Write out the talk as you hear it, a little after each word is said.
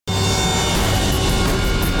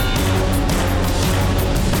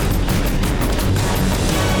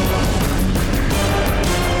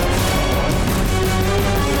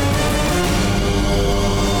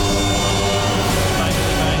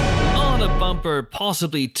bumper,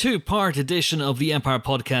 possibly two-part edition of the Empire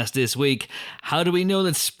podcast this week. How do we know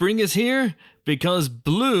that spring is here? Because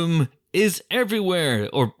Bloom is everywhere,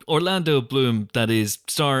 or Orlando Bloom, that is,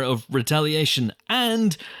 star of Retaliation,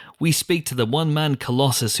 and we speak to the one-man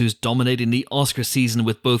colossus who's dominating the Oscar season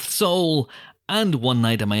with both Soul and One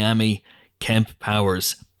Night in Miami, Kemp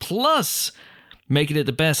Powers. Plus, making it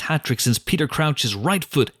the best hat-trick since Peter Crouch's right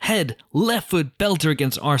foot, head, left foot belter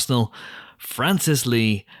against Arsenal, Francis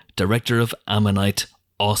Lee, director of Ammonite,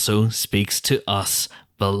 also speaks to us.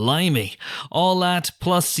 Blimey. All that,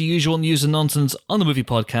 plus the usual news and nonsense on the movie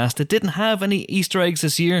podcast that didn't have any Easter eggs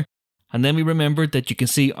this year. And then we remembered that you can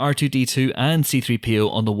see R2-D2 and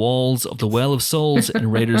C-3PO on the walls of the Well of Souls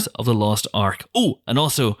in Raiders of the Lost Ark. Oh, and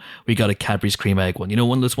also we got a Cadbury's cream egg one. You know,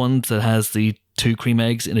 one of those ones that has the 2 cream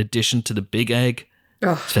eggs in addition to the big egg?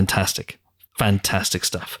 Ugh. It's fantastic. Fantastic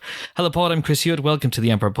stuff. Hello, Pod. I'm Chris Hewitt. Welcome to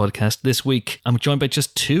the Empire Podcast. This week, I'm joined by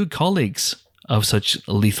just 2 colleagues of such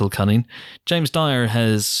lethal cunning. James Dyer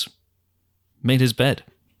has made his bed,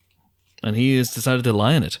 and he has decided to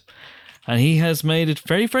lie in it. And he has made it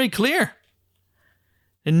very, very clear,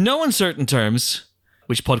 in no uncertain terms,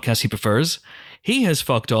 which podcast he prefers. He has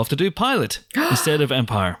fucked off to do Pilot instead of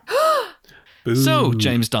Empire. So,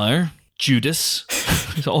 James Dyer, Judas,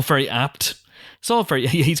 it's all very apt. It's all very.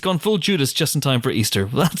 He's gone full Judas just in time for Easter.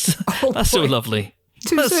 That's so lovely.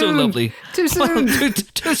 That's so lovely. Too soon.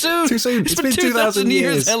 Too soon. Too soon. It's been 2,000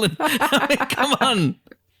 years, Helen. I mean, come on.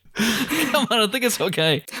 Come on, I think it's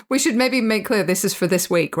okay. We should maybe make clear this is for this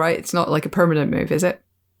week, right? It's not like a permanent move, is it?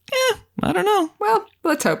 Yeah, I don't know. Well,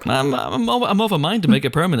 let's hope. I'm of a mind to make it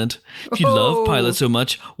permanent. If you love Pilot so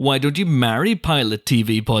much, why don't you marry Pilot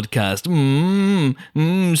TV podcast?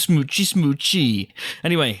 Smoochy smoochy.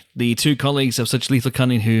 Anyway, the 2 colleagues of such lethal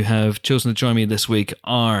cunning who have chosen to join me this week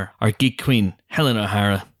are our geek queen, Helen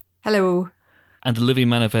O'Hara. Hello. And the living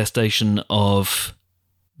manifestation of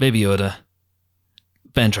Baby Yoda,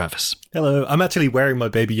 Ben Travis. Hello. I'm actually wearing my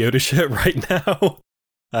Baby Yoda shirt right now.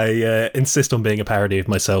 I insist on being a parody of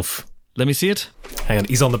myself. Let me see it. Hang on,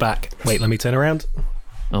 he's on the back. Wait, let me turn around.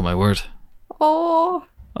 Oh, my word. Oh,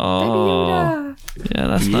 Baby Yoda. Yeah,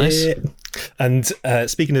 that's nice. And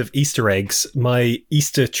speaking of Easter eggs, my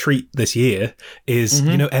Easter treat this year is,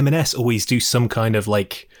 you know, M&S always do some kind of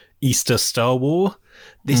like Easter Star War.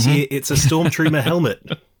 This year, it's a Stormtrooper helmet.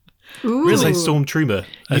 Ooh. Really? Stormtrooper.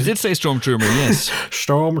 You did say Stormtrooper, yes.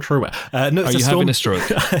 Stormtrooper. No, Are you having a stroke?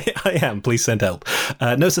 I am. Please send help.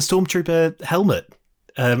 No, it's a Stormtrooper helmet.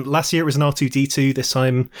 Last year it was an R2-D2. This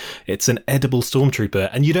time it's an edible Stormtrooper.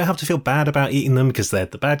 And you don't have to feel bad about eating them because they're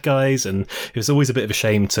the bad guys. And it was always a bit of a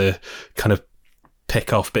shame to kind of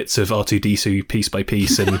pick off bits of R2-D2 piece by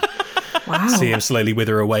piece and see him slowly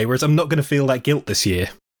wither away. Whereas I'm not going to feel that guilt this year.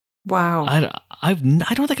 Wow. I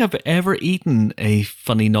don't think I've ever eaten a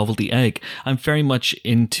funny novelty egg. I'm very much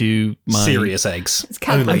into my serious eggs. It's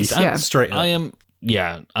Cadbury's, yeah. Straight up.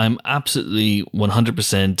 I'm absolutely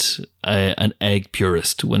 100% an egg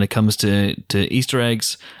purist when it comes to Easter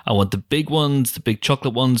eggs. I want the big ones, the big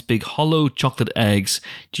chocolate ones, big hollow chocolate eggs.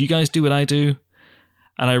 Do you guys do what I do?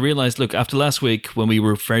 And I realized, look, after last week when we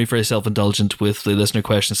were very, very self-indulgent with the listener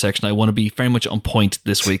question section, I want to be very much on point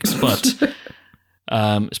this week, but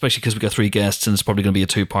especially because we got 3 guests and it's probably going to be a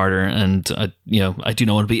 2-parter, and I do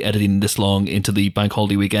not want to be editing this long into the bank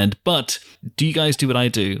holiday weekend. But do you guys do what I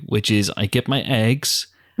do, which is I get my eggs,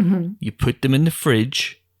 you put them in the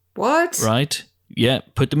fridge. What? Right? Yeah,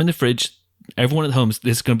 put them in the fridge. Everyone at home,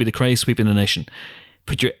 this is going to be the craze sweep in the nation.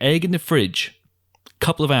 Put your egg in the fridge,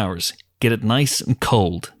 couple of hours, get it nice and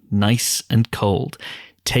cold.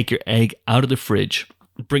 Take your egg out of the fridge,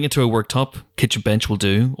 bring it to a worktop, kitchen bench will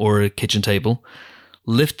do, or a kitchen table.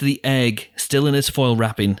 Lift the egg, still in its foil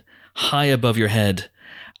wrapping, high above your head,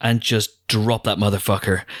 and just drop that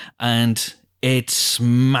motherfucker. And it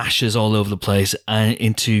smashes all over the place and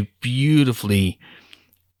into beautifully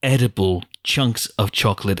edible chunks of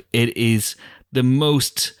chocolate. It is the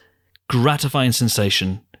most gratifying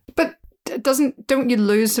sensation. But don't you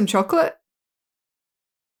lose some chocolate?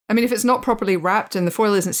 I mean, if it's not properly wrapped and the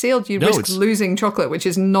foil isn't sealed, you risk losing chocolate, which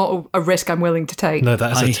is not a risk I'm willing to take. No,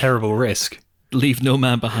 that is a terrible risk. Leave no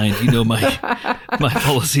man behind. You know my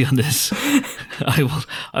policy on this. I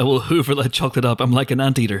will hoover that chocolate up. I'm like an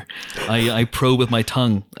anteater. I probe with my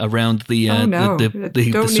tongue around the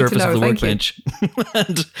surface of the workbench.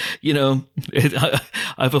 And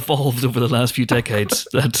I've evolved over the last few decades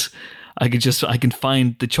that I can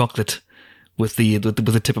find the chocolate with the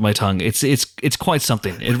tip of my tongue. It's quite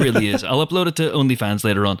something. It really is. I'll upload it to OnlyFans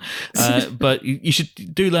later on. But you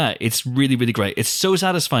should do that. It's really, really great. It's so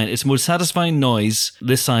satisfying. It's the most satisfying noise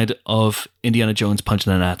this side of Indiana Jones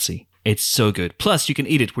punching a Nazi. It's so good. Plus, you can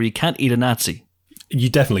eat it where you can't eat a Nazi. You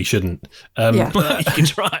definitely shouldn't. You can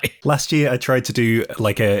try. Last year, I tried to do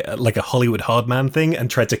like a Hollywood hardman thing and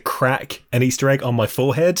tried to crack an Easter egg on my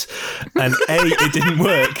forehead. And A, it didn't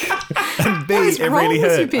work. And B, it really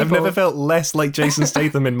hurt. I've never felt less like Jason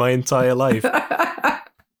Statham in my entire life.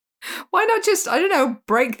 Why not just, I don't know,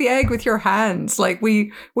 break the egg with your hands? Like,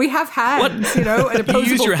 we have hands, and opposable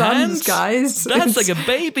you use your thumbs, hands? Guys. That's like a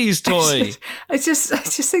baby's toy. I just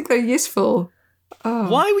think they're useful. Oh.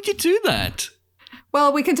 Why would you do that?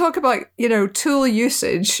 Well, we can talk about, tool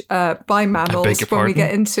usage by mammals when we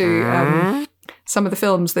get into some of the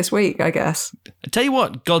films this week, I guess. I tell you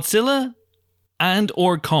what, Godzilla and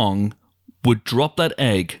or Kong would drop that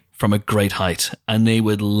egg from a great height, and they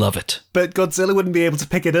would love it. But Godzilla wouldn't be able to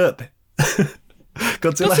pick it up.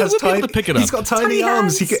 Godzilla has tiny. Pick it up. He's got tiny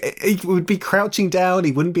arms. He would be crouching down.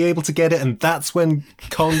 He wouldn't be able to get it, and that's when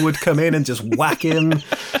Kong would come in and just whack him.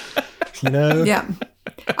 Yeah.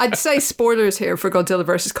 I'd say spoilers here for Godzilla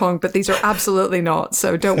vs Kong, but these are absolutely not.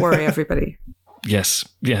 So don't worry, everybody. Yes.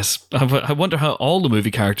 I wonder how all the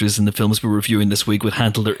movie characters in the films we're reviewing this week would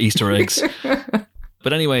handle their Easter eggs.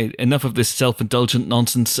 But anyway, enough of this self-indulgent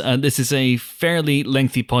nonsense. This is a fairly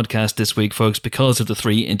lengthy podcast this week, folks, because of the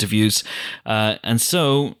 3 interviews. And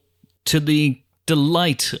so, to the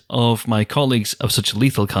delight of my colleagues of such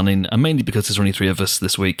lethal cunning, and mainly because there's only 3 of us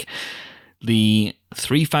this week, the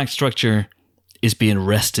 3-fact structure is being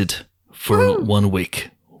rested for 1 week.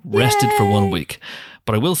 Rested for 1 week.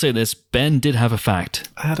 But I will say this, Ben did have a fact.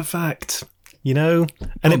 I had a fact.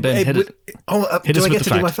 And Ben, hit us with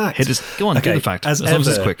the fact. Go on, do the fact. As long as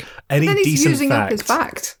it's quick. Any then he's decent using fact. up his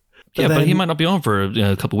fact. But he might not be on for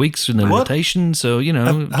a couple of weeks in the rotation, so,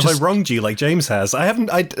 Have I wronged you like James has? I haven't.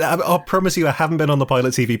 I'll promise you I haven't been on the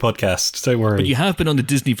Pilot TV podcast. Don't worry. But you have been on the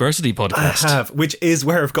Disneyversity podcast. I have, which is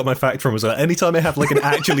where I've got my fact from as well. Anytime I have like an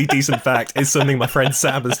actually decent fact, it's something my friend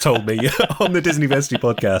Sam has told me on the Disneyversity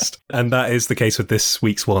podcast. And that is the case with this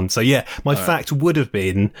week's one. So yeah, my fact would have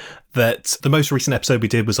been that the most recent episode we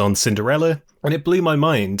did was on Cinderella. And it blew my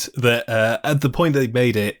mind that at the point they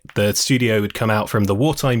made it, the studio had come out from the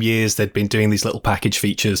wartime years. They'd been doing these little package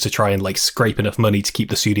features to try and like scrape enough money to keep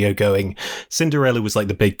the studio going. Cinderella was like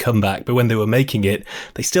the big comeback, but when they were making it,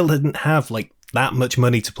 they still didn't have like that much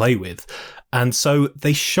money to play with. And so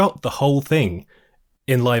they shot the whole thing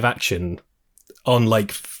in live action on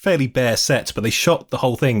like fairly bare sets, but they shot the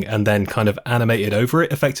whole thing and then kind of animated over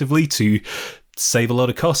it effectively to save a lot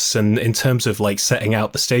of costs. And in terms of like setting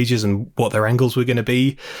out the stages and what their angles were going to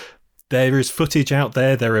be, there is footage out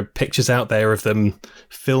there. There are pictures out there of them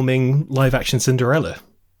filming live action Cinderella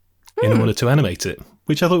in order to animate it,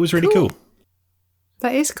 which I thought was really cool.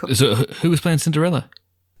 That is cool. So who was playing Cinderella?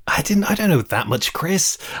 I don't know that much,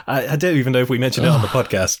 Chris. I don't even know if we mentioned it on the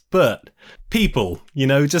podcast, but people,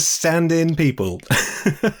 just stand-in people.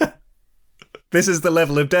 This is the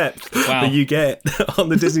level of depth that you get on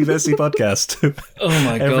the Disneyversity podcast. Oh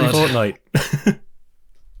my God. Every fortnight.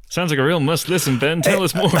 Sounds like a real must-listen, Ben. Tell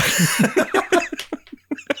us more.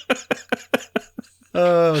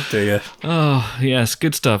 Oh, dear. Oh, yes.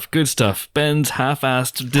 Good stuff. Ben's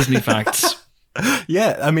half-assed Disney facts.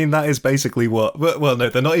 Yeah, I mean, that is basically what... Well, no,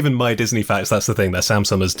 they're not even my Disney facts. That's the thing. They're Sam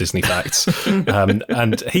Summers' Disney facts.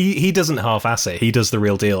 And he doesn't half-ass it. He does the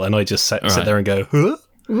real deal. And I just sit there and go, huh?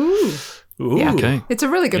 Ooh. Yeah, okay. It's a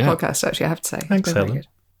really good podcast, actually, I have to say. Thanks, Helen.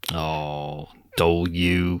 Oh,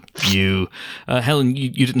 you. Helen,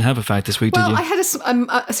 you didn't have a fact this week, did you? Well, I had a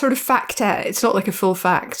sort of factette. It's not like a full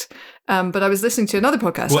fact. But I was listening to another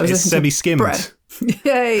podcast. Well, it's semi-skimmed.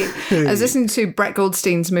 Yay. I was listening to Brett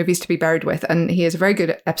Goldstein's Movies to be Buried With, and he has a very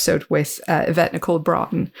good episode with Yvette Nicole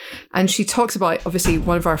Broughton. And she talks about, obviously,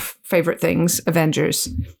 one of our favourite things, Avengers.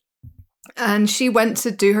 And she went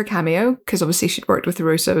to do her cameo because obviously she'd worked with the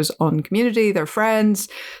Russos on Community. They're friends.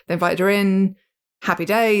 They invited her in. Happy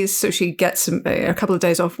days. So she gets a couple of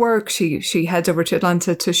days off work. She heads over to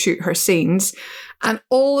Atlanta to shoot her scenes. And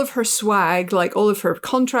all of her swag, like all of her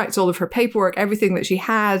contracts, all of her paperwork, everything that she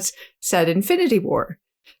had said Infinity War.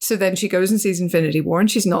 So then she goes and sees Infinity War and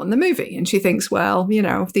she's not in the movie. And she thinks, well,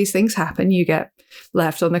 if these things happen, you get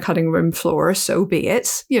left on the cutting room floor. So be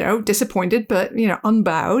it. Disappointed, but,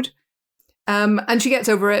 unbowed. And she gets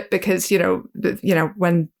over it because,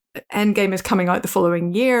 when Endgame is coming out the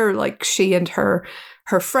following year, like she and her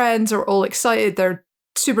friends are all excited. They're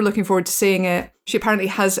super looking forward to seeing it. She apparently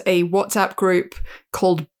has a WhatsApp group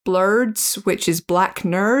called Blurds, which is Black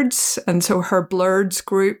Nerds. And so her Blurds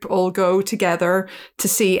group all go together to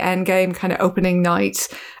see Endgame kind of opening night.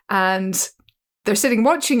 And they're sitting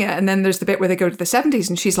watching it. And then there's the bit where they go to the 70s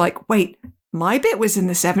and she's like, wait, my bit was in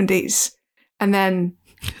the 70s. And then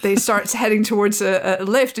they start heading towards a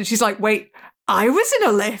lift, and she's like, wait, I was in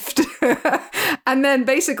a lift. And then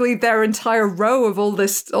basically their entire row of all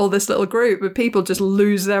this little group of people just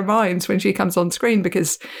lose their minds when she comes on screen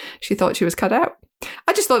because she thought she was cut out.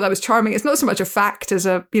 I just thought that was charming. It's not so much a fact as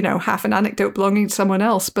a, half an anecdote belonging to someone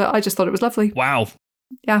else, but I just thought it was lovely. Wow.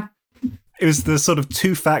 Yeah. It was the sort of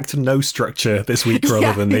 2-fact no structure this week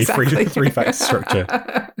rather than the 3-fact structure.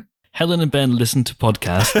 Helen and Ben listen to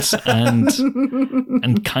podcasts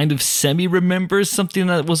and kind of semi-remember something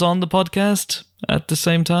that was on the podcast at the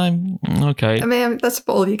same time. Okay. I mean, that's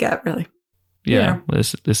all you get, really. Yeah,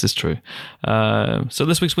 this is true. So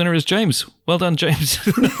this week's winner is James. Well done, James.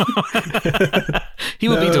 He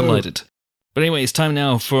will be delighted. But anyway, it's time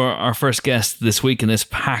now for our first guest this week in this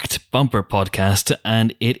packed bumper podcast,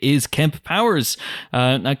 and it is Kemp Powers.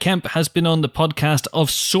 Now, Kemp has been on the podcast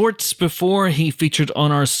of sorts before. He featured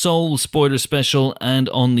on our Soul spoiler special and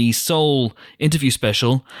on the Soul interview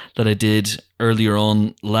special that I did earlier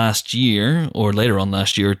on last year, or later on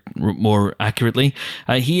last year, more accurately.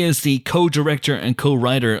 He is the co-director and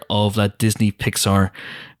co-writer of that Disney Pixar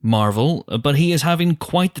Marvel, but he is having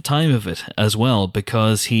quite the time of it as well,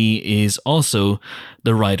 because he is also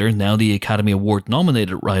the writer, now the Academy Award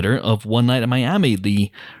nominated writer, of One Night in Miami,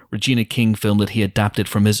 the Regina King film that he adapted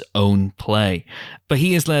from his own play. But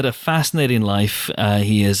he has led a fascinating life.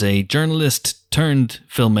 He is a journalist turned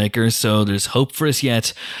filmmaker, so there's hope for us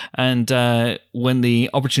yet. And when the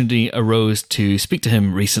opportunity arose to speak to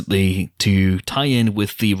him recently to tie in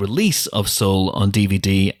with the release of Soul on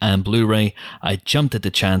DVD and Blu-ray, I jumped at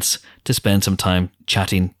the chance to spend some time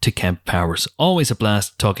chatting to Kemp Powers. Always a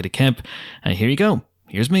blast talking to Kemp. And here you go.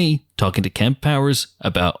 Here's me talking to Kemp Powers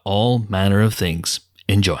about all manner of things.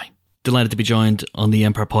 Enjoy. Delighted to be joined on the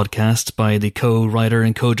Empire podcast by the co-writer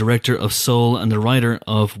and co-director of Soul and the writer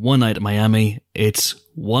of One Night in Miami. It's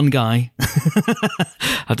one guy.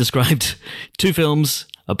 I've described 2 films,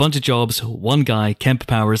 a bunch of jobs, one guy, Kemp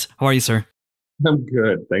Powers. How are you, sir? I'm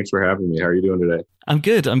good. Thanks for having me. How are you doing today? I'm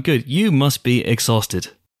good. You must be exhausted.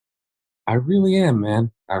 I really am,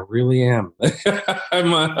 man. I really am. It's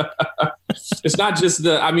not just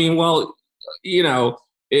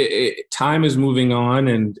time is moving on,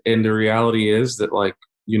 and the reality is that,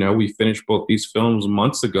 we finished both these films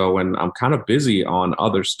months ago, and I'm kind of busy on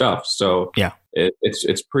other stuff. So yeah,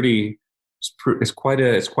 it's quite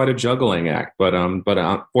a juggling act.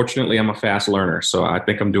 But fortunately, I'm a fast learner, so I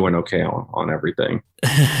think I'm doing okay on everything.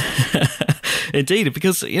 Indeed,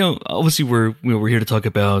 because obviously we're here to talk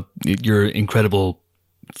about your incredible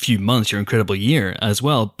few months, your incredible year as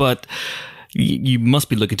well, but you must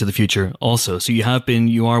be looking to the future also. So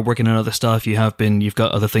you are working on other stuff. You've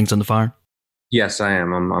got other things on the fire. Yes, I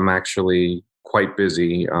am. I'm actually quite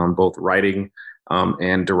busy, both writing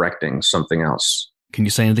and directing something else. Can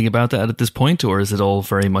you say anything about that at this point, or is it all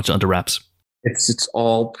very much under wraps? It's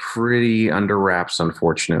all pretty under wraps,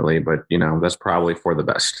 unfortunately, but that's probably for the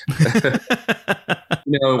best.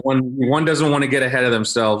 One doesn't want to get ahead of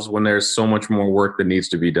themselves when there's so much more work that needs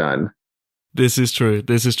to be done. This is true.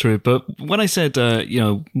 But when I said,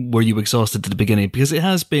 were you exhausted at the beginning? Because it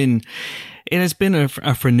has been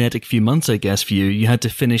a frenetic few months, I guess, for you. You had to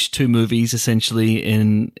finish 2 movies essentially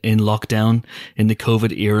in lockdown in the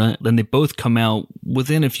COVID era. Then they both come out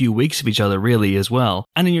within a few weeks of each other, really, as well.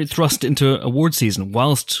 And then you're thrust into award season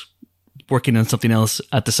whilst working on something else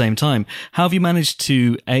at the same time. How have you managed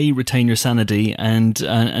to A, retain your sanity,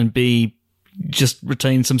 and B, just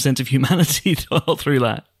retain some sense of humanity all through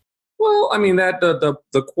that? Well, I mean, that the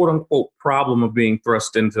quote unquote problem of being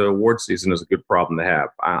thrust into award season is a good problem to have.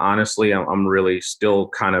 Honestly, I'm really still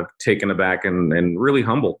kind of taken aback and really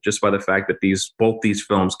humbled just by the fact that both these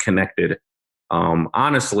films connected,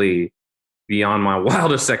 honestly, beyond my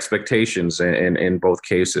wildest expectations in both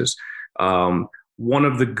cases. One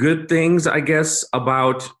of the good things, I guess,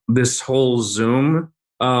 about this whole Zoom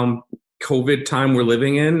COVID time we're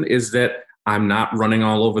living in is that I'm not running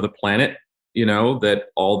all over the planet. That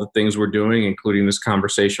all the things we're doing, including this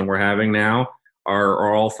conversation we're having now,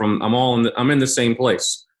 are all from, I'm in the same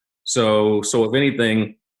place. So if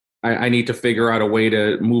anything, I need to figure out a way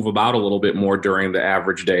to move about a little bit more during the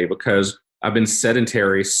average day, because I've been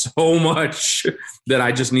sedentary so much that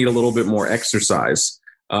I just need a little bit more exercise.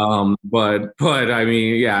 But I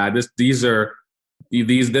mean, yeah, this is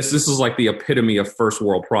like the epitome of first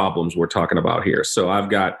world problems we're talking about here. So I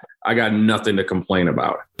got nothing to complain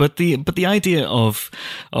about. But the idea of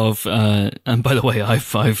and by the way,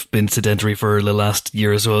 I've been sedentary for the last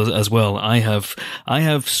year as well. I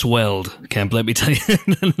have swelled, Kemp, let me tell you,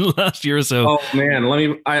 in the last year or so. Oh man,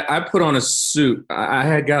 I put on a suit. I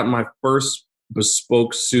had gotten my first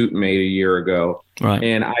bespoke suit made a year ago, right?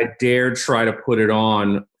 And I dared try to put it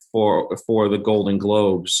on for the Golden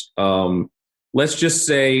Globes. Let's just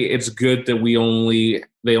say it's good that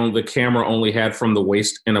the camera only had from the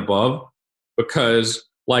waist and above, because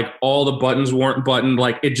like all the buttons weren't buttoned.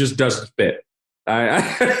 Like it just doesn't fit.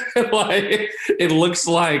 Like it looks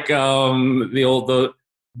like it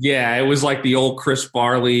was like the old Chris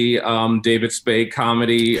Farley, David Spade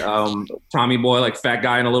comedy, Tommy Boy, like fat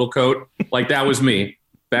guy in a little coat. Like that was me,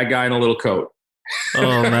 fat guy in a little coat.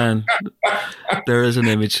 Oh man, there is an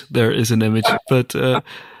image.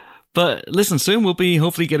 But listen, soon we'll be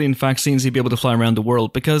hopefully getting vaccines to be able to fly around the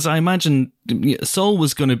world, because I imagine Soul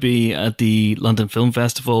was going to be at the London Film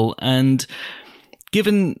Festival, and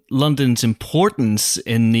given London's importance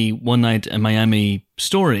in the One Night in Miami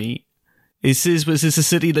story, was this a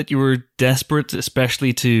city that you were desperate,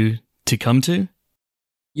 especially to come to?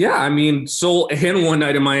 Yeah, I mean, Soul and One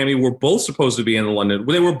Night in Miami were both supposed to be in London.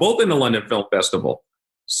 They were both in the London Film Festival.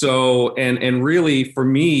 So, and really for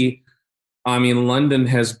me, I mean, London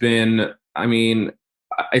has been, I mean,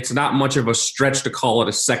 it's not much of a stretch to call it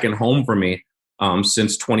a second home for me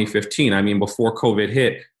since 2015. I mean, before COVID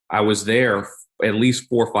hit, I was there at least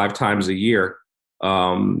 4 or 5 times a year,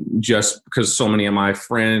 just because so many of my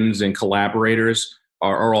friends and collaborators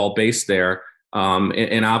are all based there.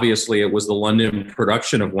 And obviously it was the London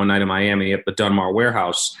production of One Night in Miami at the Dunmar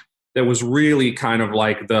Warehouse that was really kind of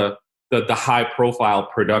like the high profile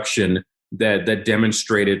production that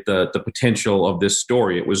demonstrated the potential of this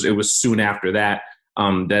story. It was soon after that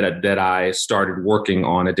that I started working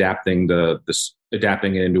on adapting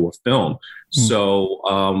adapting it into a film. So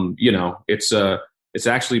it's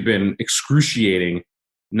actually been excruciating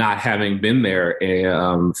not having been there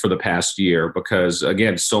for the past year, because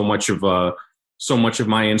again, so much of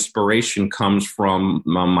my inspiration comes from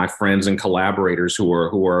my friends and collaborators who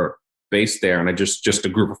are based there, and I just a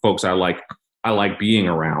group of folks I like being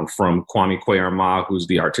around, from Kwame Kwei-Armah, who's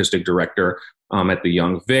the artistic director at the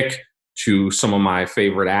Young Vic, to some of my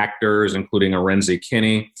favorite actors, including Arenze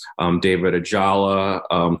Kinney, David Ajala,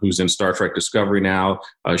 who's in Star Trek Discovery now,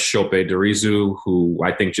 Shope Derizu, who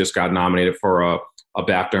I think just got nominated for a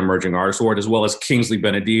BAFTA Emerging Artist Award, as well as Kingsley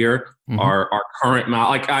Ben-Adir, our current,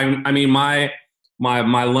 my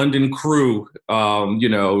London crew,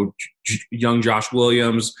 young Josh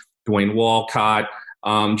Williams, Dwayne Walcott,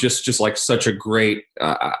 just like such a great,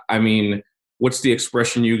 what's the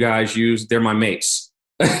expression you guys use? They're my mates.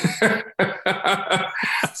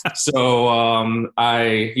 So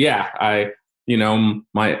Mike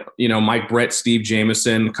Brett, Steve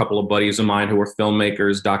Jameson, a couple of buddies of mine who are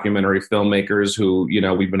filmmakers, documentary filmmakers who,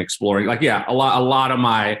 we've been exploring, a lot of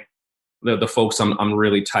the folks I'm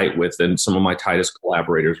really tight with, and some of my tightest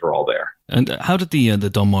collaborators are all there. And how did the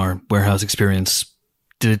Dunmar Warehouse experience,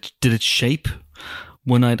 did it shape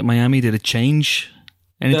One Night in Miami? Did it change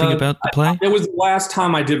anything about the play? It was the last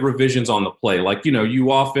time I did revisions on the play.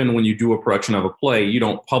 You often, when you do a production of a play, you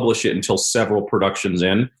don't publish it until several productions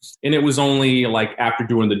in. And it was only after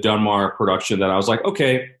doing the Dunmar production that I was like,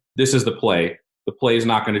 okay, this is the play. The play is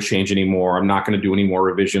not going to change anymore. I'm not going to do any more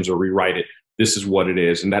revisions or rewrite it. This is what it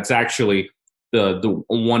is. And that's actually the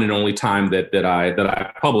one and only time that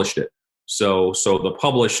I published it. So the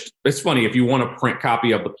published, it's funny, if you want a print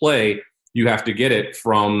copy of the play, you have to get it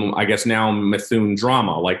from, I guess now, Methuen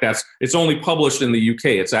Drama. It's only published in the UK.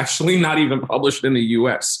 It's actually not even published in the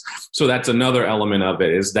US. So that's another element of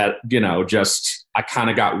it, is that, I kind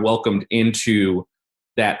of got welcomed into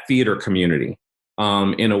that theater community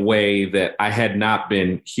in a way that I had not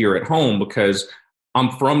been here at home, because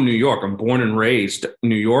I'm from New York. I'm born and raised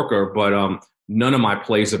New Yorker, but none of my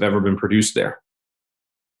plays have ever been produced there.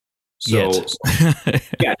 So,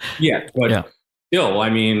 yeah. Still,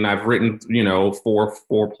 I've written,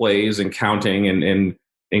 four plays and counting, and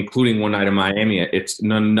including One Night in Miami.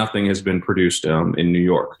 Nothing has been produced in New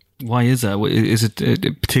York. Why is that? Is it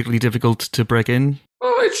particularly difficult to break in?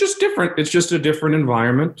 It's just different. It's just a different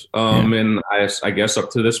environment. And I guess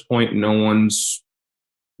up to this point, no one's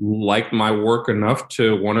liked my work enough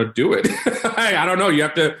to want to do it. I don't know.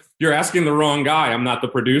 You're asking the wrong guy. I'm not the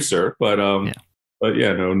producer, but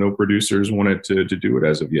no producers wanted to do it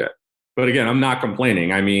as of yet. But again, I'm not complaining.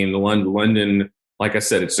 London, like I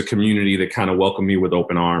said, it's a community that kind of welcomed me with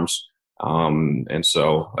open arms. And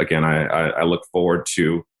so again, I look forward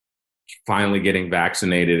to finally getting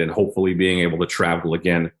vaccinated and hopefully being able to travel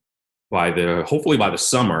again hopefully by the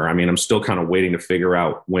summer. I'm still kind of waiting to figure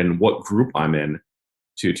out what group I'm in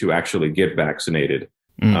to actually get vaccinated.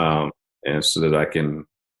 And so that I can,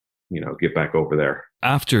 get back over there.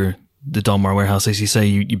 After the Donmar Warehouse, as you say,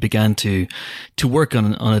 you began to work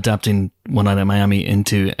on adapting One Night in Miami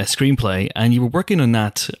into a screenplay, and you were working on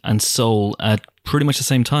that and Soul at pretty much the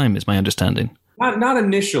same time, is my understanding. Not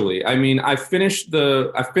initially. I mean, I finished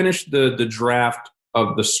the draft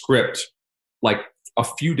of the script like a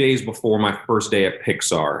few days before my first day at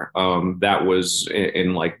Pixar. That was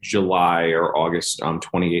in like July or August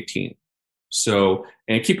 2018. So,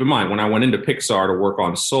 and keep in mind, when I went into Pixar to work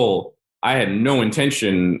on Soul, I had no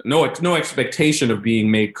intention, no expectation of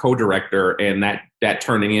being made co-director and that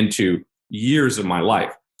turning into years of my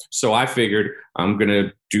life. So I figured I'm going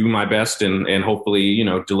to do my best and hopefully, you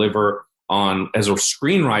know, deliver on as a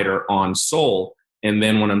screenwriter on Soul. And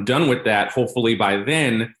then when I'm done with that, hopefully by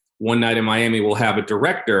then, One Night in Miami will have a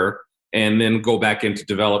director and then go back into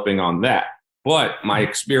developing on that. But my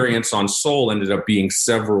experience on Soul ended up being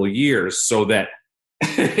several years, so that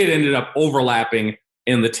it ended up overlapping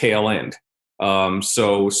in the tail end.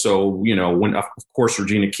 So you know, when of course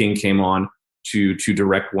Regina King came on to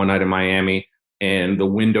direct One Night in Miami, and the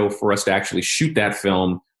window for us to actually shoot that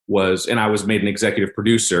film was, and I was made an executive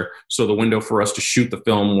producer. So the window for us to shoot the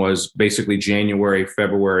film was basically January,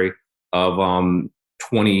 February of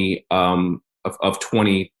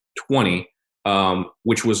 2020,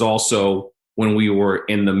 which was also when we were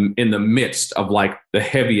in the midst of like the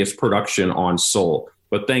heaviest production on Soul.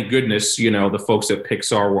 But thank goodness, you know, the folks at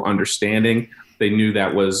Pixar were understanding. They knew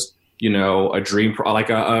that was, you know, a dream, like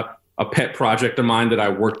a pet project of mine that I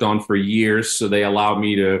worked on for years. So they allowed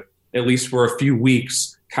me to, at least for a few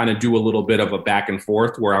weeks, kind of do a little bit of a back and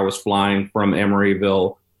forth where I was flying from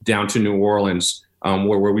Emeryville down to New Orleans,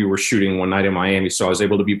 where we were shooting One Night in Miami. So I was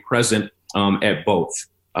able to be present at both.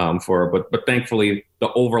 But thankfully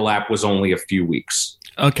the overlap was only a few weeks.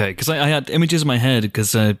 Okay, because I had images in my head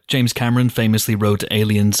because James Cameron famously wrote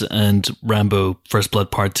Aliens and Rambo First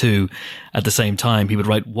Blood Part 2 at the same time. He would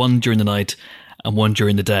write one during the night and one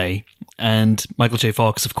during the day. And Michael J.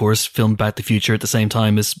 Fox, of course, filmed Back to the Future at the same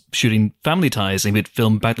time as shooting Family Ties. And he would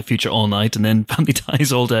film Back to the Future all night and then Family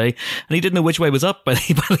Ties all day. And he didn't know which way was up by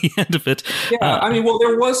the end of it. Yeah, I mean, well,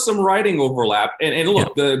 there was some writing overlap. And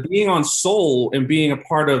look, the being on Soul and being a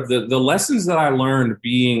part of the lessons that I learned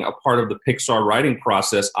being a part of the Pixar writing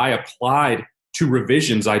process, I applied to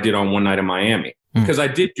revisions I did on One Night in Miami. Because I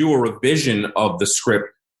did do a revision of the script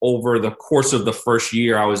over the course of the first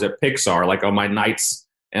year I was at Pixar, like on my nights,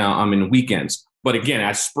 in weekends. But again,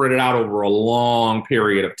 I spread it out over a long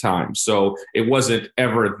period of time. So it wasn't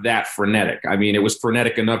ever that frenetic. I mean, it was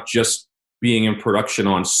frenetic enough just being in production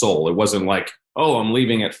on Soul. It wasn't like, oh, I'm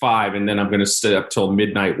leaving at 5 and then I'm going to stay up till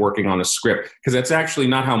midnight working on a script. Because that's actually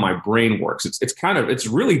not how my brain works. It's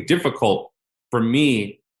really difficult for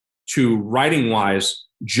me to, writing wise,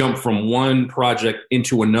 jump from one project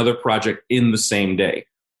into another project in the same day.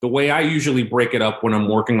 The way I usually break it up when I'm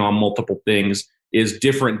working on multiple things is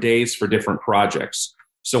different days for different projects.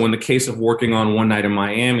 So in the case of working on One Night in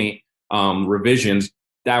Miami revisions,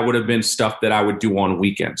 that would have been stuff that I would do on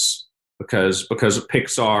weekends because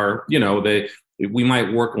Pixar, you know, we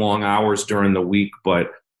might work long hours during the week,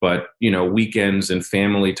 but you know, weekends and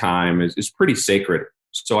family time is pretty sacred.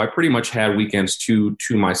 So I pretty much had weekends to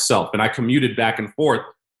myself, and I commuted back and forth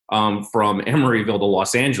from Emeryville to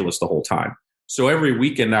Los Angeles the whole time. So every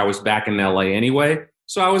weekend I was back in LA anyway.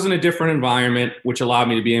 So I was in a different environment, which allowed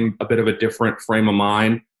me to be in a bit of a different frame of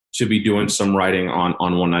mind to be doing some writing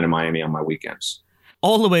on One Night in Miami on my weekends.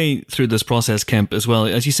 All the way through this process, Kemp, as well,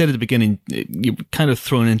 as you said at the beginning, you're kind of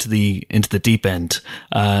thrown into the deep end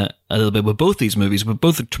a little bit with both these movies, but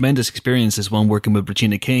both are tremendous experiences. One working with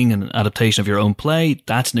Regina King, an adaptation of your own play.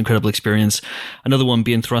 That's an incredible experience. Another one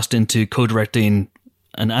being thrust into co-directing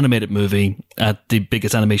an animated movie at the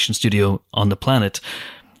biggest animation studio on the planet.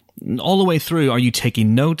 All the way through, are you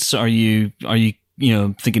taking notes? Are you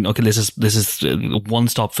thinking, okay, this is a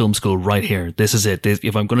one-stop film school right here. This is it.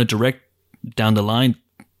 If I'm going to direct down the line,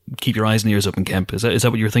 keep your eyes and ears open, Kemp. Is that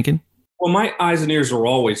what you're thinking? Well, my eyes and ears are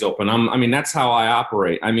always open. That's how I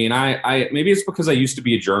operate. I mean, I maybe it's because I used to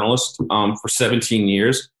be a journalist for 17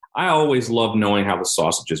 years. I always love knowing how the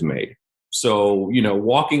sausage is made. So, you know,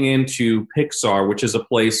 walking into Pixar, which is a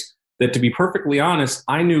place that, to be perfectly honest,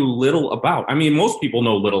 I knew little about. I mean, most people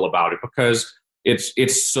know little about it because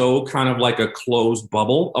it's so kind of like a closed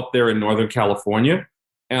bubble up there in Northern California.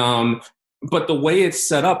 But the way it's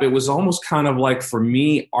set up, it was almost kind of like, for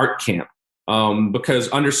me, art camp. Because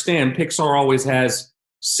understand, Pixar always has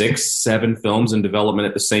 6-7 films in development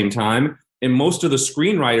at the same time. And most of the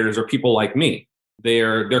screenwriters are people like me.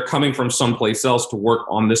 They're coming from someplace else to work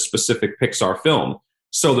on this specific Pixar film.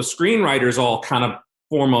 So the screenwriters all kind of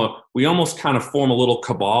form a little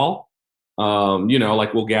cabal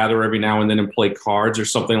Like we'll gather every now and then and play cards or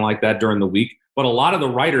something like that during the week. But a lot of the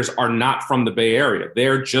writers are not from the Bay Area.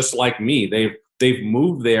 They're just like me. They've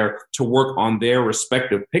moved there to work on their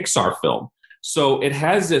respective Pixar film. So it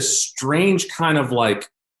has this strange kind of like,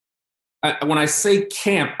 when I say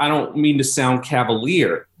camp, I don't mean to sound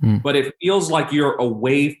cavalier, but it feels like you're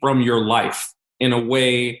away from your life in a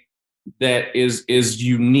way that is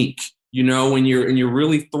unique. When you're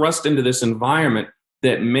really thrust into this environment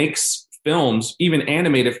that makes films, even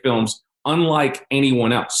animated films, unlike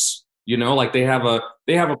anyone else. Like they have a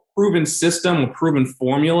proven system, a proven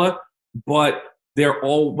formula, but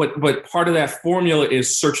but part of that formula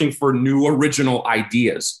is searching for new original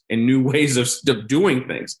ideas and new ways of doing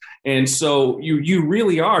things. And so you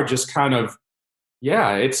really are just kind of,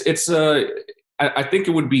 I think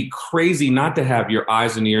it would be crazy not to have your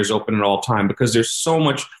eyes and ears open at all time, because there's so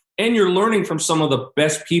much, and you're learning from some of the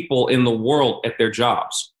best people in the world at their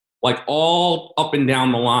jobs, like all up and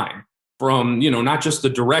down the line, from, not just the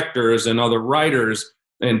directors and other writers,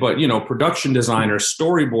 but production designers,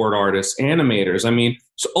 storyboard artists, animators. I mean,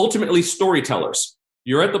 so ultimately storytellers.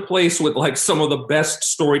 You're at the place with like some of the best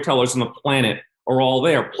storytellers on the planet are all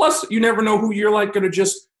there. Plus, you never know who you're like going to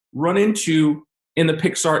just run into in the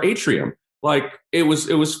Pixar atrium. Like it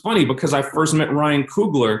was funny because I first met Ryan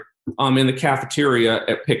Coogler in the cafeteria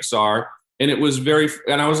at Pixar. And it was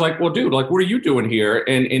and I was like, well, dude, like, what are you doing here?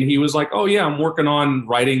 And he was like, oh yeah, I'm working on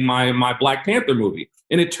writing my Black Panther movie.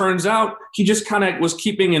 And it turns out he just kind of was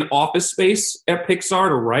keeping an office space at Pixar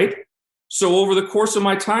to write. So over the course of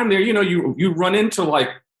my time there, you run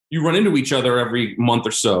into each other every month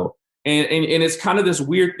or so. And it's kind of this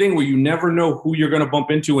weird thing where you never know who you're going to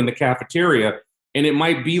bump into in the cafeteria. And it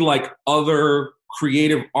might be like other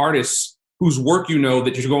creative artists whose work that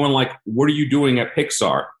you're going like, what are you doing at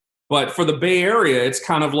Pixar? But for the Bay Area, it's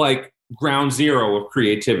kind of like ground zero of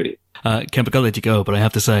creativity. Kemp, I'll let you go, but I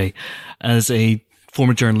have to say, as a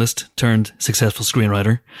former journalist turned successful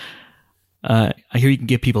screenwriter, I hear you can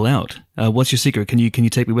get people out. What's your secret? Can you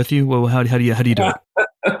take me with you? Well, how do you do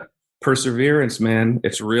it? Perseverance, man.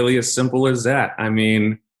 It's really as simple as that. I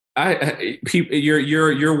mean,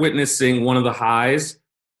 you're witnessing one of the highs.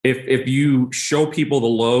 If you show people the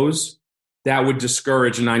lows, that would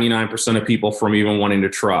discourage 99% of people from even wanting to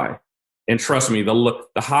try. And trust me, the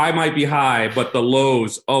high might be high, but the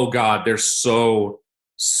lows, oh God, they're so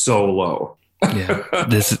low. Yeah,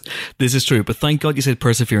 this is true. But thank God you said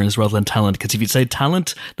perseverance rather than talent, because if you'd say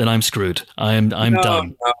talent, then I'm screwed. I'm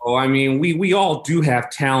done. No, I mean, we all do have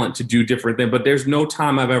talent to do different things, but there's no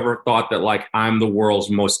time I've ever thought that like I'm the world's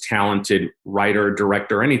most talented writer,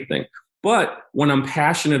 director, anything. But when I'm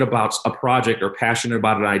passionate about a project or passionate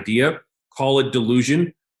about an idea, call it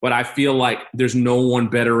delusion, but I feel like there's no one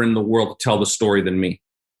better in the world to tell the story than me.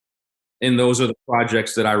 And those are the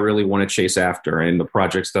projects that I really want to chase after and the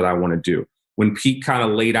projects that I want to do. When Pete kind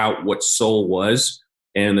of laid out what Soul was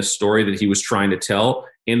and the story that he was trying to tell,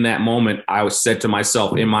 in that moment, I was said to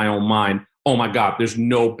myself in my own mind, oh my God, there's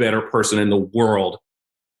no better person in the world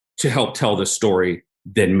to help tell this story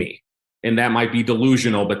than me. And that might be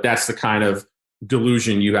delusional, but that's the kind of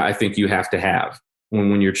delusion I think you have to have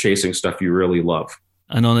when you're chasing stuff you really love.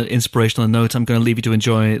 And on an inspirational note, I'm going to leave you to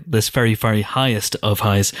enjoy this very, very highest of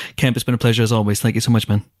highs. Kemp, it's been a pleasure as always. Thank you so much,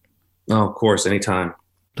 man. Oh, of course, anytime.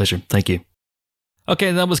 Pleasure. Thank you.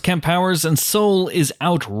 Okay, that was Kemp Powers, and Soul is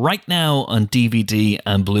out right now on DVD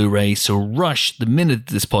and Blu-ray, so rush the minute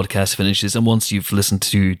this podcast finishes, and once you've listened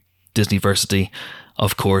to Disneyversity,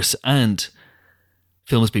 of course, and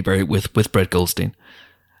Film Must Be Buried with Brett Goldstein.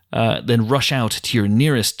 Then rush out to your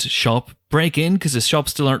nearest shop, break in because the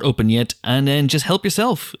shops still aren't open yet, and then just help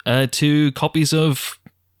yourself to copies of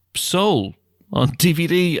Soul on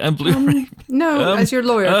DVD and Blu-ray. No, as your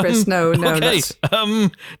lawyer, Chris. No. Okay.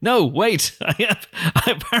 No, wait.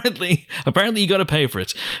 Apparently you got to pay for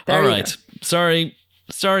it. All right. Sorry,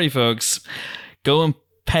 folks. Go and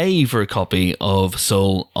pay for a copy of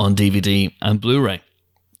Soul on DVD and Blu-ray.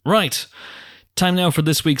 Right. Time now for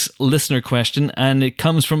this week's listener question, and it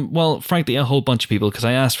comes from, well, frankly, a whole bunch of people, because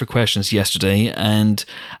I asked for questions yesterday, and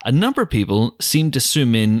a number of people seemed to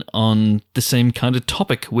zoom in on the same kind of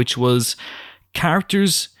topic, which was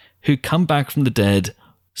characters who come back from the dead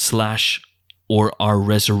 / or are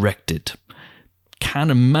resurrected. Can't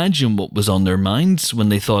imagine what was on their minds when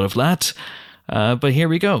they thought of that, but here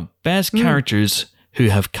we go. Best characters who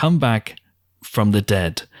have come back from the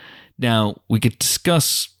dead. Now, we could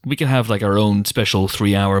have like our own special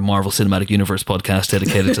 3-hour Marvel Cinematic Universe podcast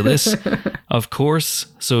dedicated to this, of course.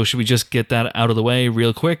 So should we just get that out of the way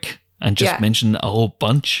real quick and just mention a whole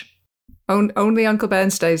bunch? Only Uncle Ben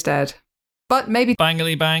stays dead. But maybe...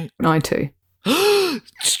 Bangily bang. I too.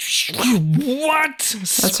 What?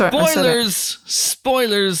 Spoilers!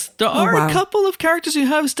 Spoilers! There are wow. a couple of characters who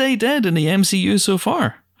have stayed dead in the MCU so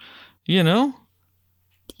far. You know?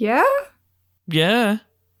 Yeah? Yeah.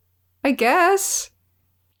 I guess.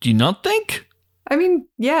 Do you not think? I mean,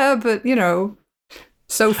 yeah, but,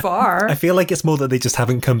 so far. I feel like it's more that they just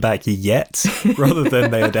haven't come back yet, rather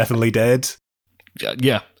than they are definitely dead.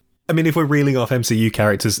 Yeah. I mean, if we're reeling off MCU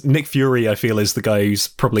characters, Nick Fury, I feel, is the guy who's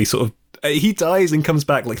probably sort of... He dies and comes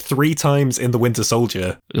back like 3 times in The Winter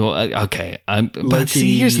Soldier. Well, okay. But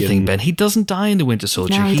see, here's the thing, Ben. He doesn't die in The Winter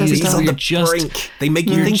Soldier. No, he doesn't He's die. on the brink. They make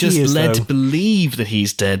you You're think just he is, led though. to believe that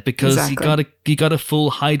he's dead because Exactly. he got a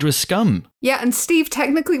full Hydra scum. Yeah, and Steve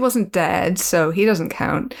technically wasn't dead, so he doesn't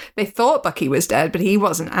count. They thought Bucky was dead, but he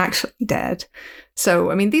wasn't actually dead.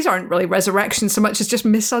 So, I mean, these aren't really resurrections so much as just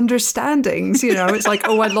misunderstandings. It's like,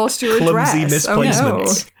 oh, I lost your Clumsy address.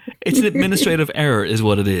 misplacements. Oh, no. It's an administrative error is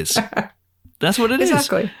what it is. That's what it is.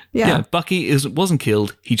 Exactly. Yeah. Bucky wasn't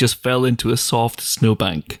killed. He just fell into a soft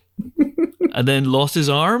snowbank and then lost his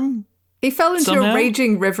arm. He fell into Somehow? a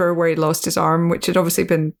raging river where he lost his arm, which had obviously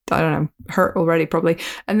been, I don't know, hurt already probably.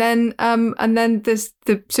 And then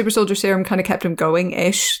the super soldier serum kind of kept him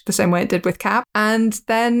going-ish, the same way it did with Cap. And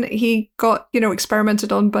then he got,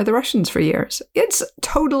 experimented on by the Russians for years. It's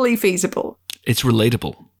totally feasible. It's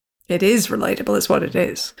relatable. It is relatable, is what it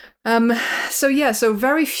is. So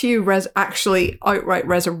very few actually outright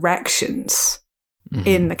resurrections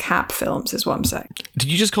in the Cap films, is what I'm saying. Did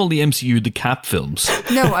you just call the MCU the Cap films?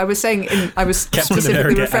 No, I was saying I was Captain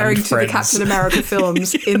specifically America referring and to the Friends. Captain America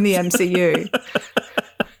films in the MCU.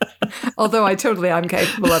 Although I totally am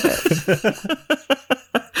capable of it.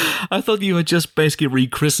 I thought you had just basically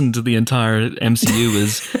rechristened the entire MCU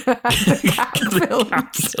as The Cap the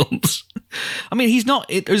Cap films. films. I mean, he's not.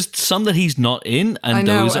 There's some that he's not in, and I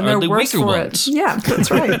know, those and are they're the worse weaker for ones. it. Yeah, that's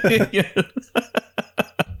right. Yeah.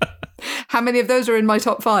 How many of those are in my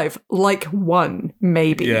top 5? Like 1,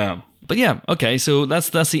 maybe. Yeah. But yeah, okay, so that's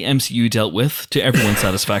the MCU dealt with to everyone's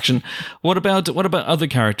satisfaction. What about other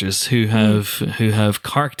characters who have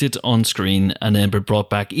carked it on screen and then been brought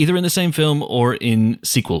back either in the same film or in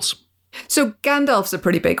sequels? So Gandalf's a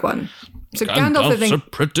pretty big one. So Gandalf, I think, a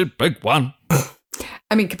pretty big one.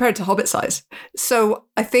 I mean, compared to Hobbit size. So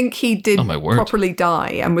I think he did Oh, my word. properly die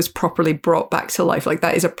and was properly brought back to life. Like,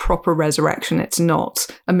 that is a proper resurrection. It's not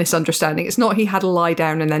a misunderstanding. It's not he had to lie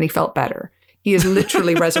down and then he felt better. He is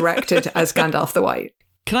literally resurrected as Gandalf the White.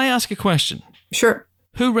 Can I ask a question? Sure.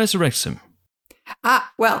 Who resurrects him?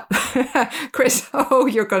 Well, Chris,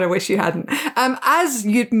 you're going to wish you hadn't. As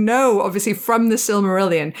you'd know, obviously, from the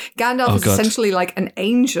Silmarillion, Gandalf is God. essentially like an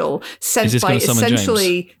angel sent Is this by gonna summon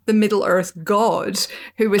essentially the Middle-earth god,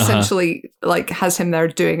 who essentially like has him there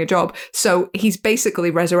doing a job. So he's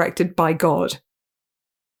basically resurrected by God.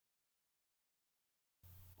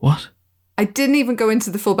 What? I didn't even go into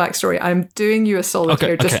the full backstory. I'm doing you a solid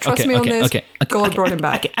here. Just trust me on this. God brought him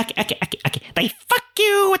back. Okay. They fuck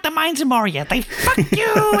you with the Mines of Moria. They fuck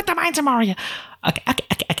you with the Mines of Moria. Okay.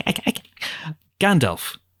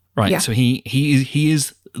 Gandalf. Right, Yeah. so he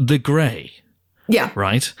is the grey, Yeah.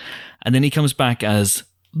 right? And then he comes back as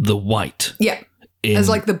the white. Yeah. in- As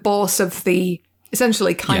like the boss of the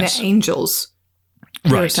essentially kind Yes. of angels.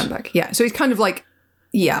 who are Right. sent back. Yeah. So he's kind of like,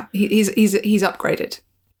 yeah, he's upgraded.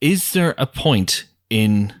 Is there a point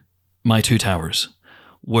in My Two Towers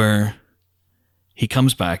where he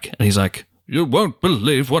comes back and he's like, "You won't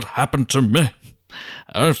believe what happened to me.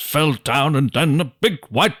 I fell down and then a big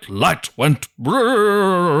white light went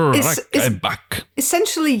brrrr, and I came back."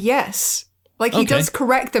 Essentially, yes. Like, he Okay. does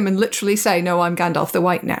correct them and literally say, no, I'm Gandalf the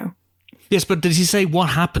White now. Yes, but does he say what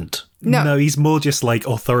happened? No. he's more just like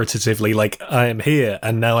authoritatively like, I am here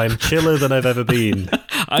and now I'm chiller than I've ever been.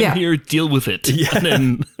 I'm Yeah. here, deal with it. Yeah. And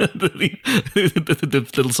then the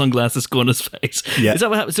little sunglasses go on his face. Yeah. Is that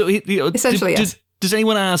what happened? So Essentially, yes. Does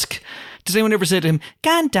anyone ever say to him,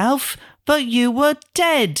 "Gandalf, but you were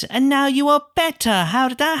dead and now you are better. How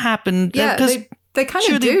did that happen?" Yeah, 'Cause they kind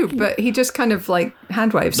surely- of do, but he just kind of like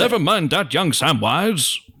hand waves it. never mind that, young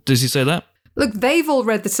Samwise. Does he say that? Look, they've all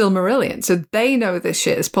read the Silmarillion, so they know this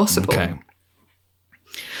shit is possible. Okay.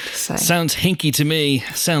 So. Sounds hinky to me.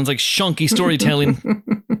 Sounds like shonky storytelling.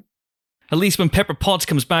 At least when Pepper Potts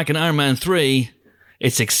comes back in Iron Man 3,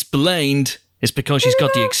 it's explained. It's because she's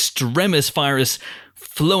got the extremis virus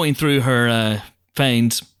flowing through her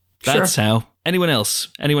veins. That's how. Anyone else?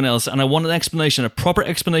 And I want an explanation, a proper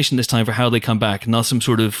explanation this time for how they come back, not some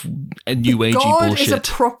sort of new agey God bullshit. is a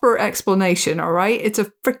proper explanation, all right? It's a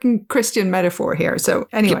freaking Christian metaphor here. So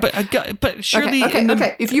anyway. But surely...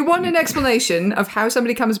 Okay. If you want an explanation of how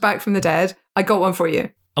somebody comes back from the dead, I got one for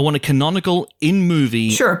you. I want a canonical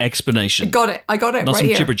in-movie Sure. explanation. I got it Not right some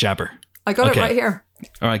here. jibber-jabber. I got Okay. it right here.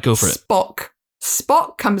 All right, go for it.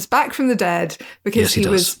 Spock comes back from the dead because Yes, he he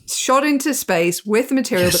was does. shot into space with the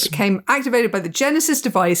material Yes. that became activated by the Genesis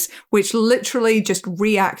device, which literally just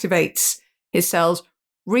reactivates his cells,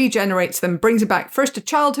 regenerates them, brings him back first to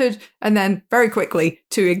childhood and then very quickly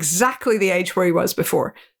to exactly the age where he was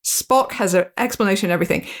before. Spock has an explanation of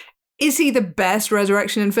everything. Is he the best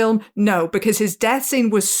resurrection in film? No, because his death scene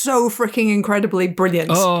was so freaking incredibly brilliant.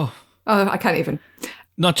 Oh, I can't even.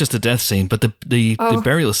 not just the death scene, but the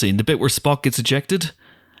burial scene, the bit where Spock gets ejected.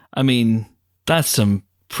 I mean, that's some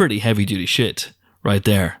pretty heavy-duty shit right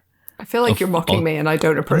there. I feel like you're mocking me and I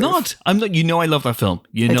don't approve. I'm not. You know I love that film.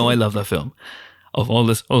 I love that film. Of all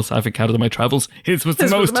this, I've encountered in my travels, his was the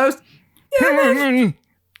most.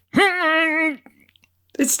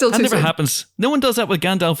 It's still That too never soon. happens. No one does that with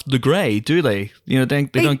Gandalf the Grey, do they? You know, they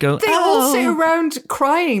don't go. They all sit around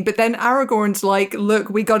crying, but then Aragorn's like, look,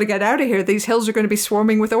 we got to get out of here. These hills are going to be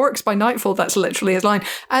swarming with orcs by nightfall. That's literally his line.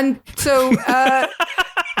 And so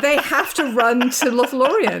they have to run to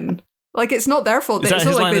Lothlorien. Like, it's not their fault. Is that It's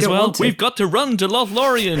his not like line they as don't well? want to. We've got to run to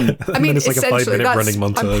Lothlorien. I mean, then it's like a essentially, 5-minute running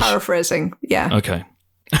montage. I'm paraphrasing. Yeah. Okay.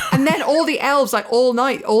 And then all the elves, like all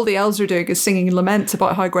night, all the elves are doing is singing laments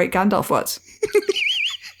about how great Gandalf was.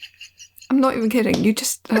 I'm not even kidding. You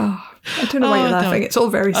just, I don't know why you're laughing. It's all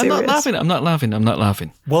very serious. I'm not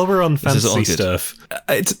laughing. While we're on This is all fantasy good. stuff,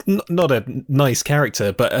 it's not a nice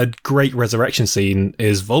character, but a great resurrection scene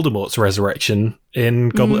is Voldemort's resurrection in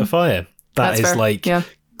Goblet of Fire. That's That is fair. like Yeah.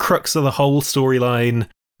 crux of the whole storyline.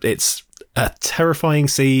 It's a terrifying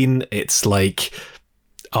scene. It's like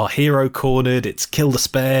our hero cornered. It's kill the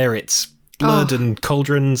spare. It's blood and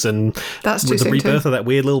cauldrons and That's too with the soon rebirth too. of that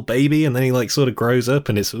weird little baby, and then he like sort of grows up,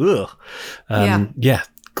 and it's yeah,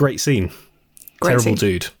 great scene. Great Terrible scene.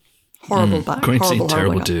 dude. Horrible back. Great horrible, scene,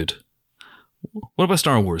 terrible horrible. dude. What about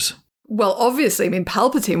Star Wars? Well, obviously, I mean,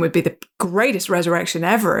 Palpatine would be the greatest resurrection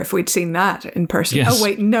ever if we'd seen that in person. Yes. Oh,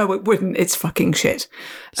 wait, no, it wouldn't. It's fucking shit.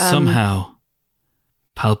 Somehow,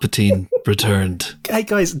 Palpatine returned. Hey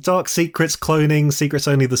guys, dark secrets, cloning, secrets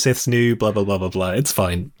only the Siths knew, blah blah blah blah blah. It's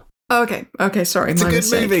fine. Okay, sorry. It's a my good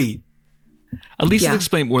mistake. movie. At least Yeah. it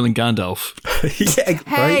explained more than Gandalf. Yeah, right?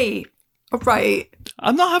 Hey, all right.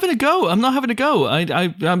 I'm not having a go. I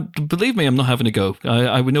believe me, I'm not having a go.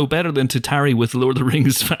 I would know better than to tarry with Lord of the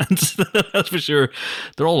Rings fans. That's for sure.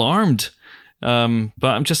 They're all armed. But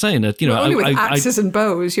I'm just saying that, you know, Only with axes and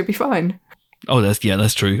bows, you'll be fine. oh, that's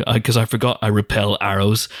true. Because I forgot I repel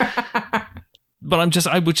arrows. But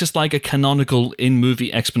I would just like a canonical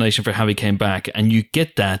in-movie explanation for how he came back, and you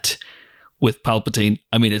get that with Palpatine.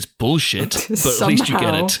 I mean, it's bullshit, but at least you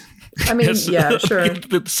get it. I mean, yeah, sure.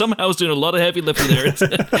 Somehow it's doing a lot of heavy lifting there.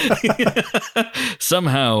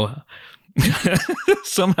 Somehow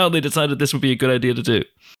they decided this would be a good idea to do.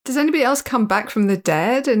 Does anybody else come back from the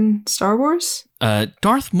dead in Star Wars?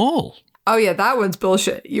 Darth Maul. Oh yeah, that one's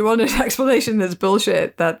bullshit. You want an explanation that's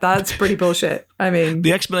bullshit? That's pretty bullshit. I mean,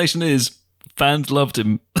 The explanation is fans loved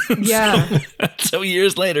him. yeah. So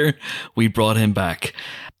years later, we brought him back.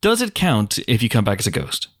 Does it count if you come back as a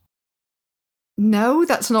ghost? No,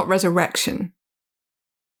 that's not resurrection.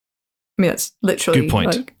 I mean, that's literally Good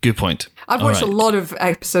point. like- Good point. I've All watched right. a lot of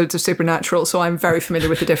episodes of Supernatural, so I'm very familiar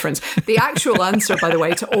with the difference. The actual answer, by the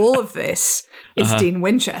way, to all of this is Dean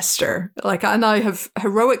Winchester. Like, and I have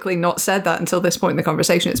heroically not said that until this point in the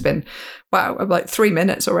conversation. It's been, wow, like 3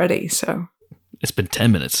 minutes already. So It's been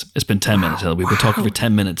 10 minutes. It's been 10 minutes, Helen. We've been talking for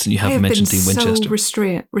 10 minutes and you haven't mentioned Dean Winchester. So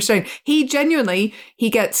restrained. He genuinely, he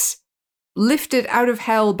gets lifted out of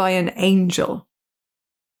hell by an angel.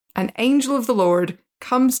 An angel of the Lord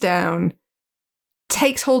comes down,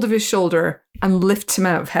 takes hold of his shoulder, and lifts him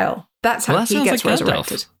out of hell. That's how Well, that he sounds gets like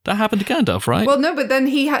resurrected. Gandalf. That happened to Gandalf, right? Well, no, but then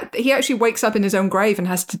he actually wakes up in his own grave and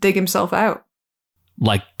has to dig himself out.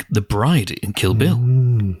 Like the bride in Kill Bill.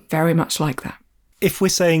 Very much like that. If we're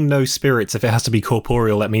saying no spirits, if it has to be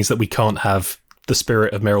corporeal, that means that we can't have the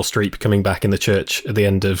spirit of Meryl Streep coming back in the church at the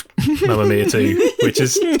end of Mamma Mia 2, which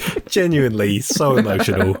is genuinely so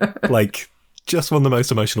emotional. Like, just one of the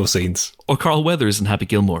most emotional scenes. Or Carl Weathers and Happy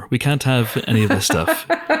Gilmore. We can't have any of this stuff.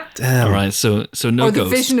 Damn. All right, so no Or the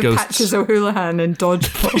ghosts. vision of Ghosts. Patches O'Houlihan in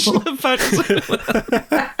Dodgeball.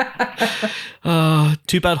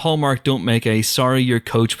 Too bad Hallmark don't make a sorry your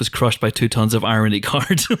coach was crushed by 2 tons of irony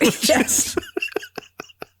card. Yes.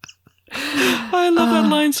 I love that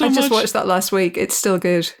line so I much. just watched that last week. It's still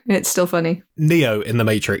good. It's still funny. Neo in The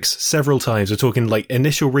Matrix, several times. We're talking like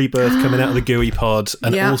initial rebirth coming out of the GUI pod,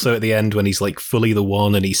 and Yeah. also at the end when he's like fully the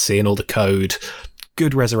one and he's seeing all the code.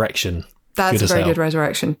 Good resurrection. That's Good a as very hell. good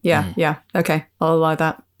resurrection. Yeah, yeah. Okay, I'll allow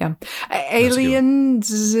that. Yeah. Alien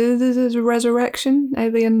Resurrection?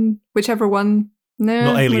 Alien, whichever one.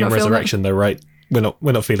 No, not Alien Resurrection, though, right? We're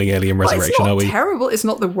not feeling Alien Resurrection, are we? It's not terrible. It's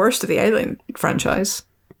not the worst of the Alien franchise.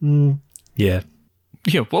 Yeah.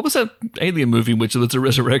 Yeah, what was that Alien movie in which it's a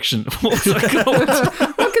resurrection? What was that called?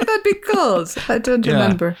 What could that be called? I don't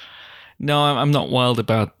remember. No, I'm not wild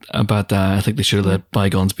about that. I think they should have let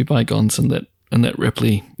bygones be bygones and let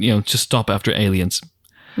Ripley, just stop after Aliens.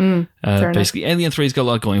 Basically, Alien 3's got a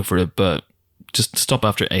lot going for it, but just stop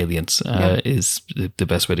after Aliens is the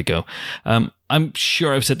best way to go. I'm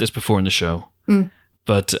sure I've said this before in the show,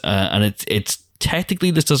 but and it's technically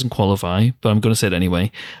this doesn't qualify, but I'm going to say it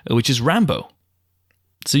anyway, which is Rambo.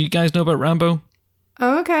 So you guys know about Rambo?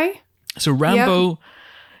 Oh, okay. So Rambo,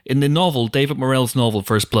 in the novel, David Morrell's novel,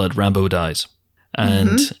 First Blood, Rambo dies.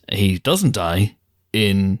 And he doesn't die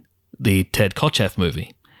in the Ted Kotcheff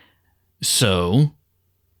movie. So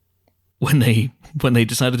when they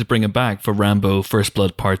decided to bring him back for Rambo First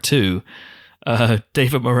Blood Part 2,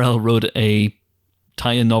 David Morrell wrote a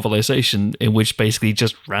tie-in novelization in which basically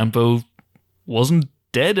just Rambo wasn't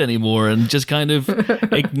dead anymore and just kind of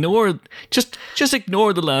ignore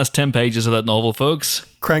the last 10 pages of that novel, folks.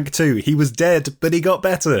 Crank 2, he was dead, but he got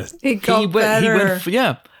better. He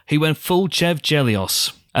went full Chev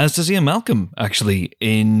Chelios, as does Ian Malcolm, actually,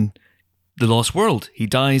 in The Lost World. He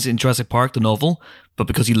dies in Jurassic Park, the novel, but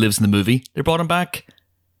because he lives in the movie, they brought him back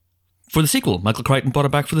for the sequel. Michael Crichton brought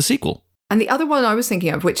him back for the sequel. And the other one I was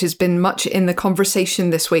thinking of, which has been much in the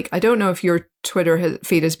conversation this week, I don't know if your Twitter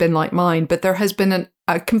feed has been like mine, but there has been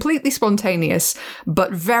a completely spontaneous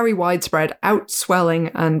but very widespread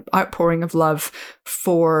outswelling and outpouring of love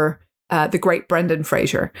for the great Brendan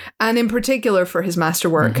Fraser, and in particular for his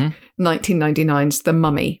masterwork, 1999's The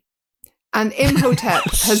Mummy. And Imhotep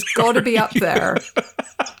has got to be up there.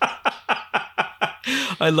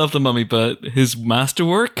 I love The Mummy, but his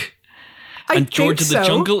masterwork... And George of the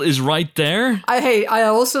Jungle is right there. I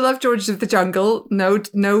also love George of the Jungle.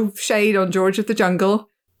 No shade on George of the Jungle.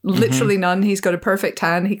 Literally none. He's got a perfect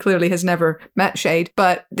tan. He clearly has never met shade.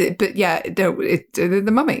 But yeah,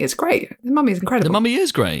 The Mummy is great. The Mummy is incredible. The Mummy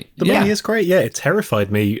is great. The Mummy is great. Yeah, it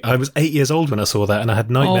terrified me. I was 8 years old when I saw that, and I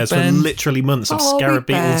had nightmares for literally months of scarab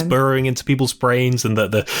beetles burrowing into people's brains, and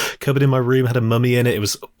the cupboard in my room had a mummy in it. It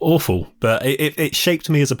was awful, but it shaped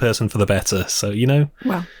me as a person for the better. So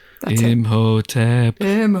Well. Imhotep.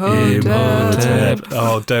 Oh,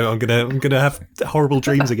 don't! I'm gonna have horrible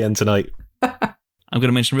dreams again tonight. I'm going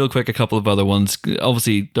to mention real quick a couple of other ones.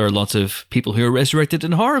 Obviously, there are lots of people who are resurrected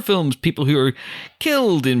in horror films, people who are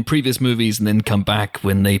killed in previous movies and then come back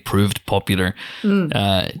when they proved popular.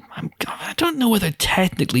 I don't know whether,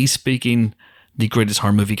 technically speaking, the greatest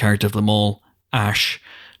horror movie character of them all, Ash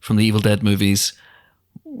from the Evil Dead movies,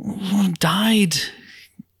 died.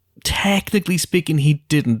 Technically speaking, he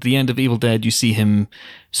didn't. At the end of Evil Dead, you see him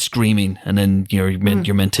screaming, and then you're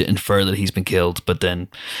meant to infer that he's been killed. But then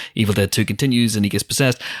Evil Dead 2 continues, and he gets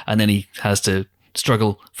possessed, and then he has to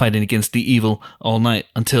struggle fighting against the evil all night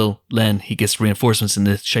until then he gets reinforcements in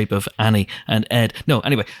the shape of Annie and Ed. No,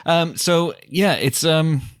 anyway. So yeah, it's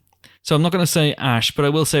So I'm not going to say Ash, but I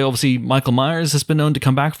will say, obviously, Michael Myers has been known to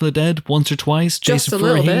come back from the dead once or twice. Just Jason a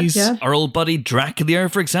little Voorhees, bit, yeah. Our old buddy Dracula,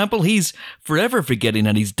 for example, he's forever forgetting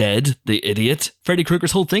that he's dead, the idiot. Freddy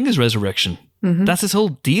Krueger's whole thing is resurrection. Mm-hmm. That's his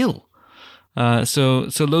whole deal. So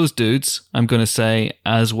those dudes, I'm going to say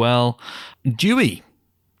as well. Dewey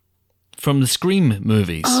from the Scream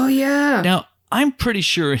movies. Oh, yeah. Now, I'm pretty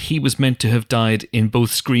sure he was meant to have died in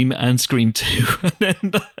both Scream and Scream 2.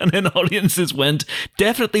 and then audiences went,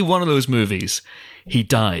 definitely one of those movies. He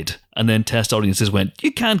died. And then test audiences went,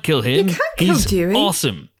 you can't kill him. You can't kill Dewey. He's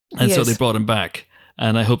awesome. And so they brought him back.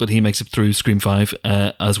 And I hope that he makes it through Scream 5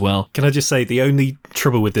 as well. Can I just say, the only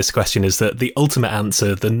trouble with this question is that the ultimate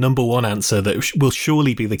answer, the number one answer that will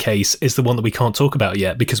surely be the case, is the one that we can't talk about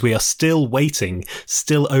yet, because we are still waiting,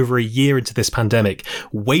 still over a year into this pandemic,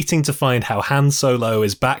 waiting to find how Han Solo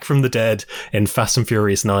is back from the dead in Fast and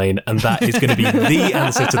Furious 9, and that is going to be the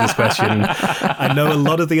answer to this question. I know a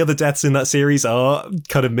lot of the other deaths in that series are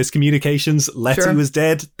kind of miscommunications. Letty was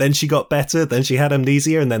dead, then she got better, then she had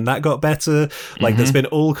amnesia, and then that got better. Like, there's been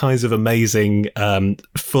all kinds of amazing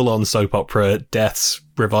full-on soap opera deaths,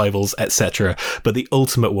 revivals, etc. But the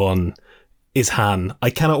ultimate one is Han. I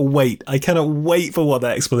cannot wait for what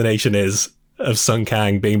that explanation is. of Sung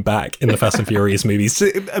Kang being back in the Fast and Furious movies. So,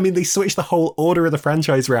 I mean, they switched the whole order of the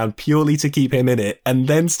franchise around purely to keep him in it, and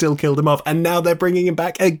then still killed him off, and now they're bringing him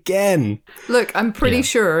back again. Look, I'm pretty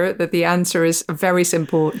sure that the answer is very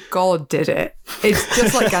simple. God did it. It's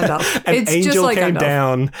just like Gandalf. An it's angel just like came Gandalf.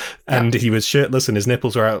 down, and he was shirtless, and his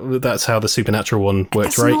nipples were out. That's how the supernatural one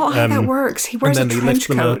works, That's right? not how that works. He wears and then a they lift trench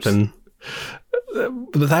them coat. up,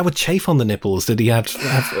 and but that would chafe on the nipples. Did he have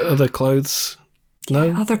other clothes?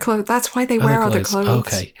 No, Other clothes. That's why they wear other clothes.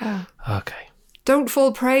 Okay. Yeah. Okay. Don't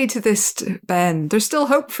fall prey to this, Ben. There's still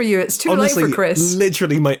hope for you. It's too Honestly, late for Chris.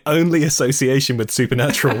 Literally, my only association with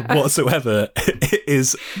Supernatural whatsoever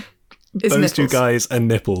is those nipples. two guys and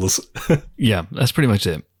nipples. Yeah, that's pretty much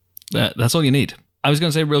it. That's all you need. I was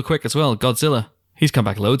going to say real quick as well, Godzilla. He's come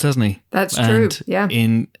back loads, hasn't he? That's true. Yeah.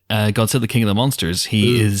 In Godzilla King of the Monsters,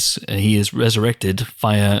 he is resurrected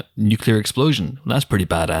via nuclear explosion. That's pretty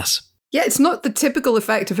badass. Yeah, it's not the typical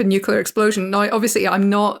effect of a nuclear explosion. Now, obviously, I'm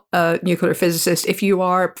not a nuclear physicist. If you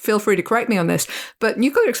are, feel free to correct me on this. But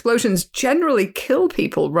nuclear explosions generally kill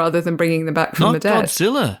people rather than bringing them back from Not the dead.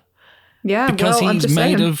 Godzilla. Yeah, Because I'm he's just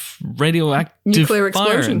made saying. of radioactive Nuclear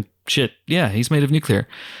fire explosion. and shit. Yeah, he's made of nuclear.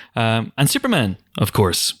 And Superman, of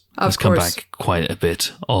course, has come back quite a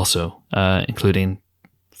bit also, including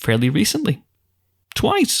fairly recently.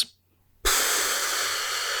 Twice.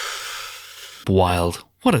 Wild.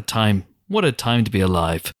 What a time. What a time to be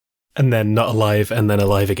alive. And then not alive, and then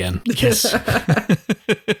alive again. Yes.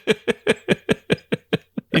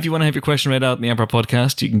 If you want to have your question read out in the Empire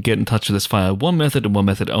Podcast, you can get in touch with us via one method and one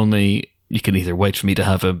method only. You can either wait for me to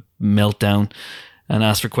have a meltdown and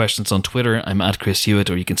ask for questions on Twitter. I'm at Chris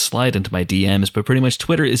Hewitt, or you can slide into my DMs, but pretty much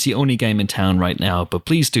Twitter is the only game in town right now. But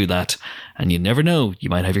please do that, and you never know, you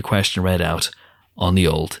might have your question read out on the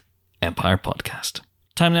old Empire Podcast.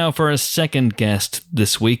 Time now for our second guest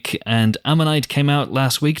this week, and Ammonite came out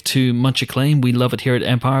last week to much acclaim. We love it here at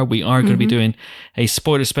Empire. We are going to be doing a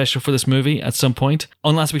spoiler special for this movie at some point.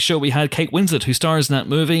 On last week's show, we had Kate Winslet, who stars in that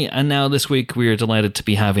movie, and now this week we are delighted to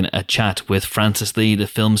be having a chat with Francis Lee, the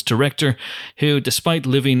film's director, who, despite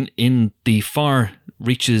living in the far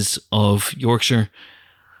reaches of Yorkshire,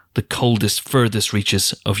 the coldest, furthest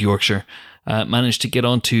reaches of Yorkshire, managed to get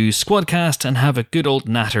onto Squadcast and have a good old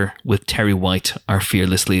natter with Terri White, our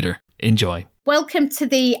fearless leader. Enjoy. Welcome to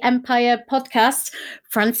the Empire Podcast,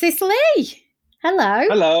 Francis Lee. Hello.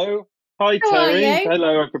 Hello. Hi, How are Terry. you?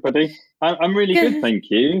 Hello, everybody. I'm really good, thank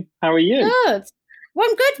you. How are you? Good. Well,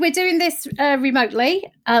 I'm good. We're doing this remotely,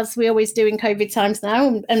 as we always do in COVID times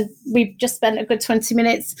now, and we've just spent a good 20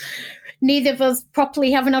 minutes, neither of us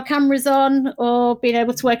properly having our cameras on or being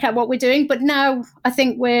able to work out what we're doing. But now I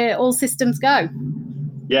think we're all systems go.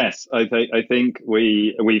 Yes, I think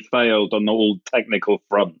we failed on all technical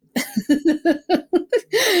front.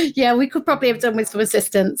 Yeah, we could probably have done with some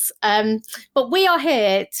assistance. But we are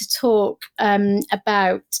here to talk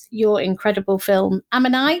about your incredible film,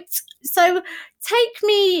 Ammonite. So take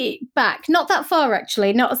me back, not that far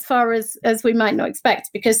actually, not as far as we might not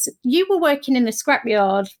expect, because you were working in a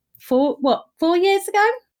scrapyard for 4 years ago?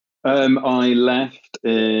 I left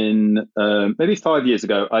in maybe 5 years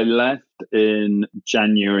ago. I left in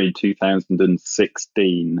January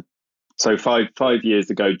 2016. So five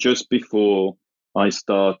years ago, just before I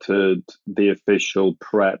started the official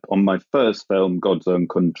prep on my first film, God's Own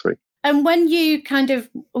Country. And when you kind of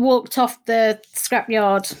walked off the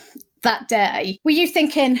scrapyard that day, were you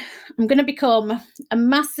thinking, I'm going to become a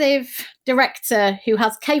massive director who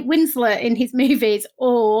has Kate Winslet in his movies?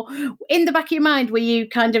 Or in the back of your mind, were you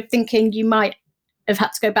kind of thinking you might have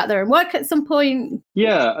had to go back there and work at some point?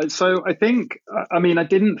 Yeah, so I think, I mean, I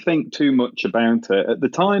didn't think too much about it. At the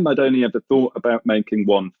time, I'd only ever thought about making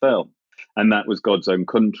one film, and that was God's Own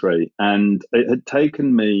Country. And it had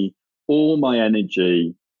taken me all my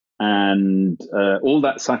energy and all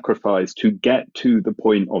that sacrifice to get to the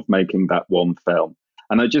point of making that one film.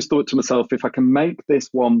 And I just thought to myself, if I can make this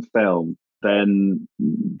one film, then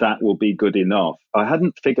that will be good enough. I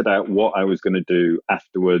hadn't figured out what I was going to do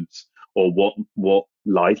afterwards, or what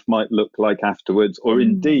life might look like afterwards, or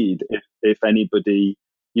indeed if anybody,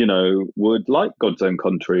 would like God's Own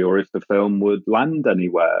Country, or if the film would land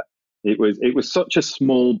anywhere. It was such a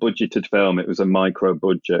small budgeted film. It was a micro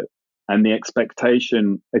budget. And the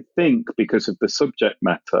expectation, I think, because of the subject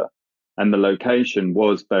matter and the location,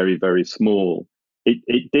 was very, very small.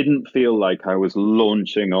 It didn't feel like I was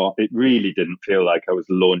launching off. It really didn't feel like I was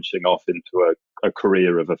launching off into a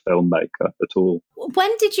career of a filmmaker at all.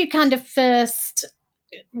 When did you kind of first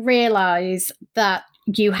realise that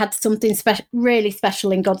you had something really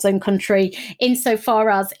special in God's Own Country, insofar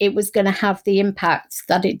as it was going to have the impact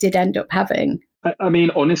that it did end up having? I mean,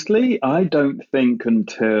 honestly, I don't think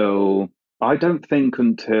until I don't think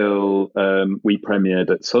until we premiered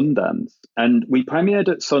at Sundance. And we premiered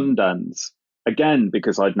at Sundance, again,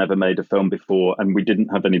 because I'd never made a film before and we didn't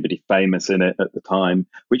have anybody famous in it at the time,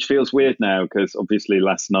 which feels weird now because obviously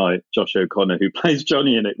last night, Josh O'Connor, who plays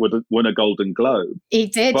Johnny in it, would have won a Golden Globe. He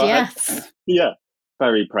did, But yes. yeah,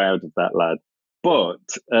 very proud of that lad. But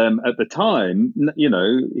at the time,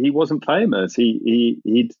 he wasn't famous.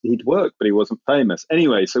 He'd worked, but he wasn't famous.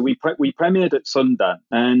 Anyway, so we premiered at Sundance,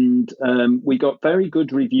 and we got very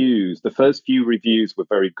good reviews. The first few reviews were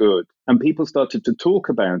very good, and people started to talk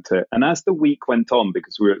about it. And as the week went on,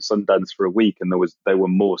 because we were at Sundance for a week, and there were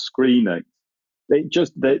more screenings,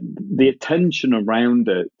 the attention around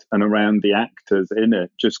it and around the actors in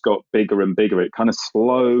it just got bigger and bigger. It kind of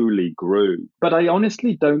slowly grew. But I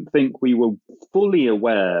honestly don't think we were fully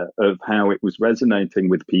aware of how it was resonating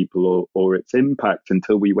with people or its impact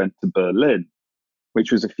until we went to Berlin,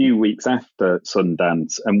 which was a few weeks after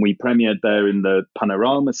Sundance. And we premiered there in the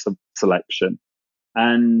Panorama selection.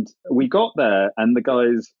 And we got there, and the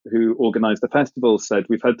guys who organized the festival said,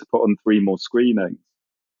 we've had to put on 3 more screenings.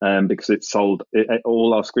 Because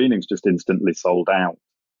all our screenings just instantly sold out.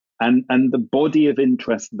 And the body of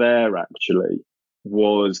interest there actually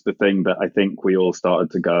was the thing that I think we all started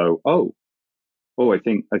to go, I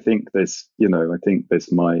think this, I think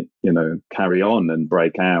this might, carry on and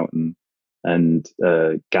break out and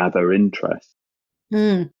gather interest.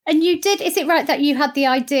 Mm. And you did, is it right that you had the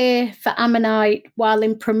idea for Ammonite while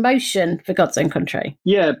in promotion for God's Own Country?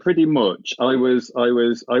 Yeah, pretty much. I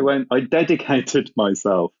dedicated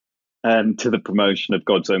myself to the promotion of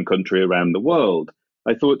God's Own Country around the world.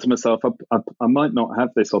 I thought to myself, I might not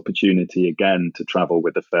have this opportunity again to travel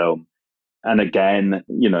with a film. And again,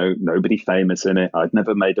 nobody famous in it. I'd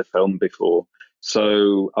never made a film before.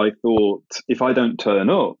 So I thought, if I don't turn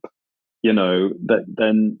up,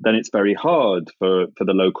 then it's very hard for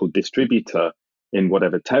the local distributor in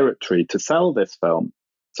whatever territory to sell this film.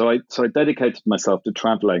 So I dedicated myself to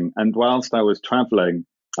traveling. And whilst I was traveling,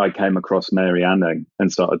 I came across Mary Anning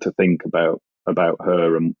and started to think about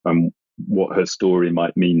her and what her story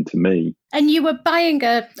might mean to me. And you were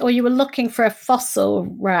you were looking for a fossil,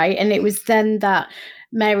 right? And it was then that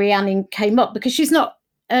Mary Anning came up, because she's not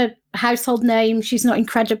a household name. She's not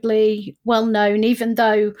incredibly well known, even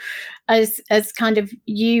though, as kind of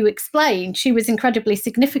you explained, she was incredibly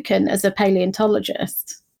significant as a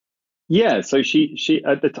paleontologist. Yeah, so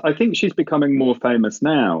I think she's becoming more famous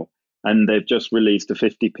now, and they've just released a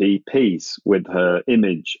 50p piece with her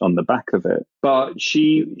image on the back of it. But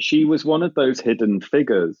she was one of those hidden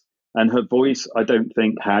figures, and her voice, I don't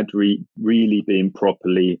think, had really been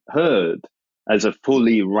properly heard as a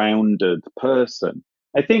fully rounded person.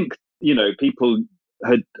 I think, people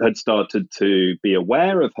had started to be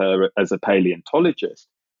aware of her as a paleontologist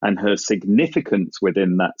and her significance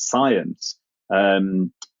within that science.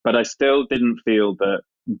 But I still didn't feel that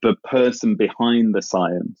the person behind the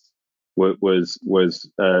science was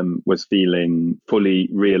feeling fully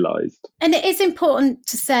realized. And it is important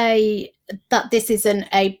to say that this isn't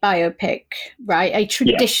a biopic, right? A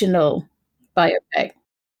traditional biopic.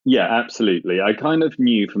 Yeah, absolutely. I kind of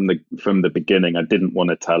knew from the beginning I didn't want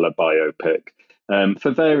to tell a biopic for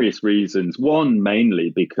various reasons. One,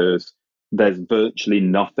 mainly because there's virtually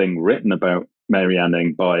nothing written about Mary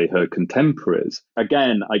Anning by her contemporaries.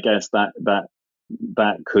 Again, I guess that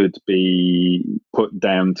could be put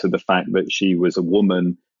down to the fact that she was a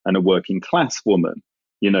woman and a working class woman,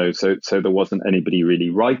 so there wasn't anybody really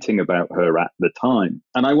writing about her at the time.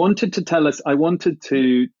 And I wanted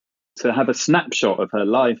to have a snapshot of her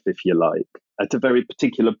life, if you like, at a very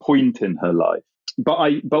particular point in her life.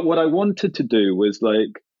 But what I wanted to do was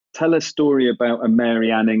tell a story about a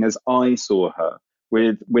Mary Anning as I saw her,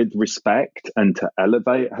 with respect, and to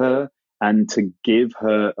elevate her and to give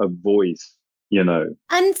her a voice,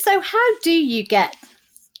 And so how do you get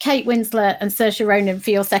Kate Winslet and Saoirse Ronan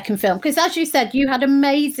for your second film? Because as you said, you had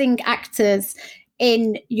amazing actors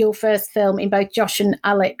in your first film, in both Josh and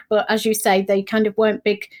Alec, but as you say, they kind of weren't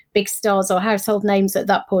big stars or household names at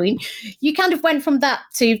that point. You kind of went from that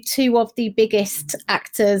to 2 of the biggest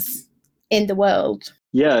actors in the world.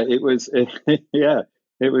 Yeah, it was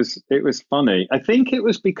funny. I think it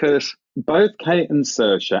was because both Kate and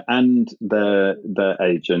Saoirse and their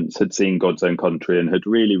agents had seen God's Own Country and had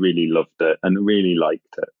really, really loved it and really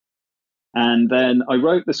liked it. And then I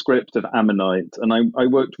wrote the script of Ammonite, and I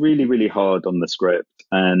worked really, really hard on the script.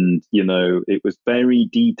 And, it was very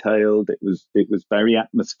detailed. It was very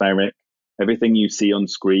atmospheric. Everything you see on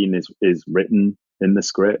screen is written in the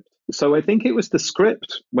script. So I think it was the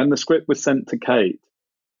script. When the script was sent to Kate,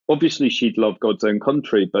 obviously she'd loved God's Own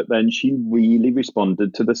Country, but then she really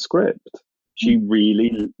responded to the script. She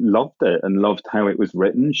really loved it and loved how it was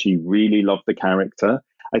written. She really loved the character.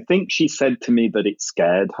 I think she said to me that it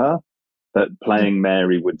scared her, that playing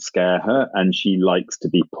Mary would scare her, and she likes to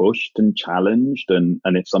be pushed and challenged, and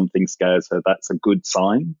if something scares her, that's a good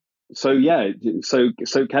sign. So yeah, so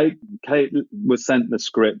Kate was sent the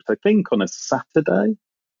script, I think, on a Saturday,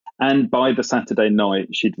 and by the Saturday night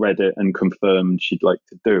she'd read it and confirmed she'd like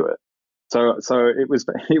to do it. So it was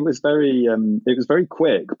very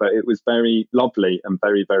quick, but it was very lovely and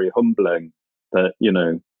very, very humbling that, you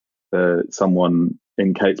know, someone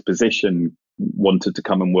in Kate's position wanted to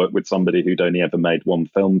come and work with somebody who'd only ever made one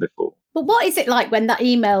film before. But what is it like when that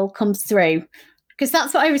email comes through? Because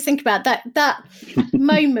that's what I was thinking about, that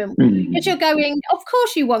moment. Because you're going, of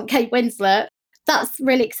course you want Kate Winslet. That's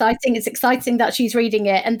really exciting. It's exciting that she's reading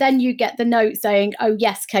it. And then you get the note saying, oh,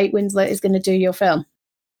 yes, Kate Winslet is going to do your film.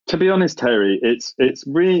 To be honest, Terry, it's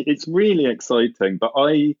really exciting, but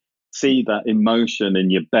I see that emotion in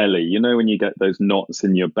your belly. You know, when you get those knots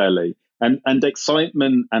in your belly, and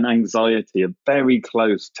excitement and anxiety are very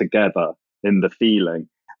close together in the feeling.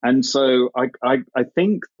 And so I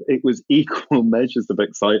think it was equal measures of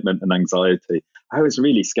excitement and anxiety. I was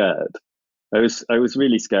really scared. I was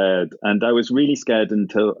really scared, and I was really scared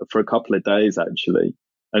for a couple of days actually,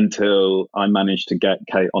 until I managed to get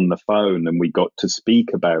Kate on the phone and we got to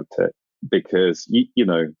speak about it, because, you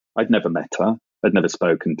know, I'd never met her. I'd never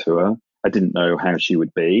spoken to her. I didn't know how she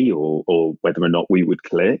would be, or whether or not we would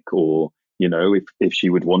click, or, you know, if she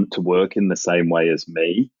would want to work in the same way as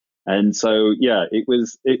me. And so, yeah, it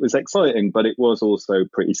was exciting, but it was also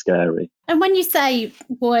pretty scary. And when you say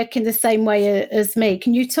work in the same way as me,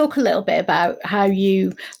 can you talk a little bit about how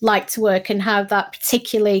you like to work and how that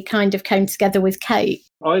particularly kind of came together with Kate?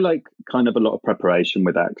 I like kind of a lot of preparation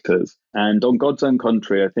with actors. And on God's Own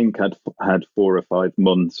Country, I think I'd had 4 or 5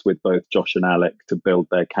 months with both Josh and Alec to build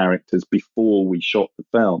their characters before we shot the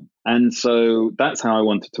film. And so that's how I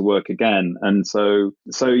wanted to work again. And so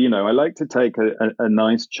you know, I like to take a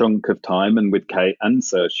nice chunk of time. And with Kate and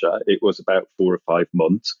Saoirse, it was about 4 or 5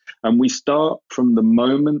 months. And we start from the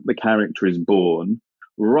moment the character is born,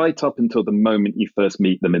 right up until the moment you first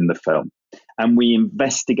meet them in the film. And we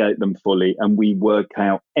investigate them fully, and we work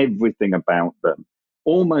out everything about them,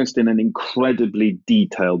 almost in an incredibly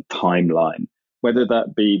detailed timeline, whether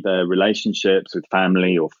that be their relationships with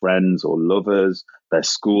family or friends or lovers, their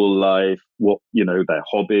school life, what, you know, their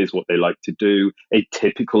hobbies, what they like to do, a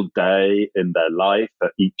typical day in their life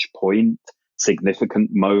at each point,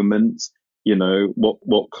 significant moments, you know,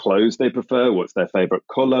 what clothes they prefer, what's their favorite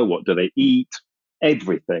color, what do they eat,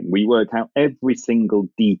 everything. We work out every single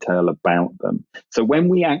detail about them. So when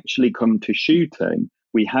we actually come to shooting,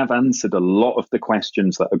 we have answered a lot of the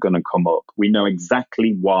questions that are going to come up. We know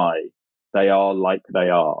exactly why they are like they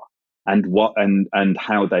are, and what and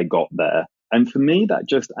how they got there. And for me, that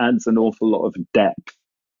just adds an awful lot of depth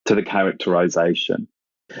to the characterization.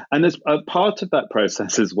 And as a part of that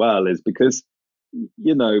process as well is because,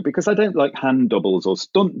 you know, because I don't like hand doubles or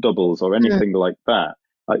stunt doubles or anything like that.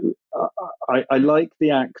 I like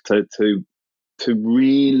the actor to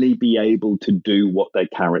really be able to do what their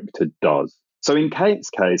character does. So in Kate's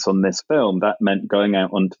case on this film, that meant going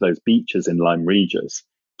out onto those beaches in Lyme Regis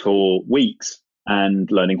for weeks and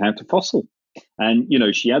learning how to fossil. And, you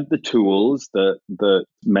know, she had the tools that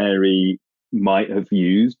Mary might have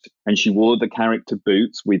used, and she wore the character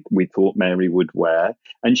boots we thought Mary would wear.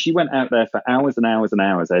 And she went out there for hours and hours and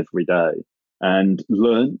hours every day and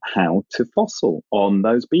learned how to fossil on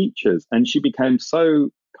those beaches. And she became so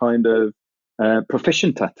kind of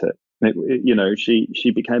proficient at it. You know, she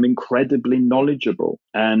became incredibly knowledgeable,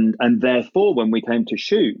 and therefore, when we came to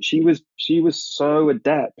shoot, she was so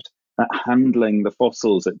adept at handling the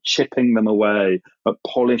fossils, at chipping them away, at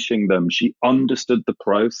polishing them. She understood the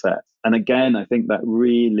process, and again, I think that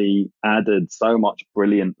really added so much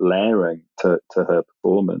brilliant layering to her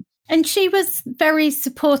performance. And she was very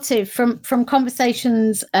supportive from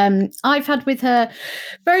conversations I've had with her,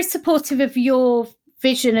 very supportive of your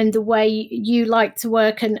vision and the way you like to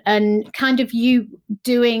work, and kind of you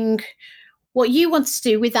doing what you want to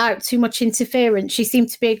do without too much interference. She seemed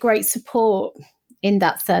to be a great support in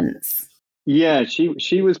that sense. Yeah,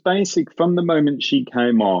 she was basic from the moment she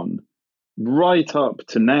came on right up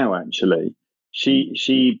to now, actually.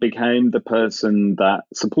 She became the person that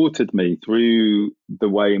supported me through the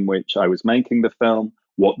way in which I was making the film,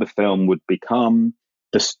 what the film would become,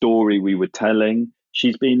 the story we were telling.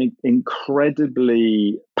 She's been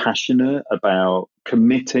incredibly passionate about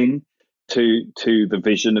committing to the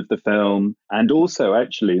vision of the film, and also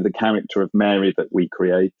actually the character of Mary that we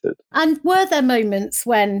created. And were there moments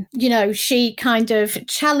when, she kind of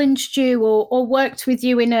challenged you or worked with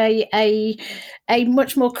you in a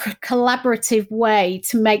much more collaborative way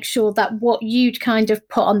to make sure that what you'd kind of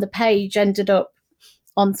put on the page ended up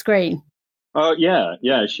on screen? Oh yeah.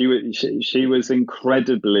 She was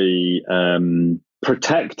incredibly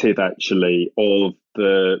protective, actually, of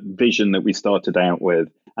the vision that we started out with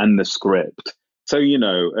and the script. So,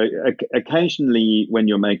 occasionally when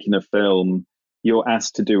you're making a film, you're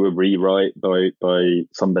asked to do a rewrite by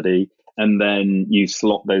somebody, and then you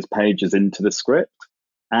slot those pages into the script.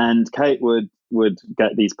 And Kate would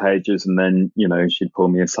get these pages, and then, she'd pull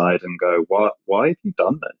me aside and go, why have you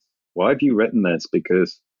done this? Why have you written this?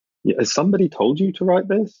 Because has somebody told you to write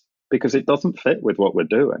this? Because it doesn't fit with what we're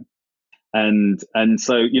doing. And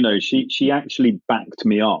so, she actually backed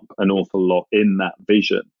me up an awful lot in that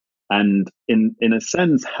vision, and in a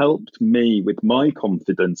sense helped me with my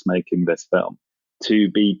confidence making this film to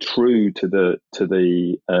be true to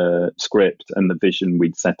the script and the vision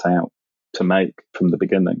we'd set out to make from the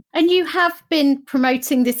beginning. And you have been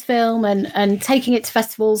promoting this film and taking it to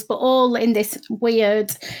festivals, but all in this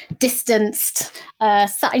weird, distanced,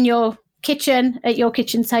 sat in your kitchen at your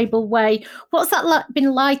kitchen table way. What's that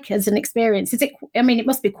been like as an experience? It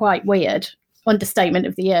must be quite weird. Understatement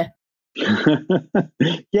of the year.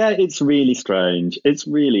 Yeah, it's really strange. It's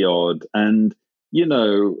really odd. And,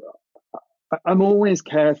 I'm always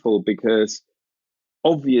careful because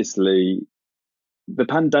obviously the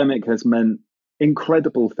pandemic has meant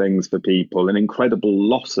incredible things for people and incredible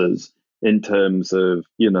losses in terms of,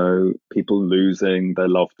 people losing their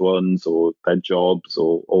loved ones or their jobs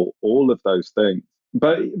or all of those things.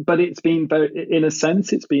 But it's been in a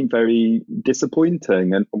sense, it's been very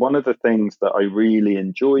disappointing. And one of the things that I really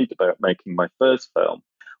enjoyed about making my first film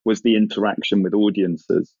was the interaction with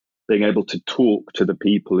audiences, being able to talk to the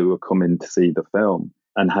people who are coming to see the film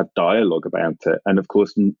and have dialogue about it. And of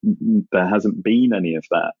course, there hasn't been any of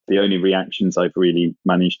that. The only reactions I've really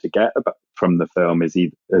managed to get from the film has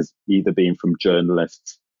either been from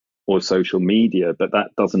journalists or social media, but that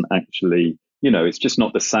doesn't actually, it's just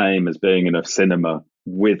not the same as being in a cinema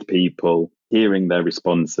with people, hearing their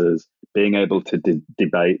responses, being able to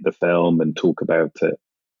debate the film and talk about it.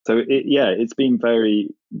 So it's been very,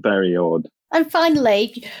 very odd. And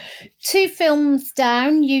finally, 2 films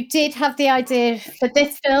down, you did have the idea for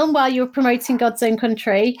this film while you were promoting God's Own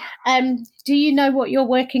Country. Do you know what you're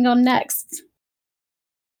working on next?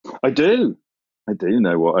 I do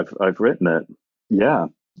know what I've written it. Yeah,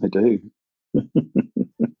 I do.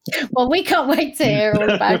 Well, we can't wait to hear all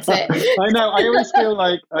about it. I know. I always feel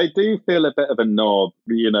like I do feel a bit of a knob,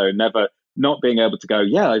 never not being able to go,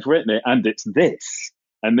 yeah, I've written it and it's this.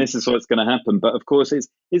 And this is what's going to happen. But of course,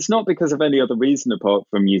 it's not because of any other reason apart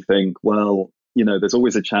from you think, well, there's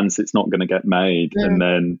always a chance it's not going to get made. Yeah. And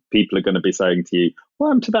then people are going to be saying to you,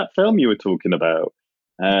 well, I'm to that film you were talking about.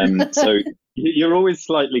 So you're always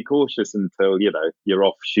slightly cautious until, you're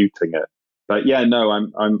off shooting it. But yeah, no,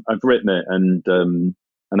 I've written it and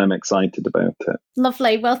I'm excited about it.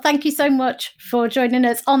 Lovely. Well, thank you so much for joining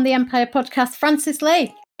us on the Empire Podcast, Francis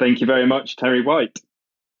Lee. Thank you very much, Terri White.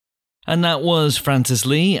 And that was Francis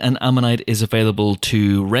Lee, and Ammonite is available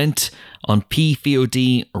to rent on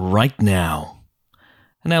PVOD right now.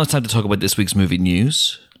 And now it's time to talk about this week's movie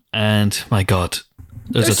news. And my God,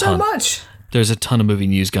 there's a ton. So much. There's a ton of movie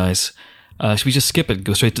news, guys. Should we just skip it and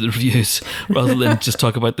go straight to the reviews rather than just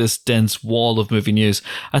talk about this dense wall of movie news?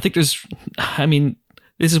 I think this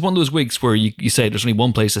is one of those weeks where you say there's only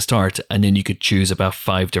one place to start and then you could choose about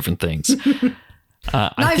 5 different things.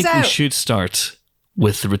 I think we should start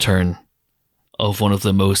with the return of one of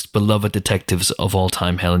the most beloved detectives of all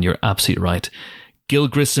time, Helen. You're absolutely right. Gil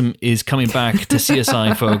Grissom is coming back to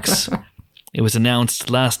CSI, folks. It was announced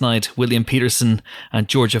last night William Peterson and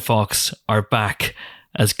Georgia Fox are back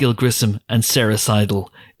as Gil Grissom and Sarah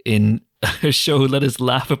Seidel in a show that is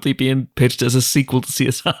laughably being pitched as a sequel to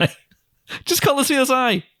CSI. Just call it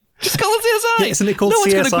CSI. Just call it CSI. Yeah, isn't it called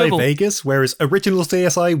CSI Vegas? Whereas original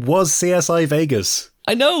CSI was CSI Vegas.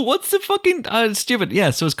 I know, what's the fucking stupid? Yeah,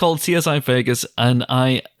 so it's called CSI Vegas, and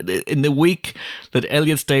in the week that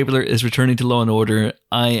Elliot Stabler is returning to Law and Order,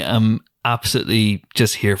 I am absolutely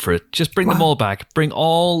just here for it. Just bring them all back. Bring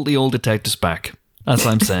all the old detectives back. That's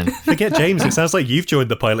what I'm saying. Forget James, it sounds like you've joined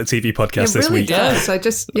the Pilot TV podcast this week. It really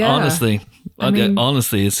does.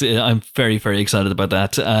 Honestly, I'm very, very excited about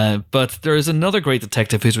that. But there is another great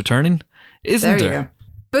detective who's returning, isn't there?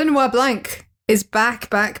 Benoit Blanc is back.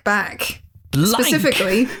 Blanc.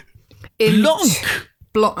 Specifically in Blanc.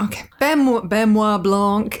 Blanc. Okay. Benoit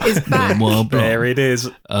Blanc is back. Benoit Blanc. There it is.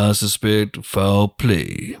 I suspect foul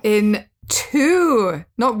play. In 2,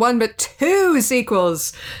 not 1, but 2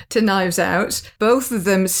 sequels to Knives Out. Both of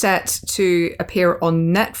them set to appear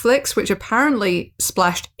on Netflix, which apparently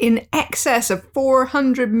splashed in excess of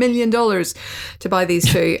 $400 million to buy these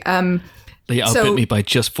two. They outbid me by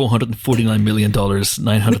just $449 million,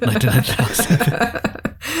 999,000.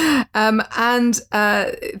 And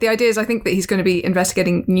the idea is, I think, that he's going to be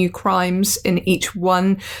investigating new crimes in each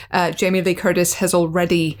one. Jamie Lee Curtis has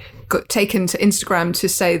already taken to Instagram to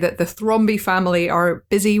say that the Thromby family are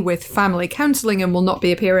busy with family counselling and will not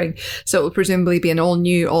be appearing. So it will presumably be an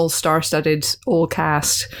all-new, all-star-studded,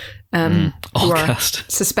 all-cast who are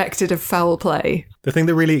suspected of foul play. The thing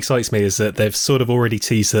that really excites me is that they've sort of already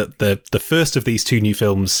teased that the first of these 2 new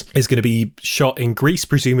films is going to be shot in Greece,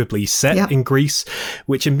 presumably set in Greece,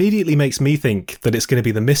 which immediately makes me think that it's going to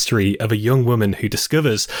be the mystery of a young woman who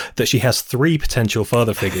discovers that she has 3 potential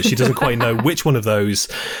father figures. She doesn't quite know which one of those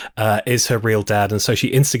is her real dad, and so she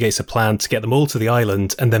instigates a plan to get them all to the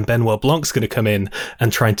island, and then Benoit Blanc's going to come in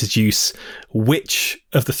and try and deduce which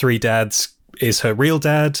of the 3 dads is her real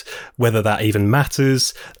dad, whether that even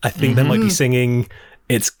matters. I think they might be singing.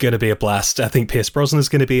 It's going to be a blast. I think Pierce Brosnan's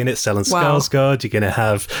going to be in it, Stellan Skarsgård. You're going to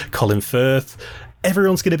have Colin Firth.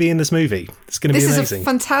 Everyone's going to be in this movie. It's going to be amazing. This is a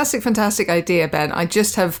fantastic, fantastic idea, Ben. I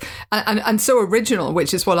just have, and so original,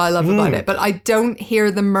 which is what I love about it, but I don't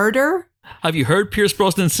hear the murder. Have you heard Pierce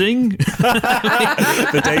Brosnan sing?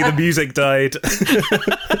 The day the music died.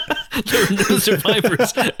 There are no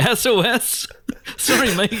survivors. SOS.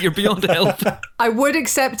 Sorry, mate, you're beyond help. I would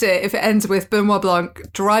accept it if it ends with Benoit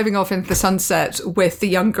Blanc driving off into the sunset with the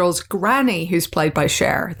young girl's granny, who's played by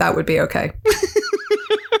Cher. That would be okay.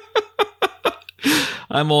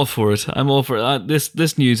 I'm all for it.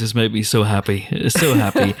 This news has made me so happy. So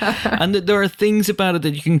happy. And there are things about it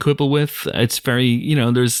that you can quibble with. It's very,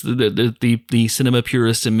 there's the cinema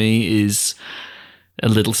purist in me is a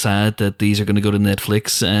little sad that these are going to go to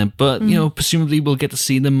Netflix. But, presumably we'll get to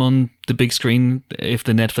see them on the big screen if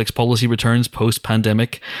the Netflix policy returns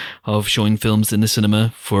post-pandemic of showing films in the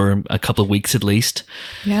cinema for a couple of weeks at least.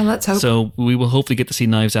 Yeah, let's hope. So we will hopefully get to see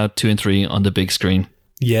Knives Out 2 and 3 on the big screen.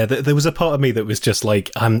 Yeah, there was a part of me that was just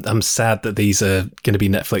like, I'm sad that these are going to be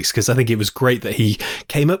Netflix, because I think it was great that he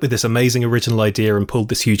came up with this amazing original idea and pulled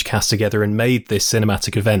this huge cast together and made this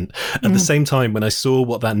cinematic event. At the same time, when I saw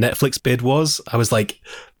what that Netflix bid was, I was like,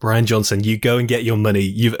 Rian Johnson, you go and get your money.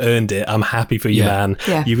 You've earned it. I'm happy for you, man.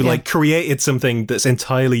 Yeah, You've created something that's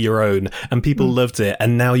entirely your own, and people loved it.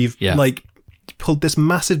 And now you've pulled this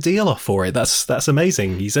massive deal off for it. That's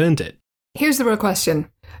amazing. He's earned it. Here's the real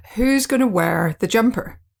question. Who's going to wear the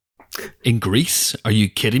jumper? In Greece? Are you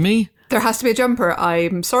kidding me? There has to be a jumper.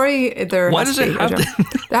 I'm sorry. There has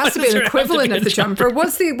to be an equivalent of the jumper.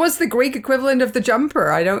 What's the Greek equivalent of the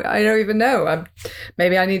jumper? I don't even know.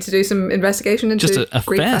 Maybe I need to do some investigation into just a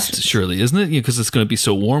Greek vest, fashion. Surely, isn't it? Because it's going to be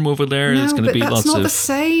so warm over there. No, There's going to be that's lots not the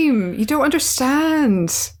same. You don't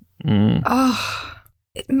understand. Oh,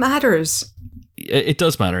 it matters. It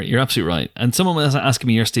does matter. You're absolutely right. And someone was asking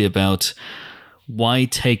me yesterday about why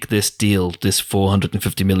take this deal, this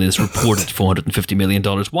 $450 million, this reported $450 million.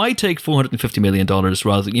 Why take $450 million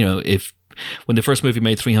rather than, if when the first movie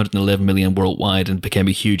made $311 million worldwide and became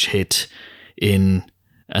a huge hit in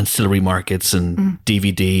ancillary markets and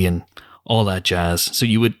DVD and all that jazz. So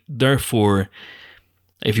you would, therefore,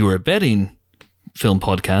 if you were a betting film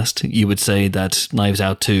podcast, you would say that Knives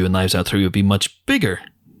Out 2 and Knives Out 3 would be much bigger,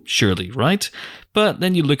 surely, right? But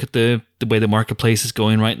then you look at the way the marketplace is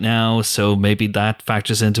going right now, so maybe that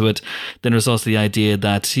factors into it. Then there's also the idea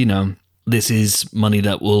that, this is money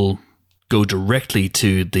that will go directly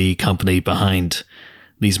to the company behind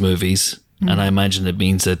these movies. And I imagine it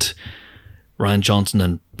means that Rian Johnson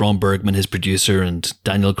and Ron Bergman, his producer, and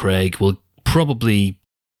Daniel Craig will probably,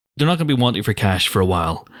 they're not going to be wanting for cash for a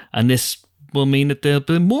while. And this will mean that they'll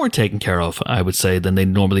be more taken care of, I would say, than they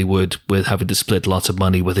normally would with having to split lots of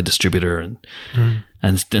money with a distributor and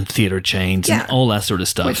theatre chains and all that sort of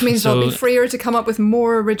stuff. Which means they'll be freer to come up with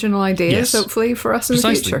more original ideas, hopefully, for us in the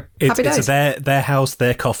future. Happy days. It's their house,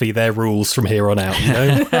 their coffee, their rules from here on out,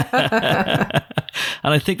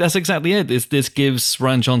 And I think that's exactly it. This gives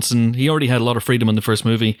Rian Johnson, he already had a lot of freedom in the first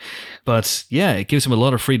movie, but it gives him a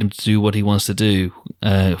lot of freedom to do what he wants to do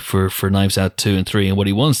for Knives Out 2 and 3. And what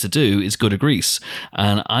he wants to do is go to Greece.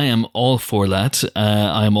 And I am all for that.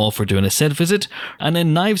 I am all for doing a set visit. And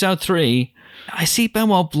then Knives Out 3, I see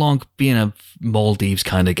Benoit Blanc being a Maldives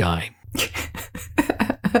kind of guy.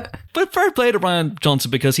 But fair play to Rian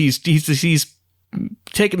Johnson, because he's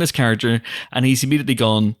taken this character and he's immediately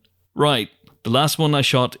gone, right, The last one I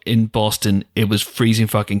shot in Boston, it was freezing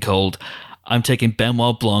fucking cold. I'm taking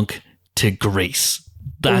Benoit Blanc to Greece.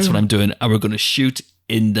 That's what I'm doing. And we're going to shoot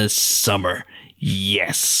in the summer.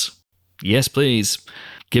 Yes. Yes, please.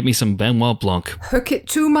 Give me some Benoit Blanc. Hook it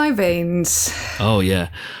to my veins. Oh, yeah.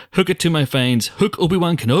 Hook it to my veins. Hook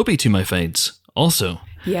Obi-Wan Kenobi to my veins. Also.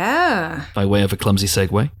 Yeah. By way of a clumsy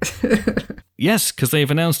segue. Yes, because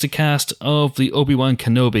they've announced a cast of the Obi-Wan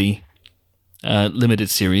Kenobi limited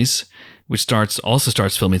series, which also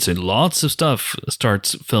starts filming soon. Lots of stuff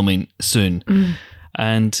starts filming soon.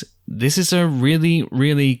 And this is a really,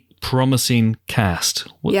 really promising cast.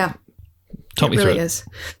 Yeah. Talk me through it. Is.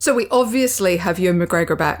 So we obviously have Ewan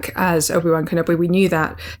McGregor back as Obi-Wan Kenobi. We knew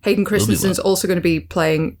that. Hayden Christensen's also going to be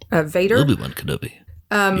playing Vader. Obi-Wan Kenobi.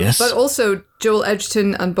 Yes. But also Joel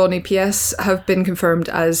Edgerton and Bonnie Piesse have been confirmed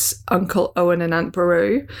as Uncle Owen and Aunt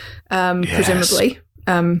Beru, presumably.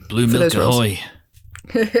 Blue Milk Ahoy.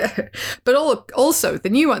 But also the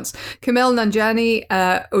new ones. Kumail Nanjiani,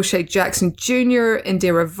 O'Shea Jackson Jr.,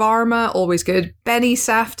 Indira Varma, always good. Benny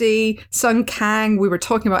Safdie, Sung Kang. We were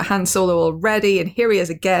talking about Han Solo already, and here he is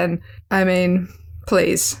again. I mean,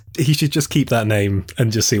 please. He should just keep that name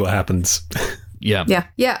and just see what happens. Yeah.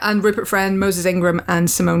 And Rupert Friend, Moses Ingram, and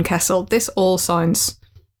Simone Kessel. This all sounds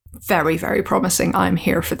very, very promising. I'm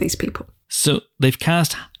here for these people. So they've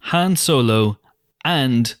cast Han Solo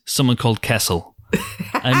and someone called Kessel.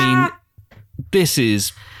 I mean, this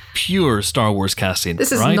is pure Star Wars casting.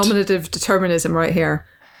 This is right? nominative determinism right here.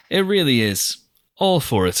 It really is. All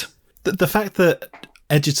for it. The fact that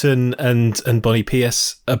Edgerton and Bonnie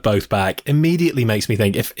Piesse are both back immediately makes me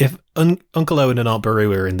think, if Uncle Owen and Aunt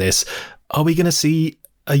Beru are in this, are we going to see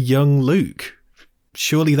a young Luke?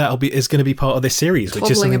 Surely is going to be part of this series, which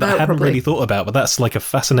is something that I hadn't really thought about, but that's like a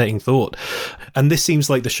fascinating thought. And this seems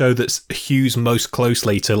like the show that's hews most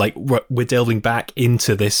closely to, like, we're delving back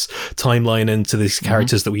into this timeline and to these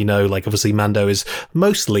characters that we know. Like, obviously Mando is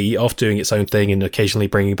mostly off doing its own thing and occasionally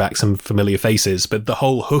bringing back some familiar faces, but the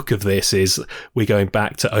whole hook of this is we're going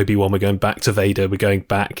back to Obi-Wan, we're going back to Vader, we're going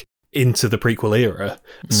back into the prequel era.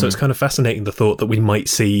 So it's kind of fascinating, the thought that we might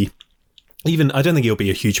see. Even, I don't think he'll be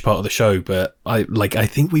a huge part of the show, but I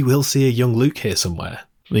think we will see a young Luke here somewhere.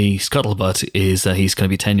 The scuttlebutt is that he's going to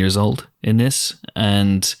be 10 years old in this,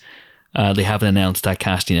 and they haven't announced that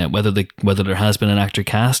casting yet. Whether there has been an actor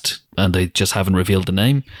cast and they just haven't revealed the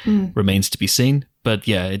name remains to be seen. But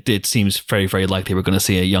yeah, it seems very, very likely we're going to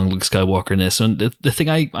see a young Luke Skywalker in this. And the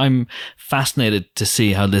thing I'm fascinated to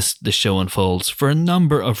see how this show unfolds for a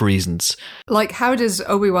number of reasons. Like, how does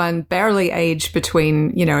Obi-Wan barely age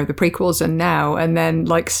between, the prequels and now, and then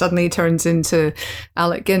like suddenly turns into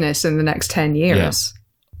Alec Guinness in the next 10 years?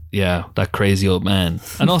 Yeah, that crazy old man.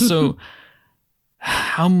 And also,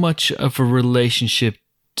 how much of a relationship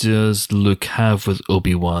does Luke have with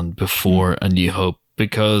Obi-Wan before A New Hope?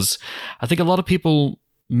 Because I think a lot of people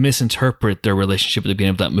misinterpret their relationship at the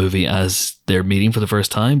beginning of that movie as they're meeting for the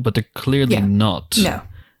first time, but they're clearly not. No.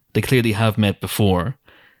 They clearly have met before,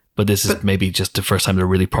 but this is maybe just the first time they're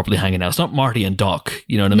really properly hanging out. It's not Marty and Doc,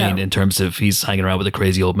 you know what I mean, in terms of he's hanging around with a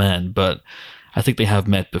crazy old man, but I think they have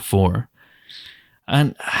met before.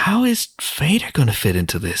 And how is Vader going to fit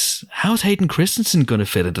into this? How is Hayden Christensen going to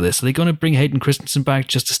fit into this? Are they going to bring Hayden Christensen back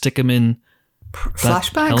just to stick him in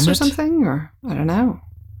flashbacks or something? Or I don't know.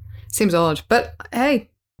 Seems odd, but hey.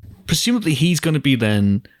 Presumably he's going to be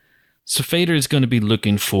then... So Vader is going to be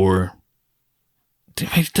looking for...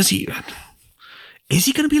 Is he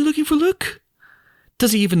going to be looking for Luke?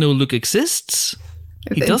 Does he even know Luke exists?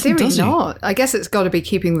 He doesn't, does he? Not. I guess it's got to be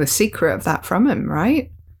keeping the secret of that from him, right?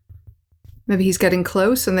 Maybe he's getting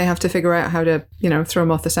close and they have to figure out how to, throw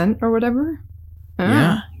him off the scent or whatever.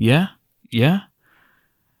 Yeah.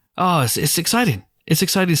 Oh, it's exciting. It's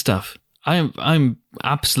exciting stuff. I'm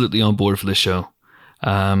absolutely on board for this show.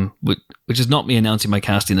 Which is not me announcing my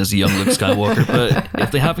casting as a young Luke Skywalker, but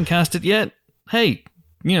if they haven't cast it yet, hey,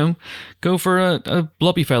 go for a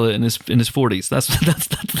blobby fella in his 40s. That's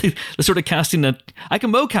the sort of casting that I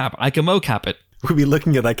can mocap it. We'll be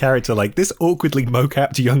looking at that character like, this awkwardly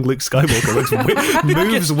mocapped young Luke Skywalker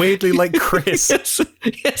moves weirdly like Chris.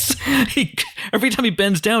 Yes. Every time he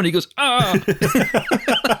bends down, he goes, ah.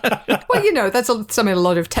 Well, that's something a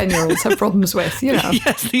lot of 10-year-olds have problems with,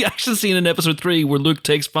 Yes, the action scene in episode 3 where Luke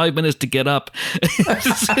takes 5 minutes to get up.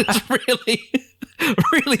 It's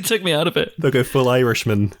really took me out of it. They'll go full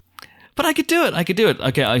Irishman. But I could do it.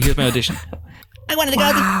 Okay, here's my audition. I wanted to go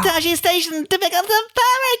to the Tashi station to pick up the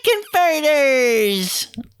power converters.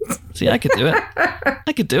 See, I could do it.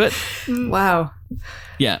 I could do it. Wow.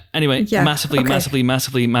 Yeah. Anyway, Yeah, massively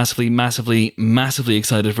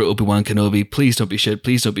excited for Obi-Wan Kenobi. Please don't be shit.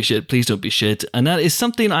 Please don't be shit. Please don't be shit. And that is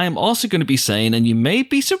something I am also going to be saying, and you may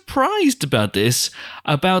be surprised about this,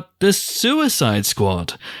 about the Suicide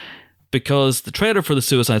Squad. Because the trailer for the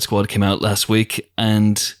Suicide Squad came out last week,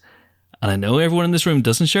 and I know everyone in this room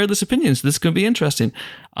doesn't share this opinion, so this is going to be interesting.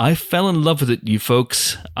 I fell in love with it, you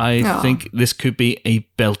folks. I think this could be a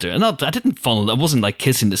belter. And I didn't fall. I wasn't like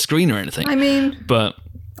kissing the screen or anything. I mean, but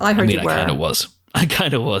I heard you were. I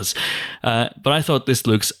kind of was. But I thought this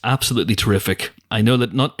looks absolutely terrific. I know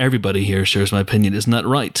that not everybody here shares my opinion. Isn't that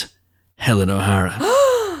right? Helen O'Hara.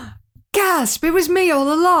 Gasp! It was me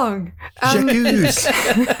all along. Jacques.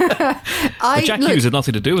 Jacques had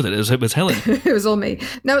nothing to do with it. It was Helen. It was all me.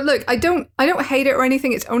 Now, look, I don't hate it or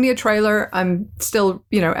anything. It's only a trailer. I'm still,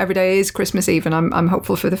 every day is Christmas Eve, and I'm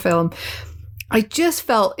hopeful for the film. I just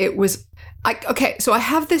felt it was. So I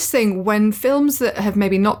have this thing when films that have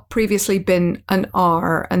maybe not previously been an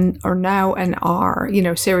R and are now an R,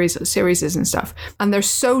 series and stuff, and they're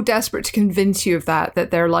so desperate to convince you of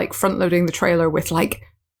that they're like front loading the trailer with like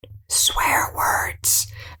swear words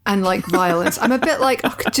and like violence. I'm a bit like,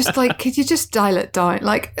 could you just dial it down?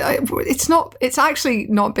 Like, it's actually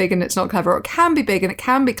not big and it's not clever. It can be big and it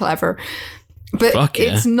can be clever, but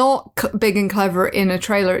it's not big and clever in a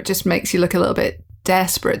trailer. It just makes you look a little bit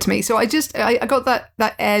desperate to me. So I got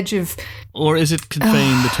that edge of. Or is it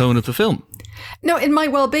conveying the tone of the film? No, it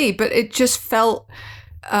might well be, but it just felt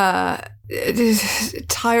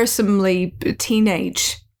tiresomely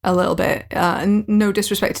teenage. A little bit. And no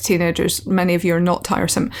disrespect to teenagers. Many of you are not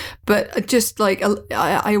tiresome. But just like,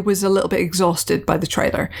 I was a little bit exhausted by the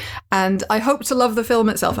trailer. And I hope to love the film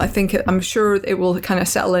itself. I'm sure it will kind of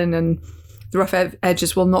settle in and the rough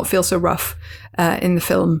edges will not feel so rough in the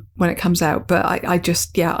film when it comes out. But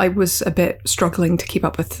I was a bit struggling to keep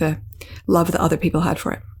up with the love that other people had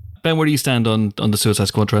for it. Ben, where do you stand on the Suicide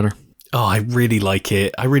Squad trailer? Oh, I really like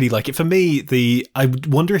it. For me, I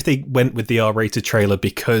wonder if they went with the R-rated trailer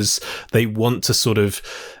because they want to sort of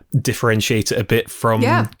differentiate it a bit from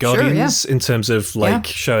Guardians in terms of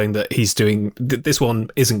showing that he's doing this one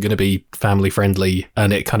isn't going to be family friendly,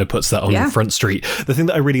 and it kind of puts that on Front Street. The thing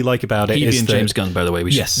that I really like about it is that James Gunn, by the way,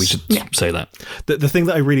 we should say that. The thing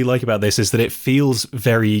that I really like about this is that it feels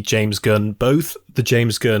very James Gunn, both the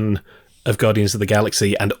James Gunn of Guardians of the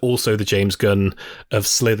Galaxy and also the James Gunn of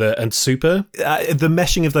Slither and Super. The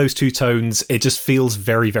meshing of those two tones, it just feels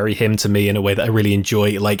very, very him to me in a way that I really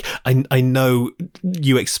enjoy. Like, I know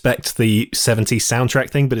you expect the 70s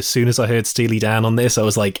soundtrack thing, but as soon as I heard Steely Dan on this, I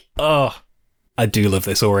was like, oh, I do love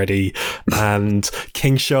this already. And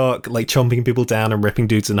King Shark, like chomping people down and ripping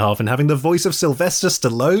dudes in half and having the voice of Sylvester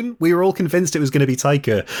Stallone. We were all convinced it was going to be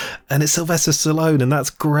Taika, and it's Sylvester Stallone, and that's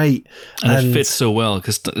great. And it fits so well,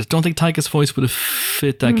 because I don't think Taika's voice would have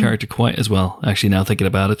fit that character quite as well, actually, now thinking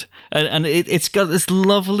about it. And it's got this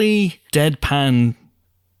lovely deadpan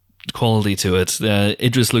quality to it.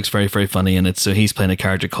 Idris looks very, very funny in it. So he's playing a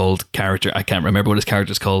character. I can't remember what his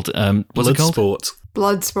character's called. What's it called?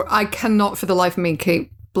 Bloodsport. I cannot for the life of me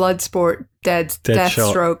keep Bloodsport,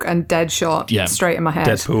 Deathstroke, and Deadshot straight in my head.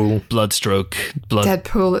 Deadpool, Bloodstroke,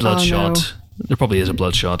 Deadpool, Bloodshot. No. There probably is a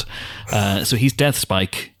Bloodshot. So he's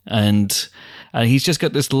Deathspike, and he's just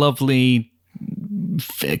got this lovely.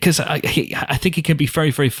 Because I think he can be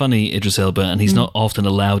very, very funny, Idris Elba, and he's not often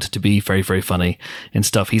allowed to be very, very funny in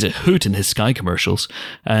stuff. He's a hoot in his Sky commercials,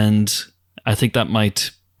 and I think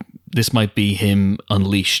this might be him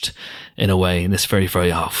unleashed in a way, in this very,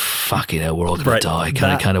 very, oh, fucking hell, we're all going to die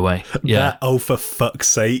kind of way. Yeah. For fuck's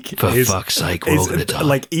sake. Fuck's sake, we're all going to die.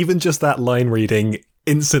 Like, even just that line reading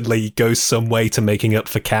instantly goes some way to making up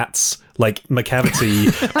for Cats. Like,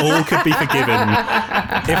 McCavity, all could be forgiven.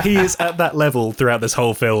 If he is at that level throughout this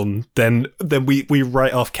whole film, then we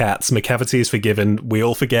write off Cats. McCavity is forgiven. We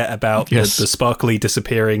all forget about the sparkly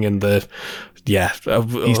disappearing and the... Yeah.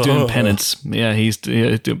 He's doing penance. Yeah,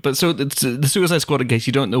 but so the Suicide Squad, in case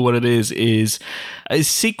you don't know what it is a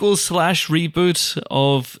sequel / reboot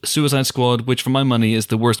of Suicide Squad, which for my money is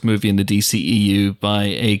the worst movie in the DCEU by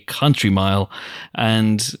a country mile.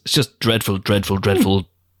 And it's just dreadful,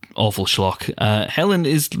 awful schlock. Helen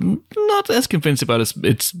is not as convinced about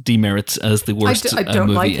its demerits as the worst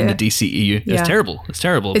movie in the DCEU. Yeah. It's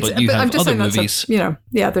terrible. But you have other movies.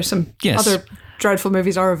 There's some other dreadful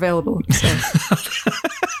movies are available. So.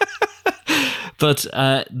 But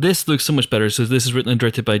this looks so much better. So this is written and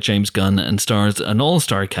directed by James Gunn and stars an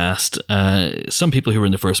all-star cast. Some people who were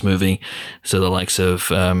in the first movie, so the likes of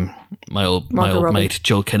my old mate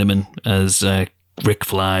Joel Kinnaman as Rick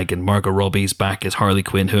Flag, and Margot Robbie's back as Harley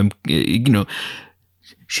Quinn, who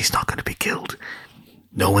she's not going to be killed.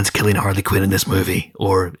 No one's killing Harley Quinn in this movie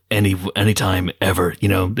or any time ever. You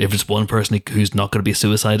know, if it's one person who's not going to be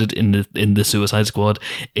suicided in the Suicide Squad,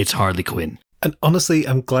 it's Harley Quinn. And honestly,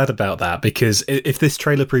 I'm glad about that, because if this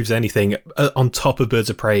trailer proves anything, on top of Birds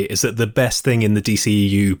of Prey, is that the best thing in the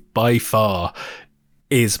DCEU by far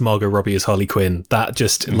is Margot Robbie as Harley Quinn. That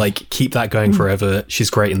just, like, keep that going forever. She's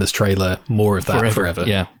great in this trailer. More of that forever.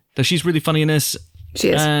 Yeah. So she's really funny in this. She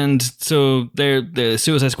is. And so the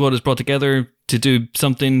Suicide Squad is brought together to do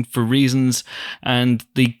something for reasons. And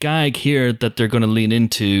the gag here that they're going to lean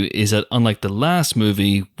into is that, unlike the last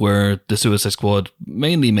movie where the Suicide Squad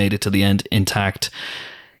mainly made it to the end intact,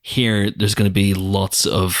 here there's going to be lots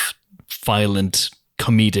of violent,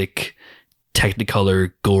 comedic,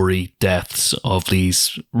 technicolor, gory deaths of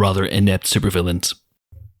these rather inept supervillains.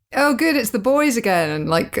 Oh, good. It's the boys again, and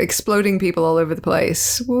like exploding people all over the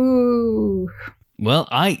place. Woo. Well,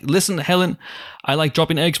 listen, Helen, I like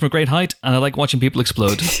dropping eggs from a great height, and I like watching people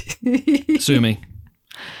explode. Sue me.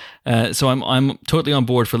 So I'm totally on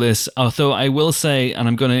board for this. Although I will say, and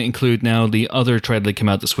I'm going to include now the other trailer that came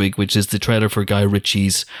out this week, which is the trailer for Guy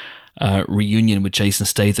Ritchie's reunion with Jason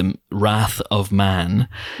Statham, Wrath of Man,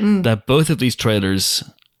 that both of these trailers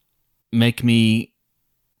make me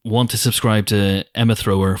want to subscribe to Emma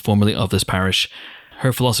Thrower, formerly of this parish.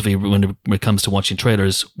 Her philosophy when it comes to watching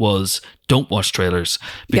trailers was don't watch trailers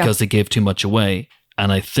because they give too much away.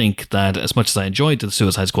 And I think that as much as I enjoyed the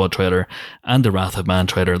Suicide Squad trailer and the Wrath of Man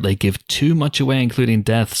trailer, they give too much away, including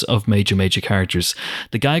deaths of major characters.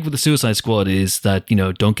 The gag with the Suicide Squad is that, you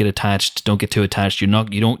know, don't get attached, don't get too attached. You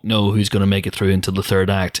don't know who's going to make it through until the third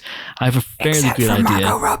act. I have a fairly good idea.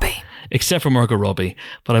 Margot Robbie. Except for Margot Robbie.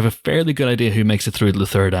 But I have a fairly good idea who makes it through to the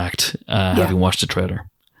third act, having watched the trailer.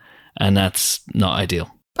 And that's not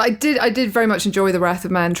ideal. I did very much enjoy the Wrath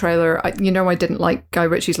of Man trailer. I didn't like Guy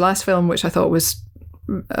Ritchie's last film, which I thought was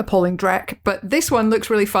appalling dreck. But this one looks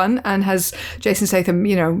really fun and has Jason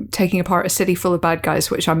Statham, taking apart a city full of bad guys,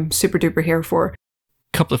 which I'm super duper here for.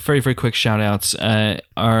 Couple of very, very quick shout outs.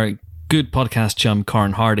 Our good podcast chum,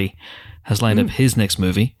 Corin Hardy, has lined up his next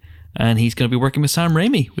movie. And he's going to be working with Sam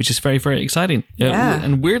Raimi, which is very, very exciting. Yeah.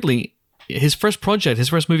 And weirdly, his first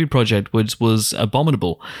movie project was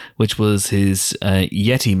Abominable, which was his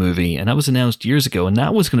Yeti movie, and that was announced years ago, and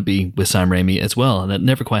that was going to be with Sam Raimi as well, and that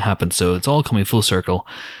never quite happened, so it's all coming full circle,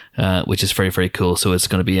 which is very, very cool. So it's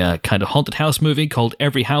going to be a kind of haunted house movie called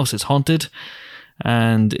Every House is Haunted,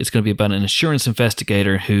 and it's going to be about an insurance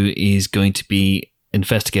investigator who is going to be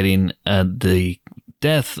investigating the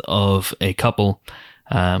death of a couple.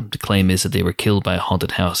 The claim is that they were killed by a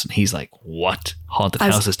haunted house, and he's like, what? Haunted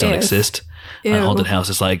houses don't exist. Ew. And haunted house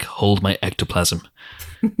is like, hold my ectoplasm.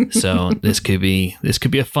 So this could be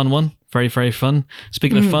a fun one. Very, very fun.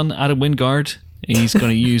 Speaking of fun, Adam Wingard, he's going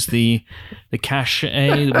to use the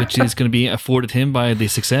cachet which is going to be afforded him by the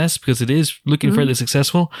success, because it is looking fairly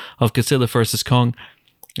successful, of Godzilla vs Kong.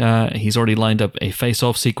 He's already lined up a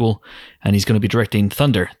Face-Off sequel, and he's going to be directing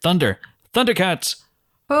Thundercats.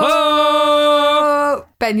 Oh!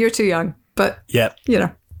 Ben, you're too young, but Yeah,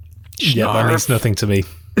 that means nothing to me.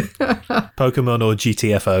 Pokemon or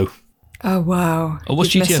GTFO. Oh, wow. Oh,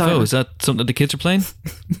 what's You've missed GTFO? out. Is that something that the kids are playing?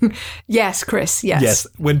 Yes, Chris, yes. Yes,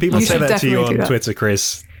 when people You say should that to you definitely do on that. Twitter,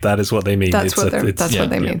 Chris, that is what they mean. That's what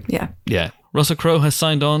they mean, yeah. Yeah. Russell Crowe has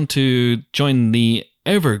signed on to join the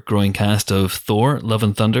ever-growing cast of Thor, Love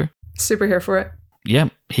and Thunder. Super here for it. Yeah,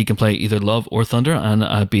 he can play either Love or Thunder, and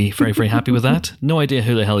I'd be very, very happy with that. No idea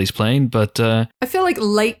who the hell he's playing, but... I feel like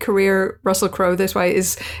late career Russell Crowe this way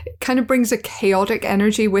kind of brings a chaotic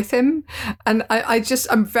energy with him. And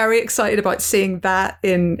I'm very excited about seeing that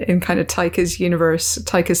in kind of Taika's universe,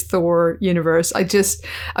 Taika's Thor universe. I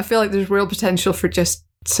feel like there's real potential for just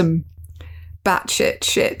some batshit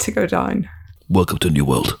shit to go down. Welcome to a new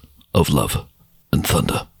world of Love and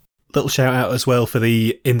Thunder. Little shout out as well for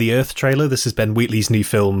the In the Earth trailer. This is Ben Wheatley's new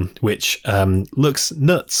film, which looks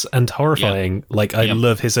nuts and horrifying. Yep. Like, I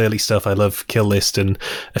love his early stuff. I love Kill List and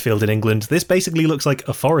A Field in England. This basically looks like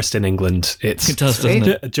a forest in England. It does, doesn't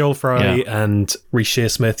it? Joel Fry and Reece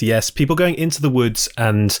Shearsmith. Yes, people going into the woods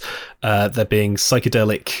and there being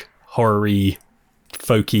psychedelic, horror-y,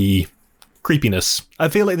 folky creepiness. I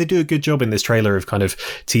feel like they do a good job in this trailer of kind of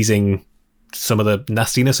teasing some of the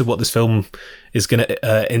nastiness of what this film is going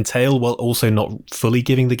to entail, while also not fully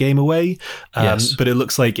giving the game away. Yes. But it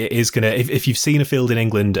looks like it is going to, if you've seen A Field in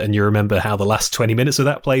England and you remember how the last 20 minutes of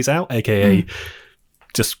that plays out, aka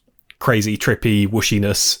just crazy, trippy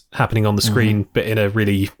whooshiness happening on the screen, but in a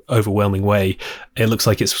really overwhelming way. It looks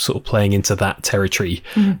like it's sort of playing into that territory.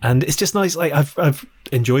 And it's just nice. Like I've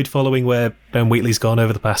enjoyed following where Ben Wheatley's gone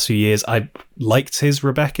over the past few years. I liked his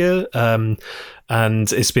Rebecca,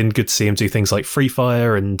 and it's been good to see him do things like Free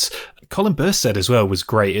Fire, and Colin Burstead as well was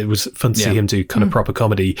great. It was fun to see him do kind of proper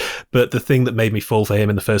comedy. But the thing that made me fall for him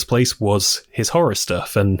in the first place was his horror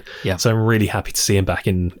stuff. And so I'm really happy to see him back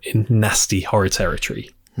in nasty horror territory.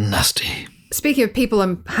 Nasty. Speaking of people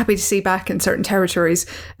I'm happy to see back in certain territories,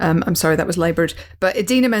 I'm sorry that was laboured, but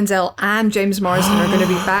Idina Menzel and James Marsden are going to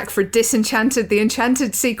be back for Disenchanted, the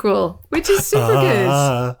Enchanted sequel, which is super good.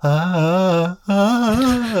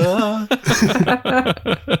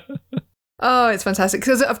 Oh, it's fantastic.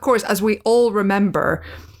 Because, of course, as we all remember,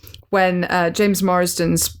 when James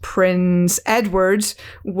Marsden's Prince Edward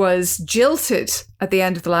was jilted at the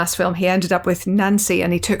end of the last film, he ended up with Nancy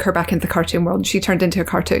and he took her back into the cartoon world and she turned into a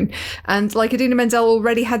cartoon. And like Idina Menzel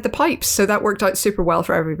already had the pipes, so that worked out super well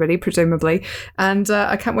for everybody, presumably. And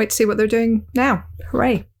I can't wait to see what they're doing now.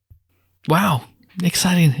 Hooray. Wow.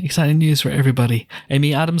 Exciting news for everybody.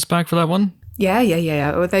 Amy Adams back for that one?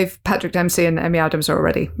 Yeah. Oh, they've Patrick Dempsey and Amy Adams are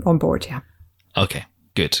already on board, yeah. Okay,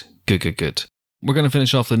 good. We're going to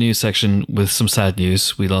finish off the news section with some sad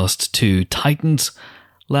news. We lost 2 Titans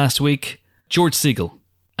last week. George Segal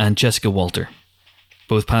and Jessica Walter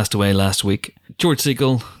both passed away last week. George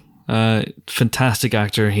Segal, fantastic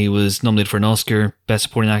actor. He was nominated for an Oscar, Best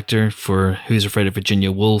Supporting Actor for Who's Afraid of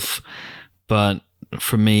Virginia Woolf. But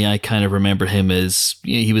for me, I kind of remember him as,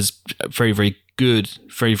 he was very, very good,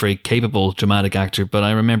 very, very capable dramatic actor, but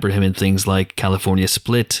I remember him in things like California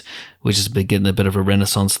Split, which has been getting a bit of a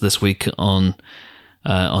renaissance this week on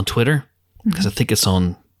Twitter, because I think it's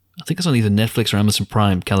on either Netflix or Amazon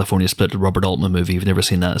Prime. California Split, the Robert Altman movie. If you've never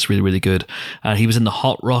seen that, it's really, really good. He was in The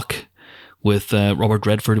Hot Rock with Robert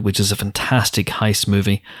Redford, which is a fantastic heist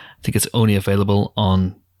movie. I think it's only available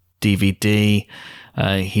on DVD.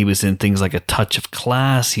 He was in things like A Touch of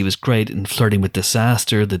Class. He was great in Flirting with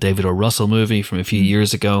Disaster, the David O. Russell movie from a few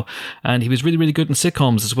years ago. And he was really, really good in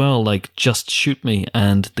sitcoms as well, like Just Shoot Me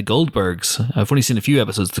and The Goldbergs. I've only seen a few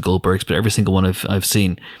episodes of The Goldbergs, but every single one I've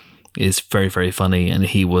seen is very, very funny. And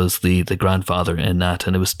he was the grandfather in that.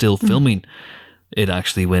 And it was still filming it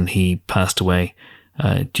actually when he passed away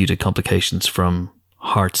due to complications from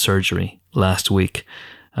heart surgery last week.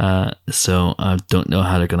 So I don't know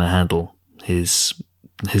how they're going to handle his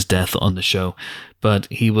death on the show, but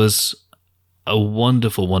he was a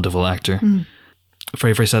wonderful, wonderful actor.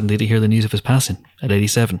 Very, very sad indeed to hear the news of his passing at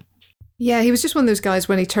 87. Yeah, he was just one of those guys.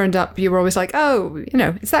 When he turned up, you were always like, "Oh,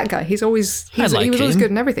 it's that guy." He was always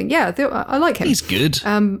good in everything. Yeah, I like him. He's good.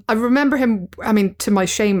 I remember him. I mean, to my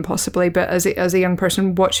shame, possibly, but as a young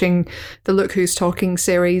person watching the Look Who's Talking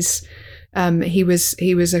series. He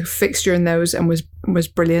was a fixture in those and was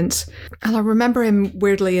brilliant. And I remember him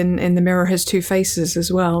weirdly in The Mirror Has Two Faces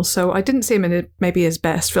as well. So I didn't see him in maybe his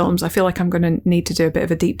best films. I feel like I'm going to need to do a bit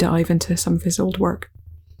of a deep dive into some of his old work.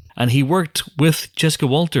 And he worked with Jessica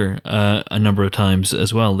Walter a number of times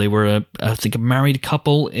as well. They were, I think, a married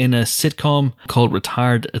couple in a sitcom called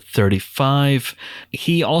Retired at 35.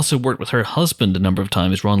 He also worked with her husband a number of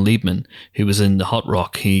times, Ron Liebman, who was in The Hot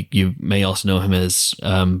Rock. You may also know him as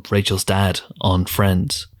Rachel's dad on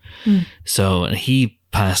Friends. So he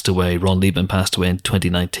passed away. Ron Liebman passed away in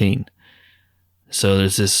 2019. So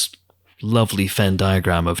there's this lovely Venn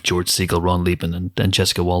diagram of George Segal, Ron Liebman, and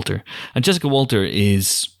Jessica Walter. And Jessica Walter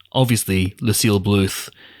is obviously Lucille Bluth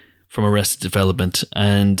from Arrested Development,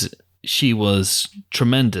 and she was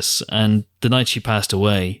tremendous. And the night she passed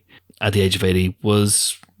away at the age of 80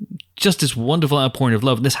 was just this wonderful outpouring of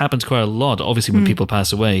love. And this happens quite a lot, obviously, when people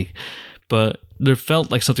pass away. But there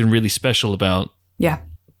felt like something really special about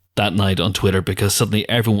that night on Twitter, because suddenly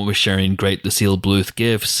everyone was sharing great Lucille Bluth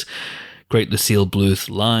gifs, great Lucille Bluth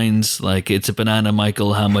lines, like, "It's a banana,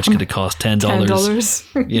 Michael. How much could it cost? $10.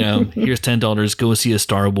 $10. Here's $10. Go see a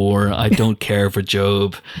Star Wars. I don't care for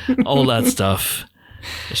Job." All that stuff.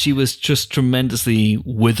 She was just tremendously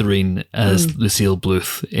withering as Lucille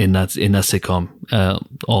Bluth in that sitcom.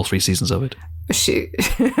 All 3 seasons of it.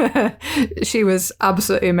 She was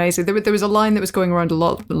absolutely amazing. There was a line that was going around a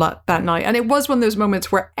lot that night, and it was one of those moments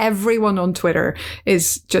where everyone on Twitter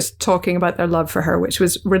is just talking about their love for her, which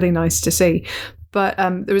was really nice to see. But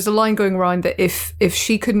there was a line going around that if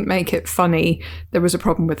she couldn't make it funny, there was a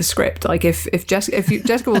problem with the script. Like if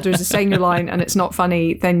Jessica Walters is saying your line and it's not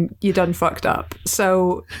funny, then you done fucked up.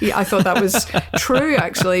 So yeah, I thought that was true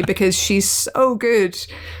actually, because she's so good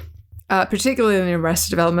particularly in Arrested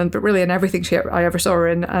Development, but really in everything I ever saw her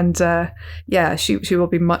in. And she will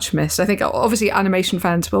be much missed. I think obviously animation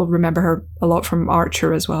fans will remember her a lot from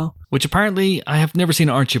Archer as well. Which apparently, I have never seen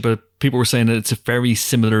Archer, but people were saying that it's a very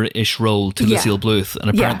similar-ish role to Lucille Bluth. And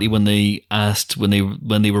apparently when they asked, when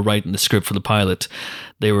they were writing the script for the pilot,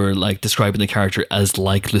 they were like describing the character as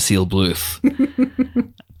like Lucille Bluth.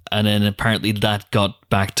 And then apparently that got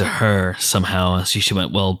back to her somehow. And so she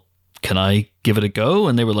went, well, can I give it a go?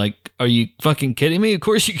 And they were like, are you fucking kidding me? Of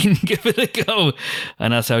course you can give it a go.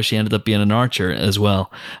 And that's how she ended up being an Archer as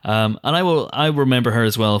well. And I remember her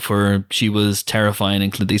as well for, she was terrifying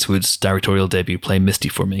in Clint Eastwood's directorial debut, playing Misty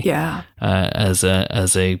for me. Yeah. As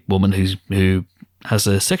a woman who has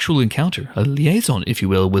a sexual encounter, a liaison, if you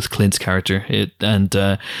will, with Clint's character.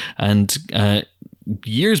 And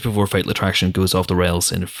years before Fatal Attraction goes off the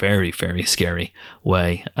rails in a very, very scary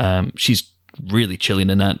way. She's really chilling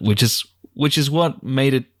in that, which is what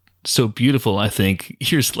made it so beautiful, I think,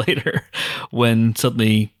 years later, when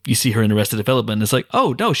suddenly you see her in Arrested Development. It's like,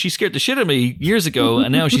 oh no, she scared the shit out of me years ago,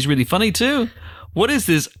 and now she's really funny too. What is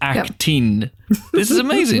this acting? This is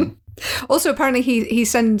amazing. Also, apparently he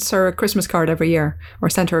sends her a Christmas card every year,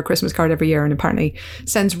 or sent her a Christmas card every year, and apparently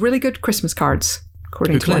sends really good Christmas cards,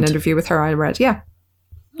 according to an interview with her I read. Yeah.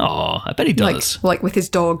 Oh, I bet he does. Like with his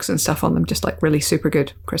dogs and stuff on them, just like really super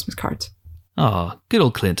good Christmas cards. Oh, good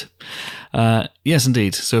old Clint. Yes,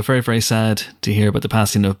 indeed. So very, very sad to hear about the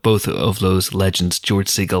passing of both of those legends, George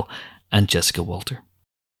Segal and Jessica Walter.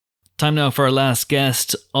 Time now for our last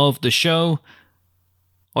guest of the show,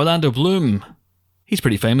 Orlando Bloom. He's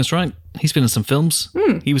pretty famous, right? He's been in some films.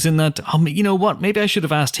 He was in that. Oh, you know what? Maybe I should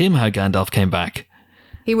have asked him how Gandalf came back.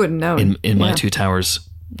 He wouldn't know. In My Two Towers.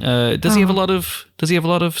 Does he have a lot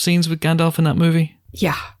of scenes with Gandalf in that movie?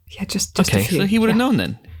 Yeah, just okay. A few. So he would have known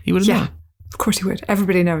then. He would have known. Of course he would.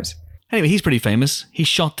 Everybody knows. Anyway, he's pretty famous. He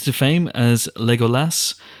shot to fame as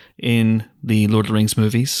Legolas in the Lord of the Rings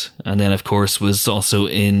movies, and then of course was also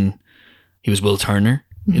he was Will Turner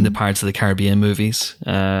in the Pirates of the Caribbean movies.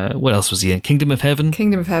 What else was he in? Kingdom of Heaven.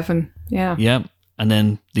 Kingdom of Heaven. Yeah. Yeah, and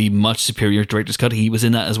then the much superior director's cut. He was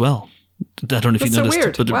in that as well. I don't know if you noticed,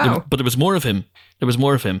 weird. But there was more of him.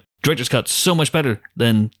 Director's cut so much better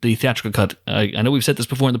than the theatrical cut. I know we've said this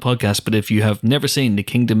before in the podcast, but if you have never seen the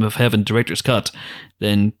Kingdom of Heaven director's cut,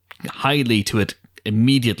 then highly to it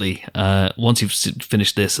immediately once you've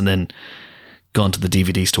finished this and then gone to the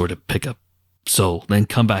DVD store to pick up Soul, then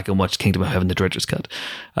come back and watch Kingdom of Heaven, the director's cut.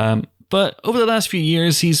 But over the last few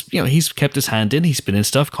years, he's kept his hand in. He's been in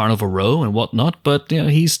stuff, Carnival Row and whatnot. But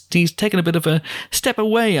he's taken a bit of a step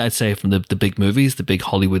away, I'd say, from the big movies, the big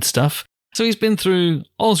Hollywood stuff. So he's been through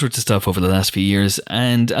all sorts of stuff over the last few years.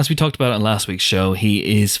 And as we talked about on last week's show,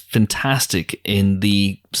 he is fantastic in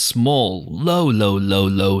the small,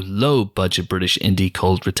 low budget British indie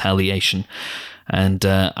called Retaliation. And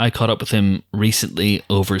I caught up with him recently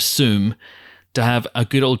over Zoom to have a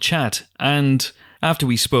good old chat. And after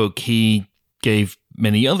we spoke, he gave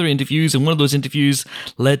many other interviews, and one of those interviews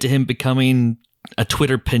led to him becoming a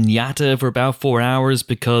Twitter piñata for about 4 hours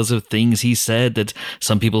because of things he said that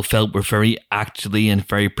some people felt were very actly and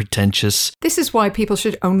very pretentious. This is why people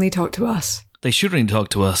should only talk to us. They should only talk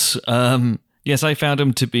to us. Yes, I found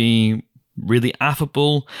him to be really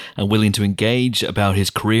affable and willing to engage about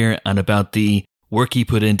his career and about the work he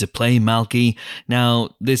put in to play Malky. Now,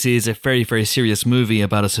 this is a very, very serious movie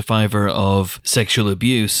about a survivor of sexual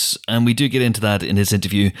abuse, and we do get into that in his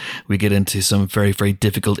interview. We get into some very, very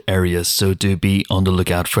difficult areas, so do be on the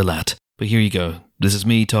lookout for that. But here you go. This is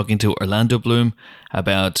me talking to Orlando Bloom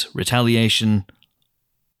about Retaliation,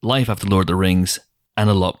 life after Lord of the Rings, and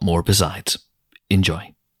a lot more besides.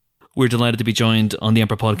 Enjoy. We're delighted to be joined on the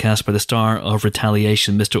Emperor Podcast by the star of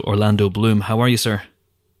Retaliation, Mr. Orlando Bloom. How are you, sir?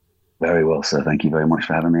 Very well, sir. Thank you very much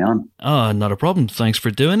for having me on. Oh, not a problem. Thanks for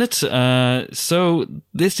doing it. So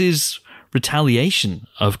this is Retaliation,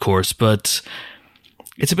 of course, but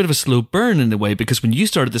it's a bit of a slow burn in a way, because when you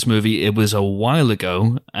started this movie, it was a while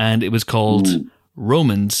ago, and it was called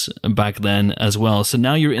Romans back then as well. So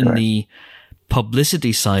now you're in the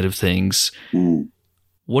publicity side of things.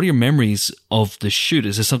 What are your memories of the shoot?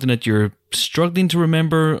 Is this something that you're struggling to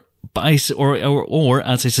remember? Or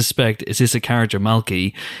as I suspect, is this a character,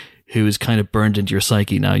 Malky, who is kind of burned into your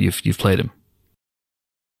psyche now you've played him?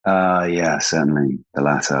 Yeah, certainly the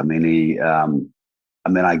latter. I mean,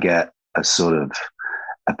 I get a sort of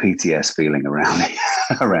a PTS feeling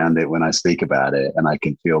around it when I speak about it, and I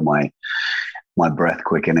can feel my breath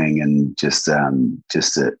quickening and just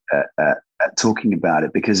talking about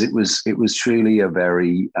it, because it was truly a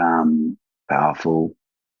very powerful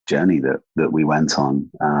journey that we went on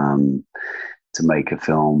to make a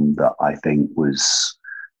film that I think was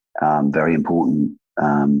very important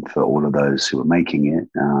for all of those who were making it.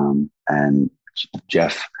 And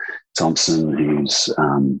Jeff Thompson, who's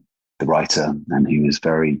the writer, and he was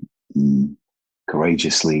very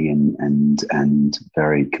courageously and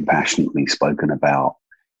very compassionately spoken about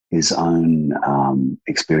his own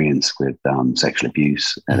experience with sexual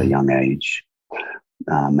abuse at a young age.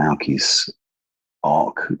 Malky's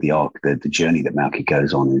the journey that Malky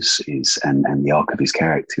goes on is and the arc of his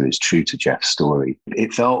character is true to Jeff's story.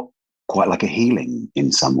 It felt quite like a healing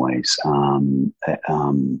in some ways.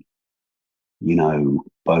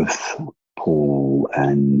 Both Paul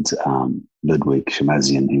and Ludwig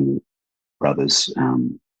Shamazian, who brothers,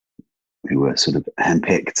 who were sort of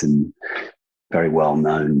handpicked and very well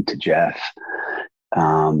known to Jeff,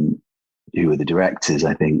 who were the directors.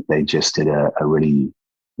 I think they just did a really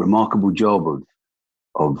remarkable job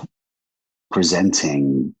of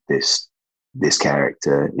presenting this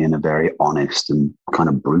character in a very honest and kind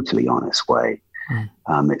of brutally honest way.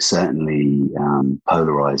 It's certainly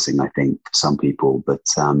polarizing, I think, for some people, but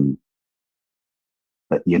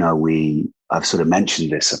I've sort of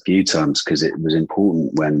mentioned this a few times because it was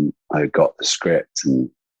important when I got the script, and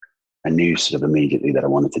I knew sort of immediately that I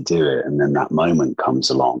wanted to do it. And then that moment comes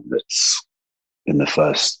along that's in the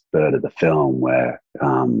first third of the film where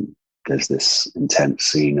there's this intense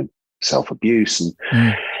scene of self-abuse.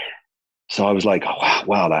 And so I was like, oh,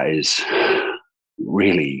 wow, that is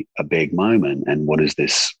really a big moment. And what is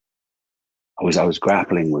this? I was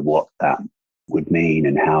grappling with what that would mean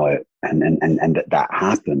and how it, and that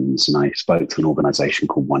happens. And I spoke to an organization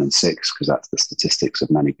called 1 in 6, because that's the statistics of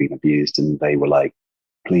men who've been abused. And they were like,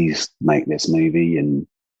 please make this movie, and,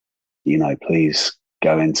 please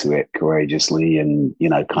go into it courageously, and,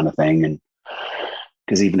 kind of thing. And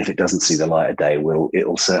because even if it doesn't see the light of day,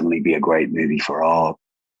 it'll certainly be a great movie for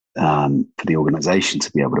for the organization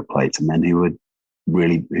to be able to play to men who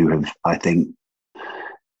have, I think,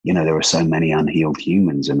 there are so many unhealed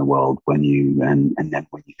humans in the world and then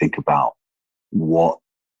when you think about what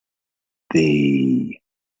the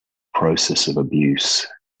process of abuse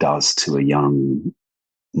does to a young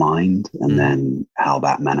mind, and then how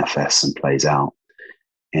that manifests and plays out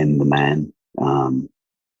in the man,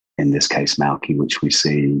 in this case, Malky, which we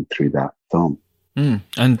see through that film. And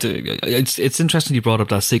it's interesting you brought up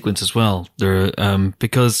that sequence as well, there,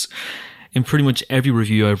 because in pretty much every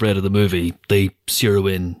review I've read of the movie, they zero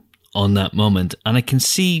in on that moment, and I can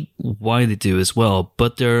see why they do as well.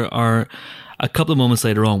 But there are a couple of moments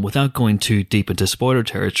later on, without going too deep into spoiler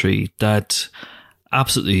territory, that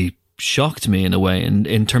absolutely shocked me in a way,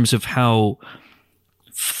 in terms of how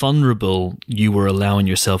vulnerable you were allowing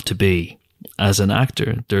yourself to be as an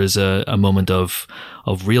actor. There's a moment of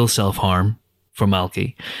real self-harm for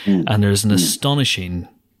Malky, and there's an astonishing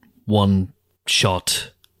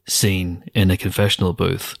one-shot scene in a confessional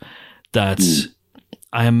booth that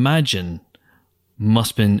I imagine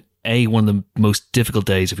must have been one of the most difficult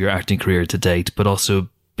days of your acting career to date, but also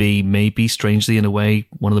B, maybe strangely in a way,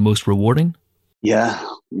 one of the most rewarding. Yeah,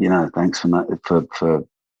 thanks for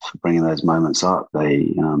bringing those moments up.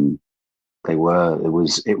 They were.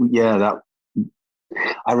 That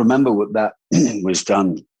I remember what that was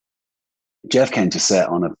done. Jeff came to set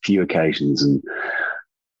on a few occasions, and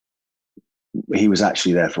he was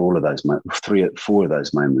actually there for all of those moments, 4 of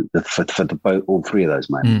those moments, all 3 of those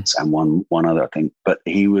moments, and one other, I think. But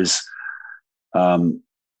he was, the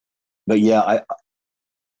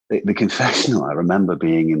confessional. I remember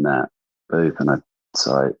being in that booth, and I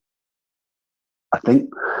think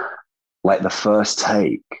like the first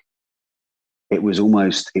take, it was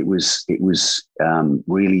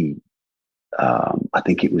really. I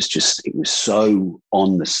think it was so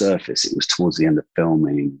on the surface. It was towards the end of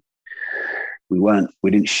filming. We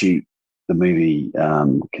didn't shoot the movie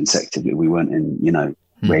consecutively. We weren't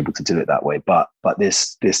we're able to do it that way. But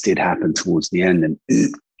this did happen towards the end, and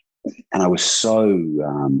I was so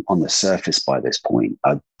on the surface by this point.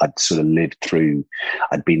 I'd sort of lived through.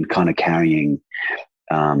 I'd been kind of carrying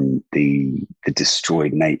the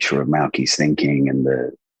destroyed nature of Malky's thinking, and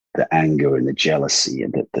the anger and the jealousy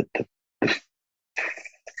and the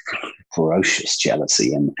ferocious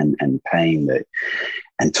jealousy and pain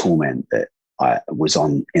and torment that I was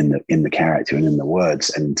on in the character and in the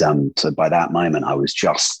words. And so by that moment, I was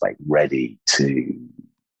just like ready to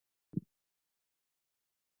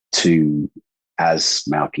as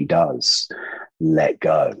Malky does, let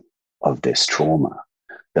go of this trauma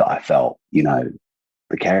that I felt,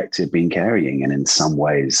 the character had been carrying. And in some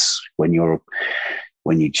ways, when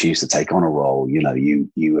you choose to take on a role,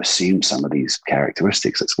 you assume some of these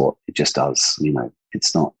characteristics. That's what it just does.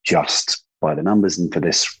 It's not just by the numbers. And for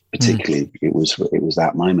this particularly, it was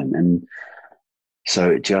that moment.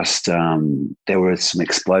 So it just, there were some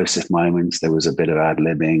explosive moments. There was a bit of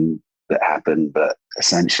ad-libbing that happened, but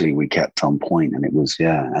essentially we kept on point, and it was,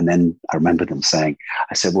 yeah. And then I remember them saying,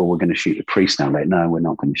 I said, well, we're going to shoot the priest now. Like, no, we're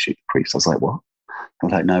not going to shoot the priest. I was like, what? I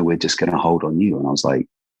was like, no, we're just going to hold on you. And I was like,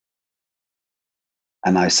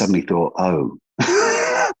 and I suddenly thought, oh,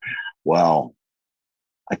 well,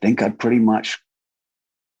 I think I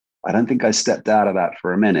don't think I stepped out of that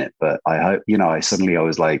for a minute, but I hope, I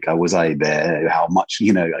was like, was I there? How much,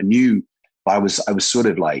 I knew I was sort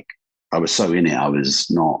of like, I was so in it, I was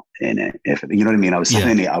not in it. If you know what I mean? I was so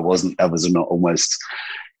in it, I was not almost,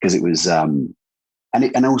 because it was, and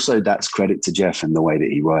also that's credit to Jeff and the way that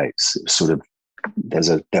he writes. It was sort of,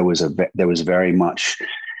 there was very much,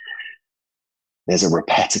 there's a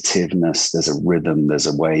repetitiveness, there's a rhythm, there's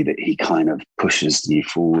a way that he kind of pushes you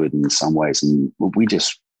forward in some ways. And we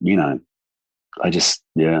just, I just,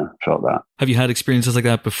 felt that. Have you had experiences like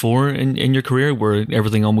that before in your career where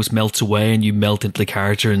everything almost melts away and you melt into the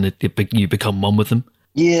character and you become one with them?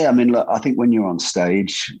 Yeah, I mean, look, I think when you're on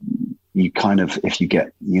stage, you kind of, if you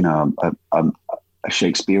get, a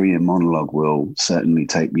Shakespearean monologue will certainly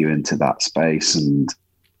take you into that space. And,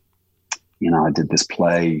 I did this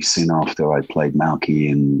play soon after I played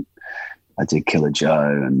Malky, and I did Killer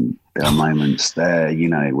Joe, and there are moments there,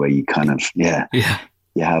 where you kind of,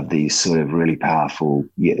 you have these sort of really powerful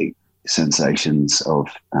sensations of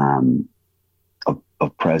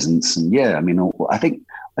presence. And I mean, I think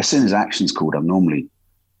as soon as action's called, I'm normally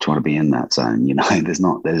trying to be in that zone.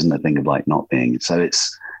 There isn't a thing of like not being. So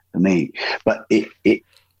it's for me, but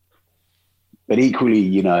but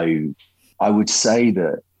equally, I would say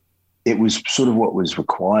that it was sort of what was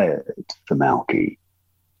required for Malky,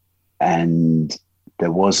 and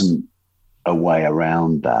there wasn't a way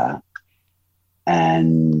around that.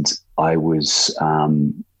 And I was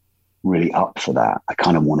really up for that. I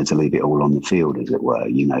kind of wanted to leave it all on the field, as it were,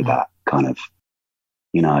 that kind of,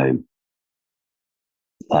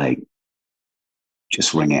 like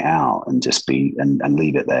just ring it out and just be, and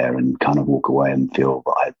leave it there and kind of walk away and feel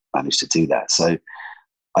that I managed to do that. So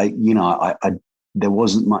I there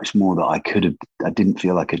wasn't much more that I didn't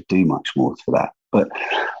feel I could do much more for that, but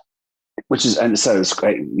and so it's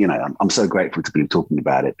great. I'm so grateful to be talking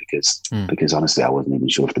about it because honestly, I wasn't even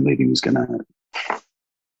sure if the movie was going to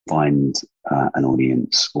find an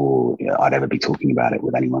audience, or I'd ever be talking about it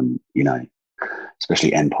with anyone,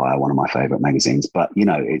 especially Empire, one of my favorite magazines. But,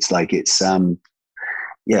 it's like, it's, well,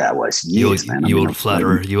 it's years, man. You old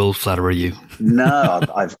flatterer, you. No,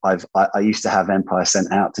 I used to have Empire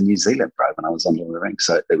sent out to New Zealand, bro, when I was on Lord of the Rings.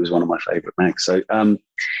 So it was one of my favorite mags.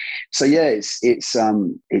 So yeah,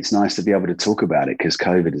 it's nice to be able to talk about it, because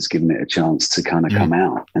COVID has given it a chance to kind of come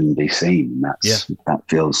out and be seen. That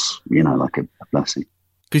feels, like a blessing.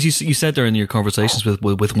 Because you said there in your conversations with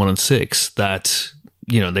 1 and 6 that,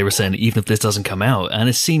 they were saying even if this doesn't come out, and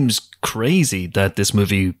it seems crazy that this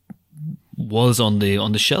movie was on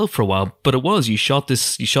the shelf for a while, but it was. You shot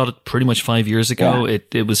it pretty much 5 years ago. Yeah.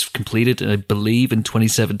 It was completed, I believe, in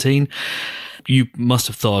 2017. You must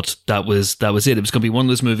have thought that was it. It was going to be one of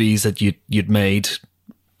those movies that you'd made,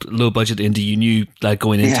 low budget indie. You knew that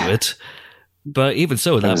going into it, but even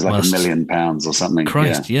so, that was like £1 million or something.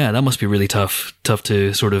 Christ, that must be really tough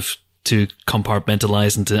to sort of to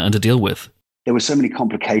compartmentalize and to deal with. There were so many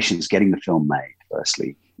complications getting the film made.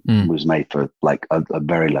 Firstly, it was made for like a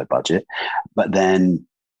very low budget, but then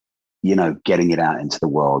getting it out into the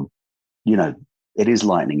world, it is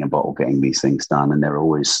lightning in a bottle getting these things done, and there are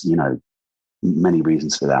always many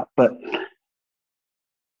reasons for that. But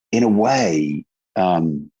in a way,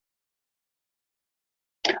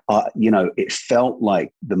 it felt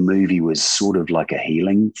like the movie was sort of like a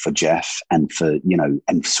healing for Jeff and for,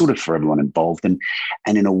 and sort of for everyone involved. And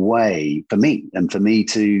in a way for me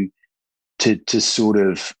to sort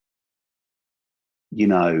of,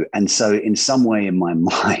 and so in some way in my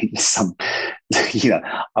mind,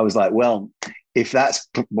 I was like, well, if that's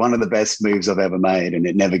one of the best moves I've ever made and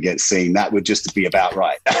it never gets seen, that would just be about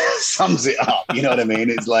right. Sums it up. You know what I mean?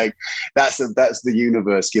 It's like, that's the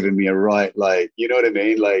universe giving me a right, like, you know what I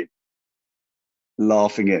mean? Like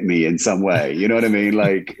laughing at me in some way. You know what I mean?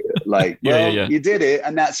 Like, you did it,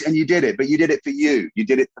 and you did it, but you did it for you. You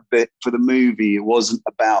did it for the movie. It wasn't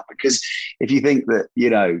about, because if you think that,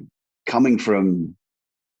 coming from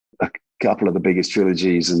a couple of the biggest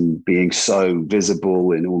trilogies and being so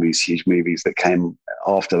visible in all these huge movies that came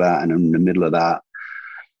after that and in the middle of that,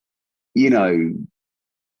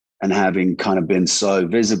 and having kind of been so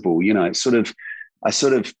visible,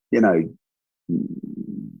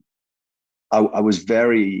 I was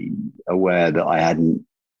very aware that I hadn't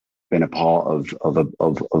been a part of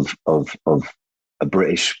a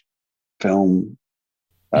British film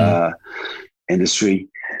industry,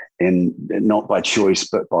 in not by choice,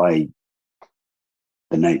 but by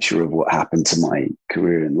the nature of what happened to my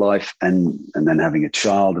career in life, and then having a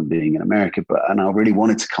child and being in America. And I really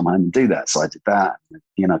wanted to come home and do that. So I did that,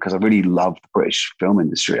 because I really love the British film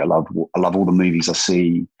industry. I love all the movies I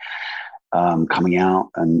see coming out.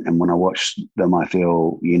 And when I watch them, I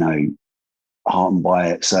feel, heartened by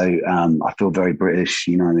it. So I feel very British,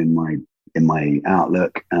 in my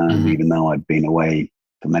outlook, even though I've been away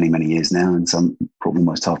for many, many years now, and probably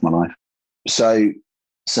most half my life. So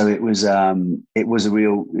it was a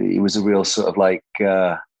real sort of like,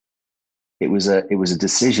 it was a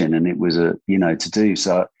decision, and it was to do.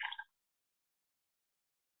 So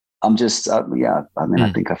I'm just, I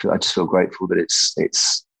just feel grateful that it's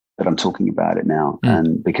that I'm talking about it now,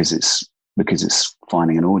 and because it's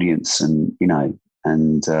finding an audience, and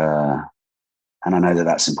and I know that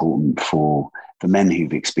that's important for men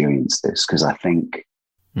who've experienced this, because I think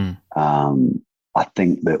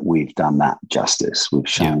that we've done that justice. We've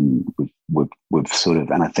shown, we've sort of,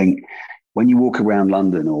 and I think when you walk around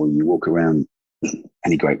London, or you walk around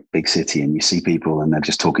any great big city, and you see people and they're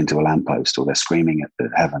just talking to a lamppost, or they're screaming at the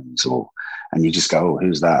heavens, and you just go, oh,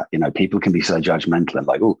 who's that? People can be so judgmental, and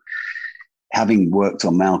like, oh, having worked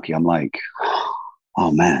on Malky, I'm like,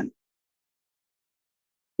 oh man,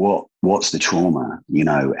 what's the trauma,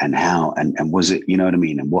 and how, and was it, what I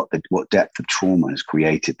mean? And what depth of trauma has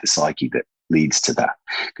created the psyche that leads to that?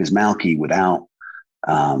 Because Malky, without,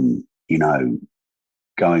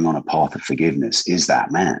 going on a path of forgiveness, is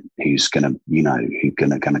that man who's gonna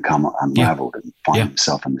come unraveled and find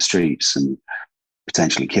himself in the streets and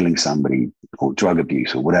potentially killing somebody, or drug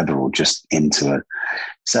abuse, or whatever, or just into a.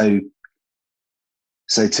 So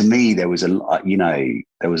to me, there was a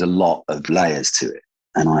lot of layers to it,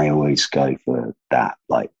 and I always go for that,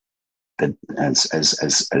 like.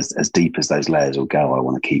 As deep as those layers will go, I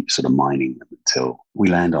want to keep sort of mining them until we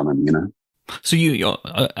land on them, So you,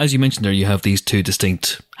 as you mentioned there, you have these two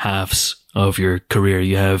distinct halves of your career.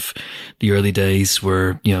 You have the early days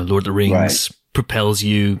where, Lord of the Rings propels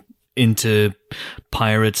you into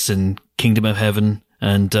pirates and Kingdom of Heaven.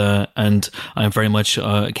 And I'm very much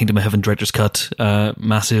Kingdom of Heaven director's cut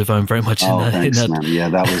massive. I'm very much in that. Thanks, man. Yeah,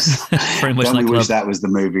 that was very much. I wish that was the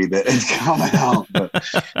movie that had come out. But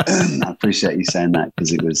I appreciate you saying that,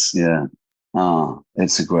 because it was,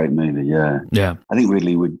 it's a great movie. Yeah. I think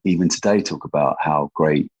Ridley would even today talk about how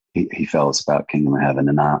great he felt about Kingdom of Heaven,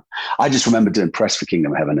 and I just remember doing press for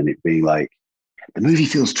Kingdom of Heaven, and it being like, the movie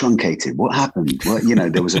feels truncated. What happened? Well,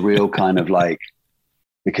 there was a real kind of like.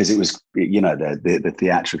 Because it was, the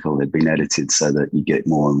theatrical had been edited so that you get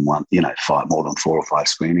more than one, more than 4 or 5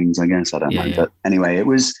 screenings, I guess. I don't know. Yeah. But anyway, it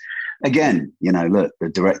was, again, look, the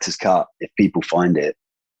director's cut, if people find it,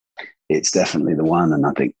 it's definitely the one. And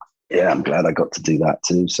I think, I'm glad I got to do that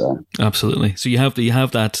too. So absolutely. So you have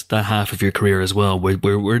that half of your career as well,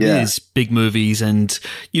 where it is big movies, and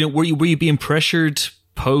were you being pressured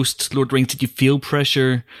post Lord of the Rings? Did you feel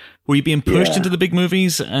pressure? Were you being pushed into the big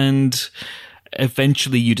movies, and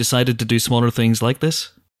eventually you decided to do smaller things like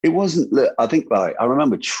this? It wasn't, look, I think I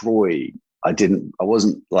remember Troy. I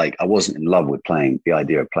wasn't in love with the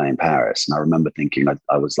idea of playing Paris. And I remember thinking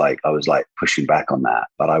I was pushing back on that,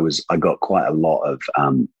 but I got quite a lot of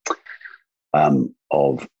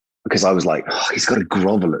because I was like, oh, he's got to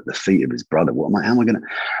grovel at the feet of his brother. How am I going to?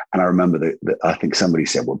 And I remember that I think somebody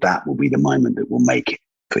said, well, that will be the moment that will make it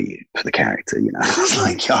for you, for the character, I was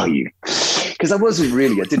like, oh, because I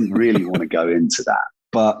didn't really want to go into that,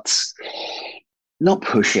 but not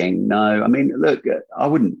pushing. No, I mean, look, I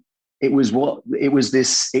wouldn't, it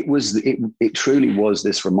truly was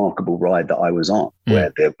this remarkable ride that I was on,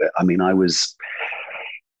 where I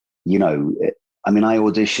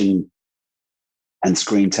auditioned and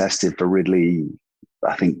screen tested for Ridley,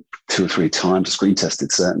 I think 2 or 3 times, screen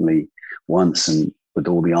tested certainly once, and with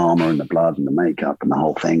all the armor and the blood and the makeup and the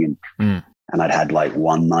whole thing. And I'd had like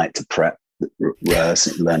one night to prep,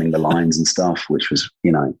 rehearse, learning the lines and stuff, which was,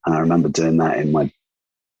 and I remember doing that in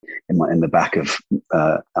the back of,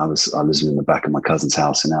 I was in the back of my cousin's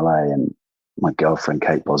house in LA, and my girlfriend,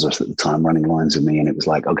 Kate Bosworth at the time, running lines with me. And it was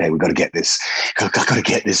like, okay, we've got to get this, I've got to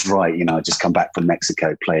get this right. I'd just come back from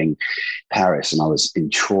Mexico playing Paris, and I was in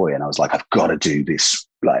Troy, and I was like, I've got to do this,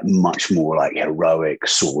 like much more like heroic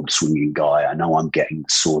sword swinging guy. I know I'm getting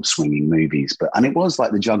sword swinging movies, and it was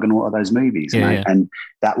like the juggernaut of those movies. And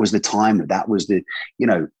that was the time, that was the,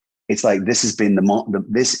 it's like, this has been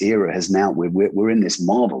this era has now, we're in this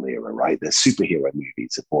Marvel era, right? The superhero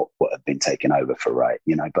movies of what have been taken over for, right?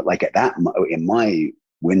 But like at that, in my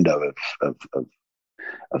window of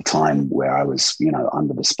time where I was,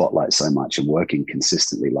 under the spotlight so much and working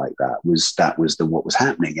consistently like that was what was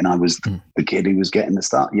happening. And I was the kid who was getting the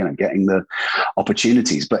start, getting the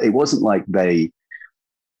opportunities, but it wasn't like they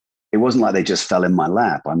just fell in my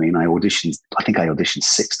lap. I mean, I think I auditioned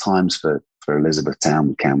 6 times for Elizabethtown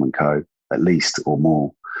with Cameron Coe, at least, or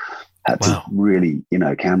more. Had to really,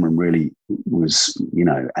 Cameron really was,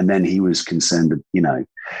 and then he was concerned that,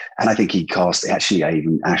 and I think he cast, actually,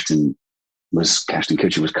 Ashton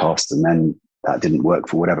Kutcher was cast, and then that didn't work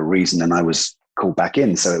for whatever reason, and I was called back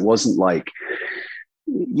in. So it wasn't like,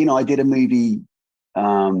 I did a movie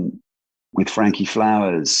with Frankie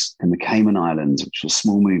Flowers in the Cayman Islands, which was a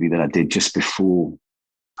small movie that I did just before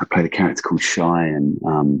I played a character called Shy,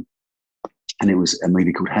 and it was a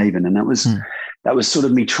movie called Haven, and that was sort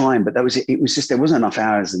of me trying, but it was just there wasn't enough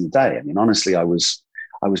hours in the day. I mean, honestly, I was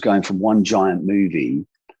going from one giant movie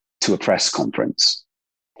to a press conference.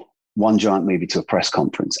 And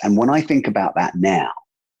when I think about that now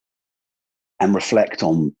and reflect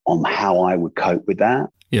on how I would cope with that,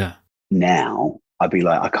 now I'd be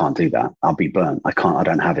like, I can't do that. I'll be burnt. I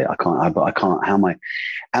don't have it. I can't, how am I?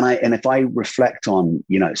 And if I reflect on,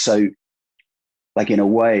 so like in a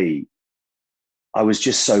way, I was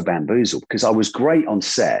just so bamboozled because I was great on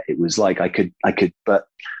set. It was like I could, but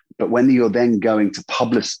when you're then going to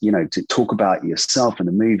publish, to talk about yourself in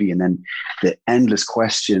the movie, and then the endless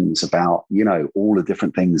questions about, all the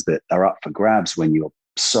different things that are up for grabs when you're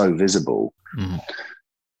so visible. Mm-hmm.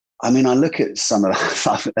 I mean, I look at some of that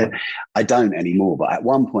stuff. I don't anymore, but at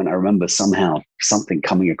one point I remember somehow something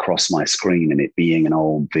coming across my screen and it being an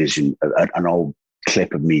old vision, an old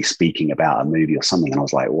clip of me speaking about a movie or something. And I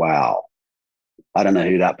was like, wow. I don't know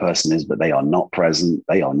who that person is, but they are not present.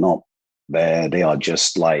 They are not there. They are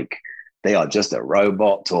just a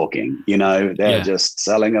robot talking, they're just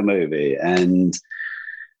selling a movie. And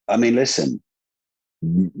I mean, listen,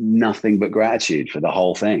 nothing but gratitude for the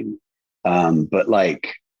whole thing. But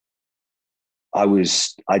like,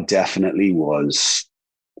 I definitely was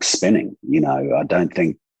spinning, I don't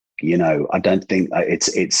think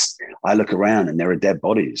I look around and there are dead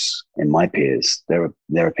bodies in my peers. There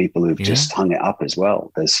are people who've just hung it up as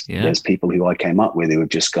well. There's people who I came up with who have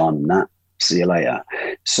just gone, nah, see you later.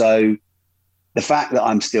 So the fact that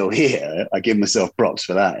I'm still here, I give myself props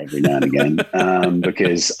for that every now and again,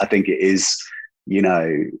 because I think it is,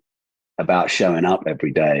 about showing up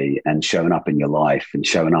every day and showing up in your life and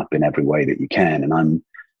showing up in every way that you can. And I'm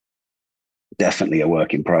definitely a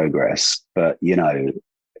work in progress, but,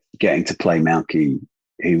 getting to play Malky,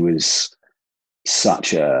 who was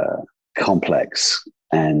such a complex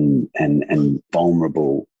and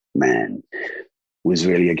vulnerable man, was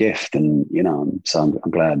really a gift. And, so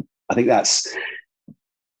I'm glad. I think that's,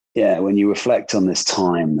 when you reflect on this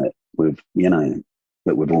time that we've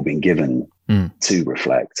all been given to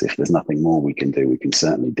reflect, if there's nothing more we can do, we can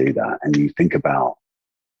certainly do that. And you think about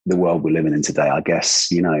the world we're living in today, I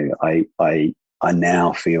guess, I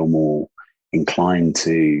now feel more inclined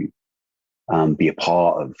to be a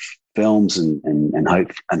part of films and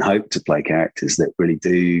hope to play characters that really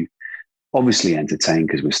do obviously entertain,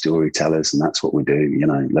 because we're storytellers and that's what we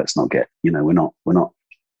do. Let's not get, we're not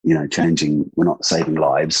changing, we're not saving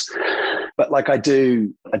lives. But like I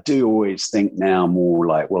do always think now more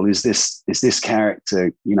like, well, is this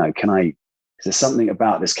character, is there something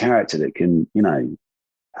about this character that can,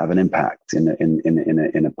 have an impact in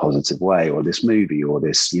a positive way, or this movie, or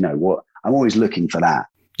this, what I'm always looking for that.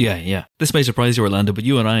 Yeah. This may surprise you, Orlando, but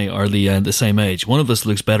you and I are the same age. One of us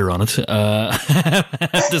looks better on it.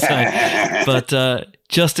 But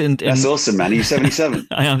just in that's awesome, man. You're 77.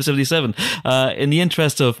 I am 77. In the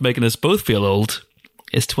interest of making us both feel old,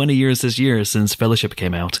 it's 20 years this year since Fellowship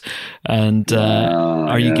came out. And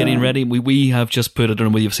are you getting ready? We have just put, I don't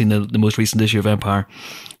know whether you've seen the most recent issue of Empire.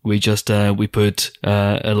 We just we put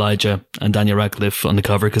Elijah and Daniel Radcliffe on the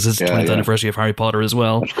cover because it's the 20th anniversary of Harry Potter as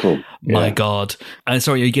well. That's cool. My God.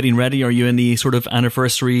 Sorry, are you getting ready? Are you in the sort of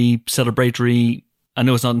anniversary celebratory? I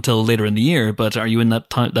know it's not until later in the year, but are you in that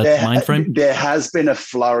time, mind frame? There has been a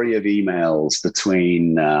flurry of emails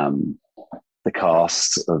between the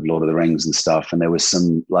cast of Lord of the Rings and stuff, and there was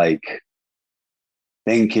some like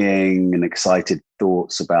thinking and excited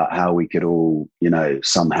thoughts about how we could all,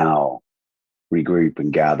 somehow regroup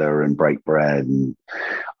and gather and break bread. And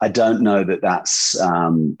I don't know that that's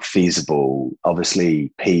feasible.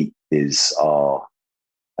 Obviously, Pete is our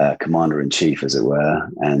commander-in-chief, as it were,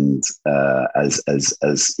 and as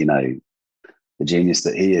the genius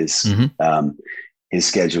that he is, his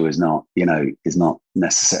schedule is not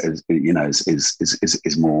necessarily,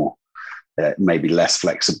 is more maybe less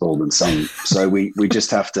flexible than some. So we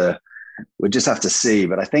just have to we'll just have to see.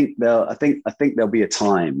 But I think there'll be a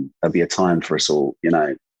time. There'll be a time for us all.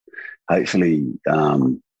 Hopefully.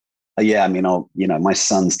 Yeah, I mean, my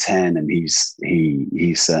son's 10, and he's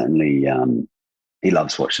certainly he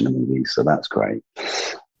loves watching the movies, so that's great.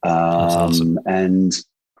 That's awesome. And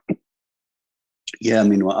yeah, I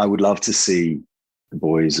mean, I would love to see the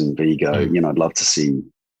boys and Vigo. I'd love to see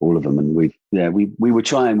all of them. And we've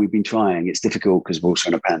been trying. It's difficult because we're also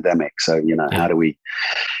in a pandemic. So, how do we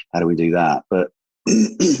do that? But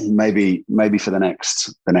maybe for the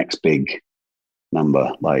next big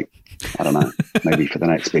number, like, I don't know, maybe for the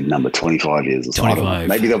next big number, 25 years or something. 25.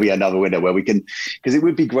 Maybe there'll be another window where we can, because it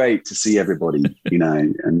would be great to see everybody,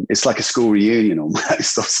 and it's like a school reunion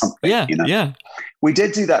almost or something. Yeah. We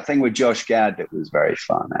did do that thing with Josh Gad that was very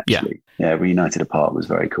fun, actually. Yeah, Reunited Apart was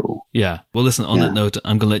very cool. Yeah. Well, listen, on that note,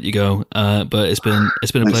 I'm going to let you go. But it's been a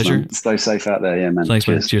Thanks, pleasure. Man. Stay safe out there. Yeah, man. Thanks,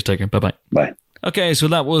 man. Cheers, Taker. Bye-bye. Bye. Okay, so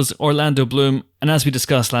that was Orlando Bloom. And as we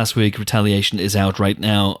discussed last week, Retaliation is out right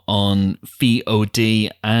now on VOD.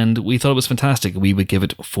 And we thought it was fantastic. We would give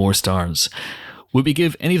it 4 stars. Would we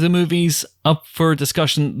give any of the movies up for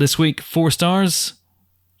discussion this week 4 stars?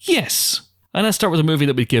 Yes. And let's start with a movie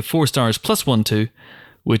that we'd give 4 stars plus 1 to,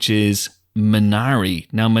 which is Minari.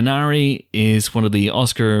 Now, Minari is one of the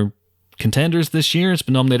Oscar contenders this year. It's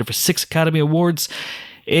been nominated for 6 Academy Awards.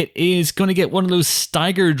 It is going to get one of those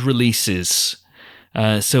staggered releases.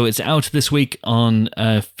 So it's out this week on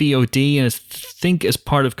VOD, and I think as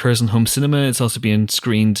part of Curzon Home Cinema. It's also being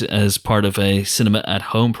screened as part of a Cinema at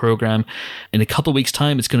Home program. In a couple of weeks'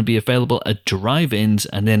 time, it's going to be available at drive-ins,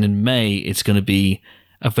 and then in May, it's going to be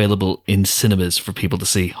available in cinemas for people to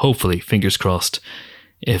see. Hopefully, fingers crossed,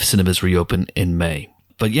 if cinemas reopen in May.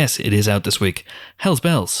 But yes, it is out this week. Hell's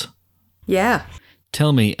bells. Yeah.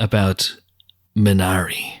 Tell me about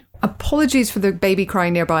Minari. Apologies for the baby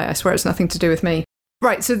crying nearby. I swear it's nothing to do with me.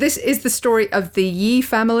 Right, so this is the story of the Yi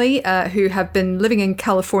family who have been living in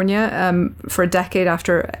California for a decade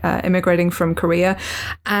after immigrating from Korea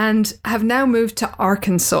and have now moved to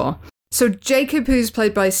Arkansas. So Jacob, who's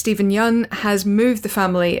played by Stephen Yeun, has moved the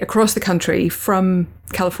family across the country from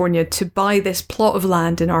California to buy this plot of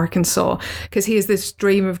land in Arkansas because he has this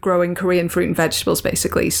dream of growing Korean fruit and vegetables,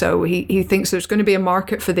 basically. So he thinks there's going to be a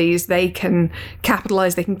market for these. They can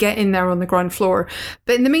capitalize, they can get in there on the ground floor.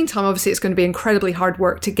 But in the meantime, obviously, it's going to be incredibly hard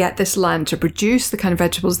work to get this land to produce the kind of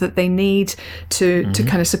vegetables that they need to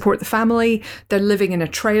kind of support the family. They're living in a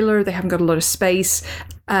trailer. They haven't got a lot of space.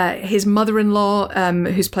 His mother-in-law,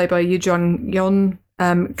 who's played by Yoo Jung-yeon,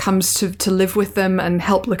 comes to live with them and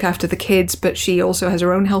help look after the kids, but she also has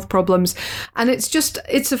her own health problems. And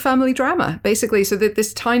it's a family drama, basically. So that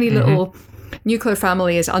this tiny little nuclear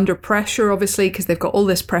family is under pressure, obviously, because they've got all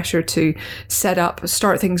this pressure to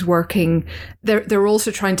start things working. They're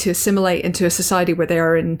also trying to assimilate into a society where they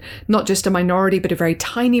are in not just a minority, but a very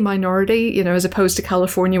tiny minority, as opposed to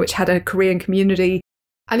California, which had a Korean community.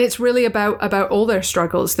 And it's really about all their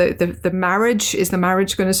struggles. The marriage, is the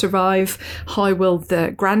marriage going to survive? How will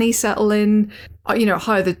the granny settle in?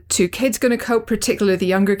 How are the 2 kids going to cope, particularly the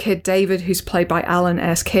younger kid, David, who's played by Alan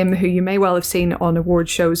S. Kim, who you may well have seen on award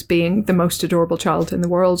shows being the most adorable child in the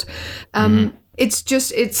world.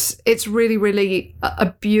 It's really, really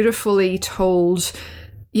a beautifully told,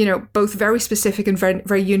 both very specific and very,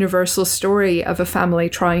 very universal story of a family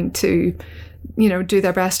trying to do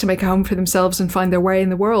their best to make a home for themselves and find their way in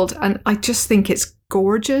the world. And I just think it's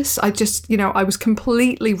gorgeous. I was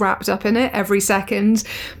completely wrapped up in it every second.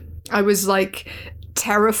 I was like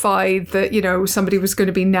terrified that, somebody was going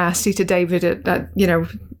to be nasty to David at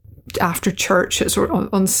after church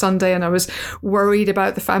on Sunday, and I was worried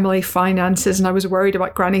about the family finances, and I was worried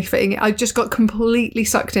about Granny fitting. I just got completely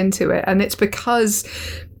sucked into it, and it's because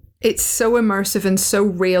it's so immersive and so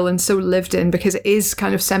real and so lived in, because it is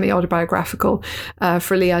kind of semi-autobiographical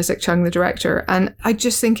for Lee Isaac Chung, the director. And I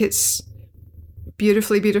just think it's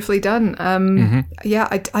beautifully, beautifully done. Yeah,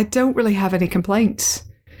 I don't really have any complaints.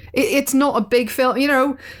 It's not a big film,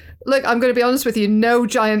 Look, I'm going to be honest with you. No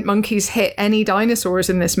giant monkeys hit any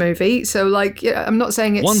dinosaurs in this movie. So, I'm not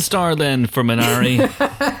saying it's 1 star then for Minari.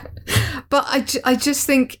 But I just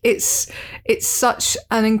think it's such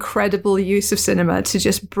an incredible use of cinema to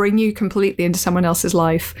just bring you completely into someone else's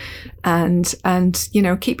life and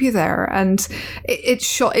keep you there. And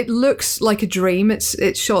it looks like a dream.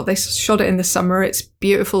 They shot it in the summer. It's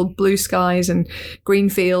beautiful blue skies and green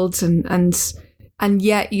fields and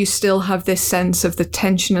yet you still have this sense of the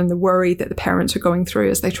tension and the worry that the parents are going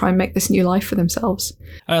through as they try and make this new life for themselves.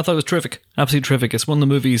 I thought it was terrific. Absolutely terrific. It's one of the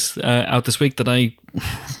movies out this week that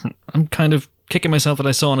I'm kind of kicking myself that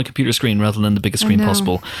I saw on a computer screen rather than the biggest screen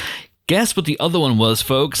possible. Guess what the other one was,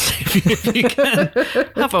 folks. If you can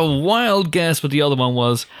have a wild guess what the other one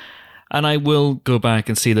was. And I will go back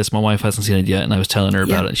and see this. My wife hasn't seen it yet, and I was telling her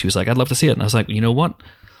about it. And she was like, I'd love to see it. And I was like, you know what?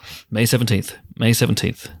 May 17th.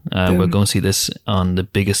 We'll go and see this on the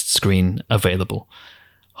biggest screen available.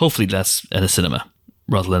 Hopefully that's at a cinema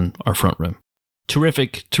rather than our front room.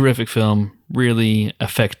 Terrific film. Really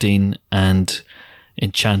affecting and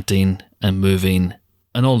enchanting and moving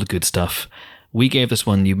and all the good stuff. We gave this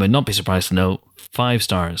one, you might not be surprised to know, 5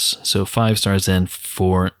 stars. So 5 stars then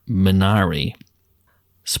for Minari.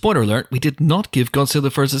 Spoiler alert, we did not give Godzilla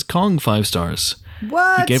vs. Kong 5 stars.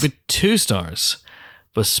 What? We gave it 2 stars.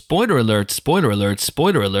 But spoiler alert,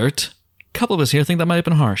 a couple of us here think that might have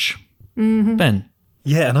been harsh. Mm-hmm. Ben.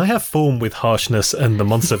 Yeah, and I have form with harshness and the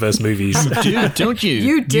MonsterVerse movies. You do, don't you?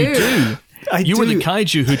 You do. You were the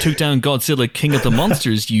kaiju who took down Godzilla, King of the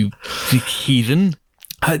Monsters, you heathen.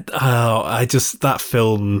 That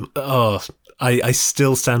film, I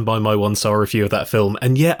still stand by my 1-star review of that film.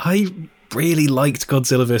 And yet I really liked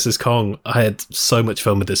Godzilla vs. Kong. I had so much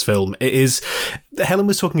fun with this film. Helen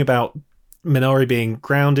was talking about Minari being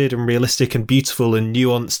grounded and realistic and beautiful and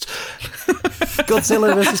nuanced.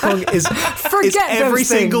 Godzilla vs. Kong is every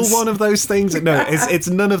single one of those things. No, it's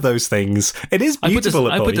none of those things. It is beautiful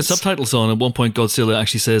at points. I put the subtitles on. At one point, Godzilla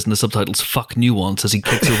actually says in the subtitles, "Fuck nuance," as he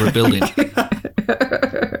kicks over a building.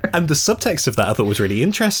 And the subtext of that I thought was really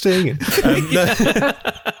interesting.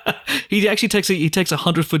 He actually takes a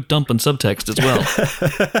 100-foot dump in subtext as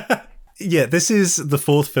well. Yeah, this is the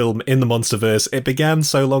 4th film in the Monsterverse. It began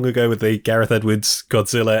so long ago with the Gareth Edwards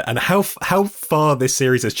Godzilla, and how far this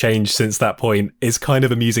series has changed since that point is kind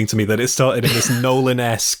of amusing to me, that it started in this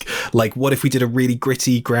Nolan-esque, like, what if we did a really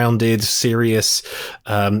gritty, grounded, serious,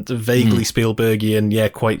 vaguely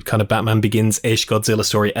Spielbergian, quite kind of Batman Begins-ish Godzilla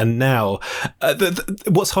story, and now,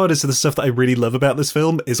 what's hard is the stuff that I really love about this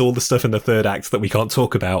film is all the stuff in the 3rd act that we can't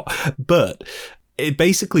talk about, but it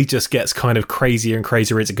basically just gets kind of crazier and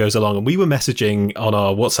crazier as it goes along. And we were messaging on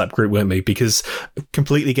our WhatsApp group, weren't we? Because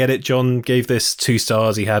completely get it. John gave this 2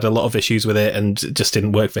 stars. He had a lot of issues with it and it just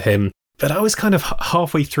didn't work for him. But I was kind of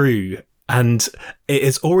halfway through, and it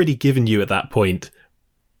has already given you at that point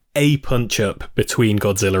a punch up between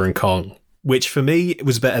Godzilla and Kong, which for me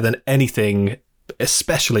was better than anything,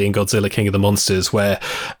 especially in Godzilla King of the Monsters, where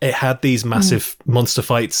it had these massive monster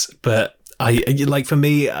fights, but for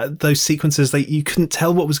me, those sequences, that you couldn't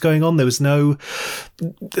tell what was going on. There was nothing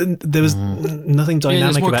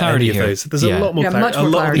dynamic about any of those. There's a lot more clarity. A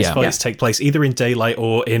lot of these fights take place either in daylight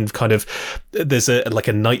or in kind of, there's a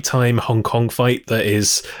nighttime Hong Kong fight that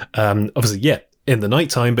is obviously, in the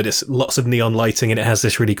nighttime, but it's lots of neon lighting and it has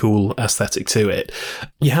this really cool aesthetic to it.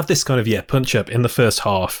 You have this kind of, punch up in the first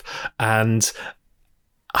half, and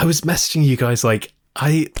I was messaging you guys like,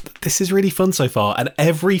 this is really fun so far, and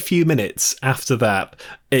every few minutes after that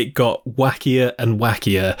it got wackier and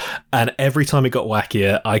wackier, and every time it got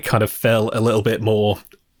wackier I kind of fell a little bit more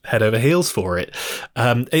head over heels for it.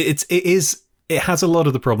 It has a lot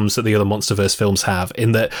of the problems that the other Monsterverse films have,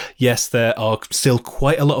 in that yes, there are still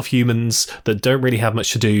quite a lot of humans that don't really have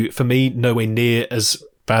much to do. For me, nowhere near as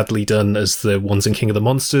badly done as the ones in King of the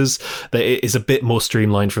Monsters. That it is a bit more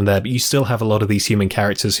streamlined from there, but you still have a lot of these human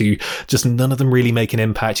characters who just none of them really make an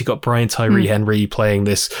impact. You got Brian Tyree Henry playing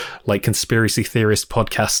this like conspiracy theorist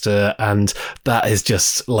podcaster, and that is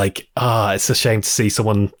just like, it's a shame to see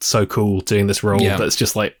someone so cool doing this role. That's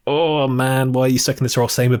just like, oh man, why are you stuck in this role?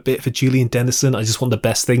 Same a bit for Julian Dennison. I just want the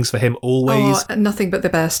best things for him always. Nothing but the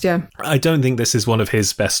best. I don't think this is one of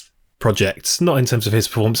his best projects, not in terms of his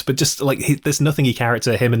performance, but just like there's nothing he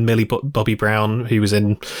character. Him and Millie Bobby Brown, who was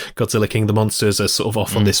in Godzilla King of the Monsters, are sort of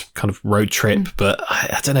off on this kind of road trip, but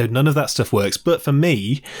I don't know, none of that stuff works. But for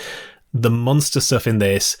me, the monster stuff in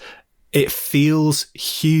this, it feels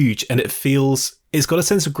huge, and it's got a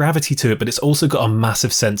sense of gravity to it, but it's also got a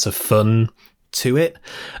massive sense of fun to it.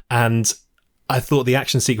 And I thought the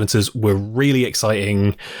action sequences were really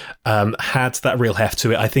exciting, had that real heft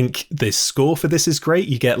to it. I think the score for this is great.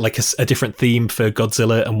 You get like a different theme for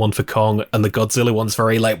Godzilla and one for Kong, and the Godzilla one's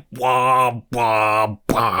very like wah, wah,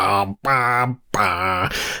 wah, wah, wah.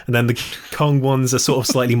 And then the Kong ones are sort of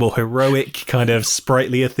slightly more heroic, kind of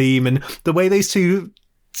sprightlier theme, and the way these two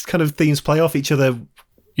kind of themes play off each other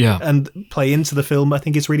and play into the film, I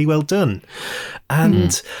think is really well done.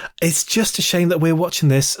 And it's just a shame that we're watching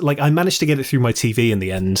this. Like, I managed to get it through my TV in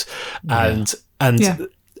the end, and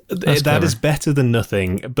that is better than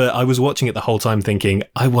nothing. But I was watching it the whole time thinking,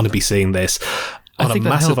 I want to be seeing this on a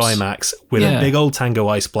massive IMAX with a big old Tango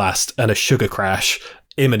Ice Blast and a sugar crash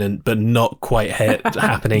imminent, but not quite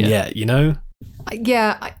happening yet, you know?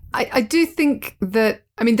 Yeah, I do think that,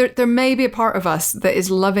 I mean, there may be a part of us that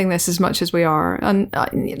is loving this as much as we are, and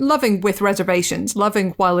loving with reservations,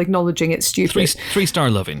 loving while acknowledging it's stupid. Three-star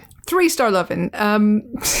loving. 3-star loving,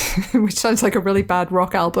 which sounds like a really bad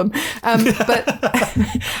rock album. But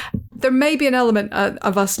there may be an element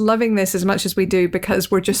of us loving this as much as we do because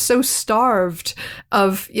we're just so starved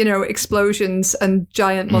of, explosions and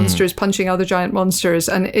giant monsters punching other giant monsters.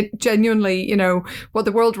 And it genuinely, what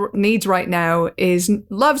the world needs right now is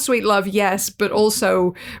love, sweet love, yes, but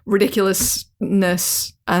also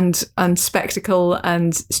ridiculousness and spectacle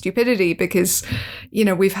and stupidity, because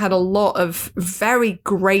we've had a lot of very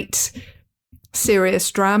great serious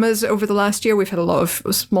dramas over the last year. We've had a lot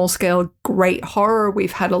of small scale great horror.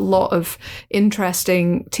 We've had a lot of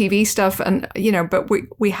interesting TV stuff, and but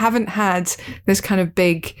we haven't had this kind of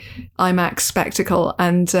big IMAX spectacle,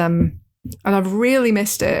 and I've really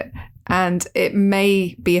missed it. And it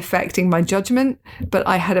may be affecting my judgment, but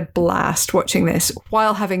I had a blast watching this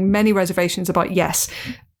while having many reservations about, yes,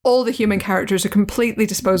 all the human characters are completely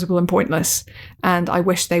disposable and pointless. And I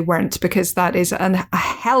wish they weren't, because that is a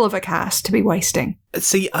hell of a cast to be wasting.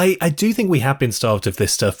 See, I do think we have been starved of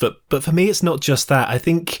this stuff, but for me, it's not just that. I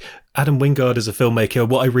think Adam Wingard as a filmmaker,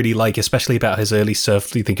 what I really like, especially about his early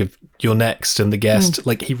stuff, you think of You're Next and The Guest,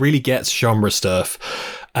 like he really gets genre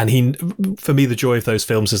stuff. And for me, the joy of those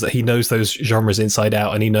films is that he knows those genres inside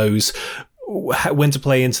out, and he knows when to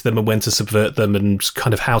play into them and when to subvert them, and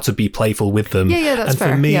kind of how to be playful with them. Yeah, that's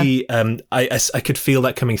fair. And for me, I could feel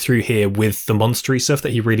that coming through here with the monstery stuff,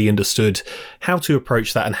 that he really understood how to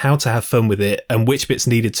approach that and how to have fun with it, and which bits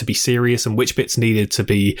needed to be serious and which bits needed to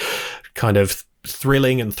be kind of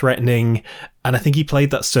thrilling and threatening. And I think he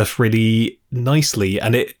played that stuff really nicely.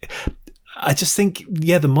 And I just think,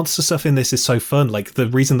 the monster stuff in this is so fun. Like, the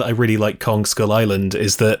reason that I really like Kong Skull Island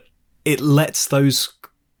is that it lets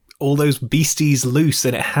all those beasties loose,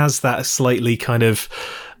 and it has that slightly kind of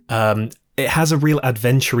it has a real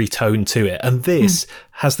adventure-y tone to it. And this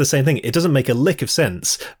has the same thing. It doesn't make a lick of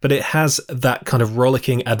sense, but it has that kind of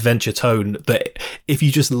rollicking adventure tone that if you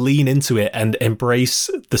just lean into it and embrace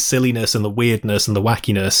the silliness and the weirdness and the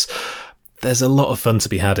wackiness, there's a lot of fun to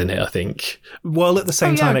be had in it, I think. While at the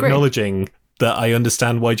same time acknowledging that I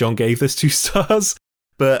understand why John gave this 2 stars.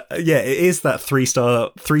 But yeah, it is that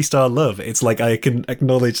 3-star love. It's like, I can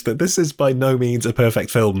acknowledge that this is by no means a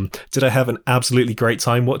perfect film. Did I have an absolutely great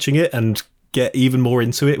time watching it and get even more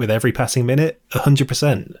into it with every passing minute?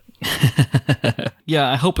 100%.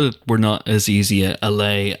 Yeah, I hope that we're not as easy a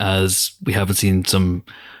lay as we haven't seen some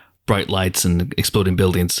bright lights and exploding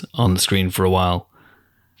buildings on the screen for a while.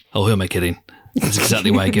 Oh, who am I kidding? That's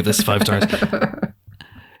exactly why I give this 5 stars.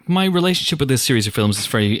 My relationship with this series of films is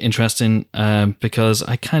very interesting because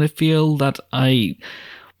I kind of feel that I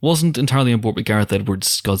wasn't entirely on board with Gareth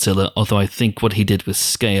Edwards' Godzilla, although I think what he did with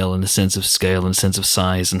scale and a sense of scale and a sense of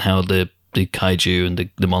size and how the kaiju and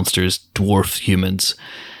the monsters dwarf humans,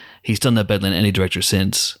 he's done that better than any director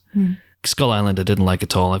since. Skull Island I didn't like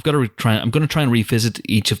at all. I'm going to try and revisit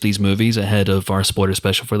each of these movies ahead of our spoiler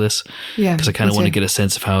special for this. Yeah, because I kind of want to get a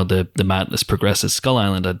sense of how the madness progresses. Skull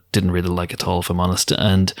Island I didn't really like at all, if I'm honest.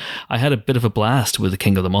 And I had a bit of a blast with The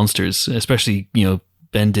King of the Monsters, especially,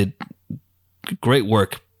 Ben did great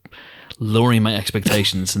work lowering my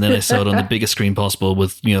expectations, and then I saw it on the biggest screen possible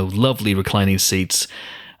with, lovely reclining seats.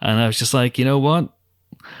 And I was just like, you know what?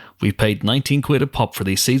 We paid 19 quid a pop for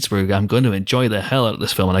these seats. I'm going to enjoy the hell out of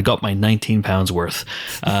this film, and I got my £19 worth.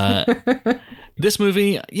 This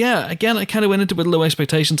movie, again, I kind of went into it with low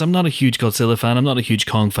expectations. I'm not a huge Godzilla fan. I'm not a huge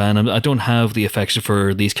Kong fan. I don't have the affection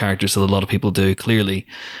for these characters that a lot of people do. Clearly,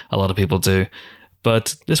 a lot of people do.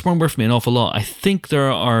 But this one worked for me an awful lot. I think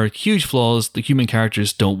there are huge flaws. The human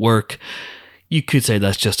characters don't work. You could say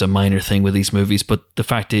that's just a minor thing with these movies, but the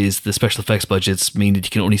fact is the special effects budgets mean that you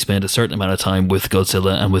can only spend a certain amount of time with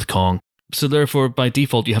Godzilla and with Kong. So therefore, by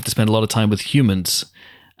default, you have to spend a lot of time with humans.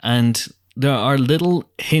 And there are little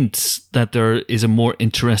hints that there is a more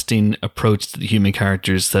interesting approach to the human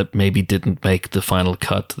characters that maybe didn't make the final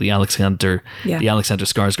cut. The Alexander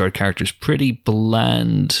Skarsgård character is pretty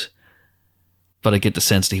bland, but I get the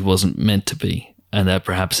sense that he wasn't meant to be, and that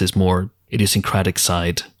perhaps his more idiosyncratic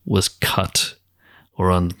side was cut, or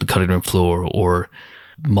on the cutting room floor, or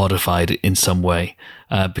modified in some way.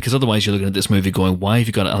 Because otherwise you're looking at this movie going, why have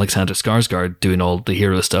you got Alexander Skarsgård doing all the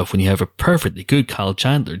hero stuff when you have a perfectly good Kyle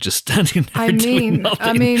Chandler just standing there doing nothing?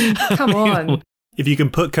 I mean, come on. If you can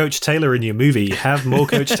put Coach Taylor in your movie, have more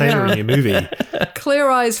Coach Taylor in your movie. Clear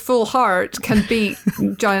eyes, full heart can beat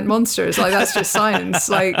giant monsters. Like, that's just science.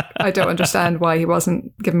 Like, I don't understand why he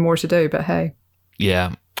wasn't given more to do, but hey.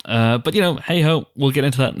 Yeah. But, hey ho, we'll get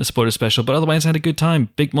into that in the spoiler special. But otherwise, I had a good time.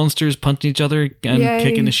 Big monsters punching each other and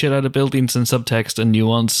kicking the shit out of buildings and subtext and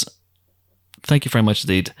nuance. Thank you very much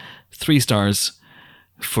indeed. 3 stars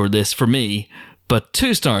for this for me, but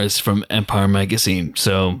 2 stars from Empire Magazine.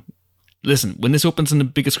 So, listen, when this opens on the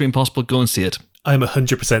biggest screen possible, go and see it. I'm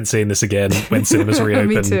 100% seeing this again when cinemas reopen.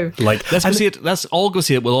 Me too. Let's go see it. Let's all go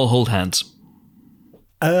see it. We'll all hold hands.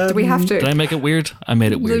 Do we have to? Did I make it weird? I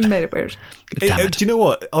made it weird. You made it weird. Damn it. Do you know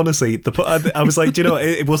what? Honestly, I was like, do you know what?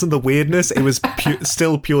 It wasn't the weirdness. It was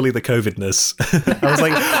still purely the COVIDness. I was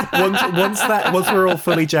like, once we're all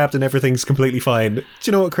fully jabbed and everything's completely fine. Do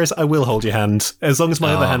you know what, Chris? I will hold your hand as long as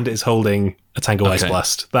my other hand is holding a Tango Ice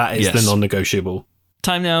Blast. That is the non-negotiable.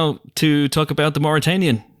 Time now to talk about the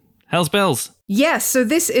Mauritanian. Hell's bells. Yes, so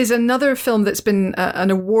this is another film that's been an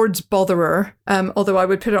awards botherer, although I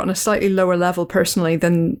would put it on a slightly lower level personally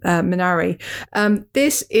than Minari.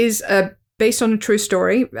 This is based on a true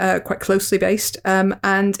story, quite closely based,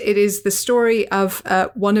 and it is the story of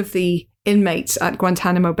one of the inmates at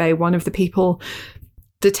Guantanamo Bay, one of the people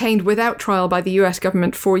detained without trial by the US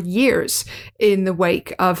government for years in the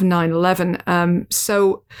wake of 9/11.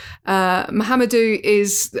 So Mohamedou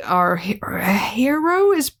is our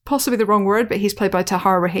hero, is possibly the wrong word, but he's played by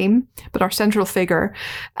Tahar Rahim, but our central figure.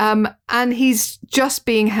 And he's just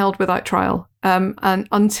being held without trial. And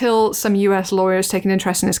until some US lawyers take an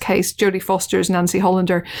interest in his case, Jodie Foster's Nancy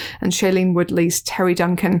Hollander and Shailene Woodley's Terry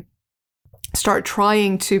Duncan start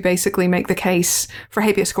trying to basically make the case for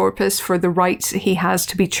habeas corpus for the right he has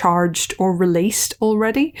to be charged or released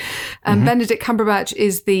already. Benedict Cumberbatch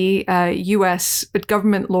is the US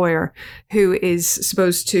government lawyer who is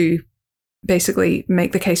supposed to basically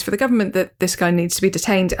make the case for the government that this guy needs to be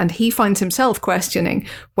detained, and he finds himself questioning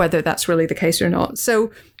whether that's really the case or not.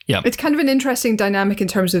 So it's kind of an interesting dynamic in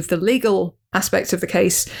terms of the legal aspects of the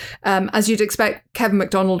case. As you'd expect, Kevin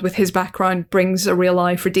MacDonald, with his background, brings a real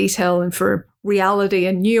eye for detail and for reality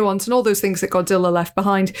and nuance and all those things that Godzilla left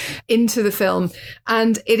behind into the film.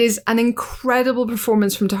 And it is an incredible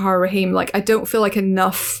performance from Tahar Rahim. Like, I don't feel like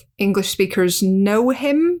enough English speakers know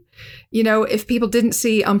him. You know, if people didn't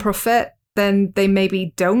see Un Prophète, then they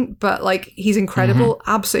maybe don't, but like, he's incredible,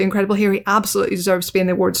 absolutely incredible here. He absolutely deserves to be in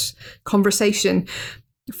the awards conversation.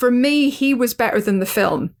 For me, he was better than the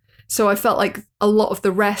film. So I felt like a lot of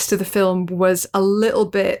the rest of the film was a little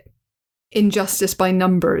bit injustice by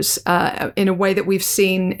numbers, in a way that we've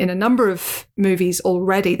seen in a number of movies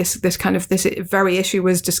already. This very issue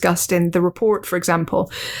was discussed in The Report, for example.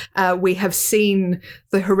 We have seen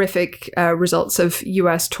the horrific results of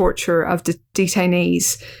US torture of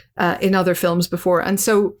detainees in other films before. And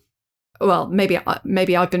so, well, maybe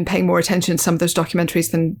I've been paying more attention to some of those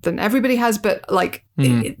documentaries than everybody has, but like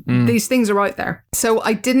these things are out there. So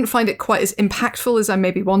I didn't find it quite as impactful as I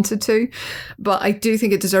maybe wanted to, but I do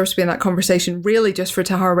think it deserves to be in that conversation, really just for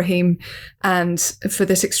Tahar Rahim and for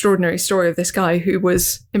this extraordinary story of this guy who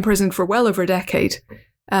was imprisoned for well over a decade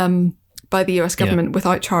by the US government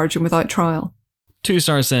without charge and without trial. 2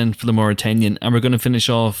 stars then for the Mauritanian, and we're going to finish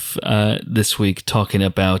off this week talking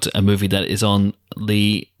about a movie that is on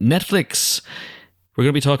the Netflix. We're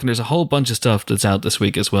going to be talking, there's a whole bunch of stuff that's out this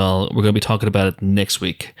week as well. We're going to be talking about it next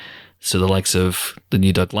week. So the likes of the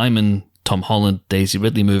new Doug Liman, Tom Holland, Daisy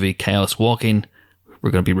Ridley movie, Chaos Walking.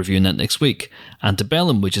 We're going to be reviewing that next week.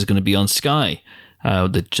 Antebellum, which is going to be on Sky,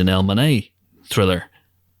 the Janelle Monáe thriller.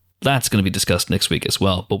 That's going to be discussed next week as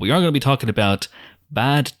well. But we are going to be talking about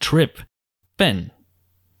Bad Trip. Ben,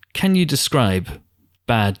 can you describe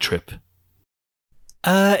Bad Trip?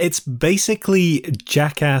 It's basically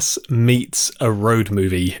Jackass meets a road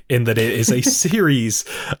movie, in that it is a series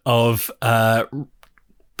of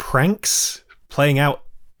pranks playing out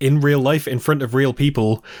in real life in front of real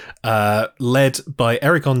people, led by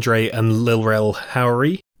Eric Andre and Lil Rel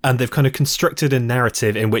Howery. And they've kind of constructed a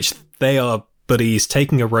narrative in which they are buddies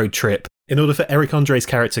taking a road trip in order for Eric Andre's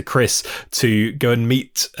character, Chris, to go and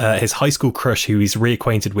meet his high school crush who he's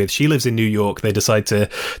reacquainted with. She lives in New York. They decide to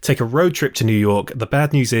take a road trip to New York. The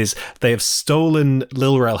bad news is they have stolen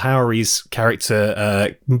Lil Rel Howery's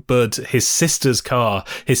character, Bud, his sister's car.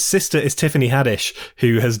 His sister is Tiffany Haddish,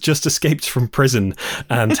 who has just escaped from prison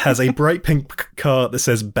and has a bright pink car that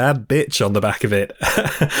says bad bitch on the back of it.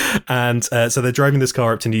 And so they're driving this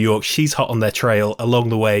car up to New York. She's hot on their trail. Along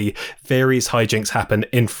the way, various hijinks happen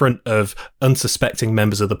in front of unsuspecting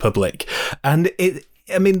members of the public. And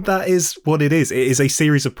that is what it is. It is a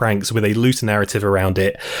series of pranks with a loose narrative around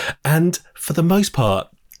it. And for the most part,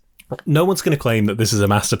 no one's going to claim that this is a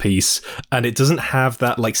masterpiece, and it doesn't have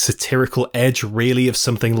that like satirical edge really of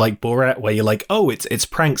something like Borat, where you're like, oh, it's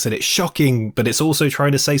pranks and it's shocking, but it's also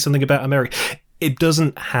trying to say something about America. It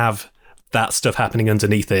doesn't have that stuff happening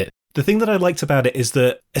underneath it. The thing that I liked about it is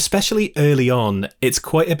that, especially early on, it's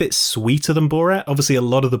quite a bit sweeter than Borat. Obviously, a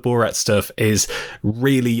lot of the Borat stuff is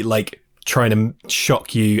really like trying to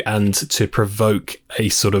shock you and to provoke a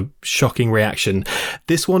sort of shocking reaction.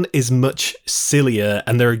 This one is much sillier,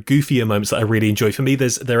 and there are goofier moments that I really enjoy. For me,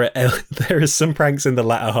 there are some pranks in the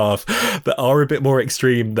latter half that are a bit more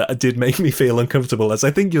extreme that did make me feel uncomfortable, as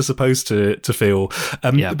I think you're supposed to feel.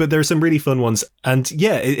 But there are some really fun ones, and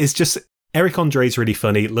yeah, it's just. Eric Andre's really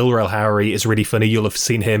funny. Lil Rel Howery is really funny. You'll have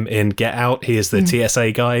seen him in Get Out. He is the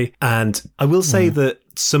TSA guy. And I will say that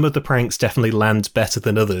some of the pranks definitely land better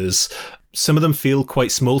than others. Some of them feel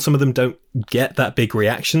quite small. Some of them don't get that big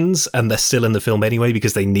reactions, and they're still in the film anyway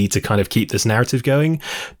because they need to kind of keep this narrative going.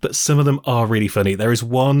 But some of them are really funny. There is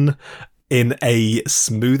one in a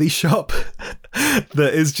smoothie shop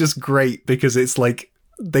that is just great because it's like,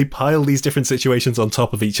 they pile these different situations on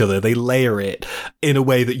top of each other. They layer it in a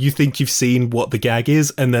way that you think you've seen what the gag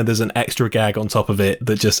is, and then there's an extra gag on top of it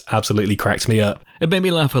that just absolutely cracked me up. It made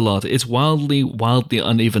me laugh a lot. It's wildly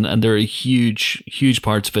uneven, and there are huge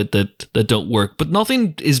parts of it that don't work. But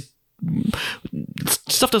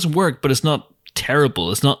stuff doesn't work, but it's not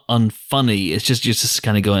terrible. It's not unfunny. It's just you're just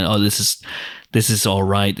kind of going, oh, this is all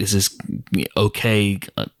right. This is okay.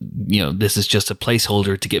 This is just a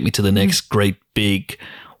placeholder to get me to the next great big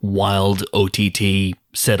wild OTT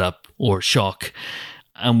setup or shock.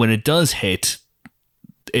 And when it does hit,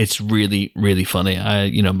 it's really, really funny. I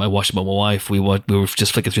watched it with my wife. We were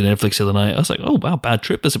just flicking through Netflix the other night. I was like, oh wow, Bad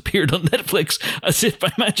Trip has appeared on Netflix as if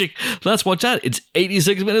by magic. Let's watch that. It's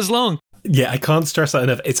 86 minutes long. Yeah, I can't stress that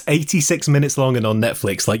enough. It's 86 minutes long and on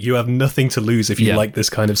Netflix. Like, you have nothing to lose if you like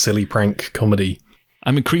this kind of silly prank comedy.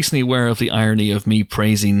 I'm increasingly aware of the irony of me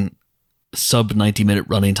praising sub 90-minute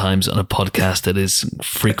running times on a podcast that is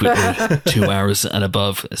frequently 2 hours and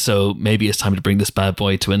above. So maybe it's time to bring this bad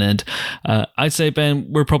boy to an end. I'd say, Ben,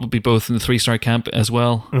 we're probably both in the 3-star camp as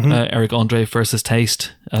well. Eric Andre versus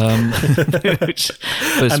Taste. Which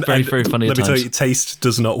was very, very funny at times. Let me tell you, Taste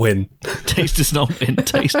does not win. Taste does not win.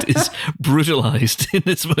 Taste is brutalized in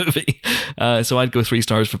this movie. So I'd go 3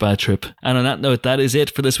 stars for Bad Trip. And on that note, that is it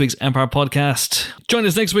for this week's Empire Podcast. Join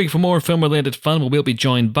us next week for more film-related fun, where we'll be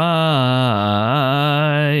joined by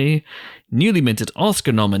newly minted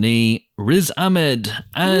Oscar nominee Riz Ahmed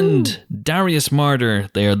and Darius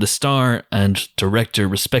Marder. They are the star and director,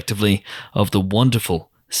 respectively, of the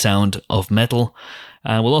wonderful Sound of Metal.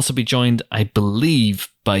 We'll also be joined, I believe,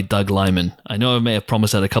 by Doug Liman. I know I may have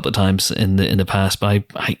promised that a couple of times in the past, but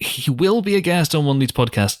he will be a guest on one of these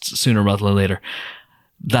podcasts sooner rather than later.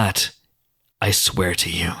 That I swear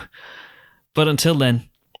to you. But until then,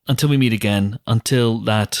 until we meet again, until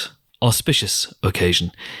that auspicious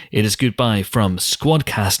occasion, it is goodbye from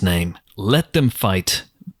Squadcast name Let Them Fight,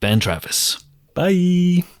 Ben Travis.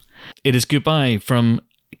 Bye. It is goodbye from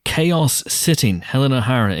Chaos Sitting, Helen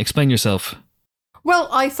O'Hara. Explain yourself. Well,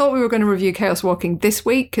 I thought we were going to review Chaos Walking this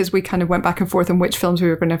week because we kind of went back and forth on which films we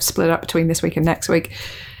were going to have split up between this week and next week.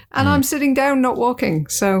 And I'm sitting down, not walking.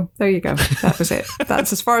 So there you go. That was it.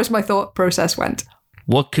 That's as far as my thought process went.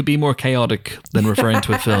 What could be more chaotic than referring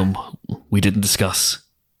to a film we didn't discuss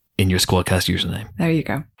in your Squadcast username? There you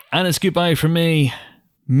go. And it's goodbye from me,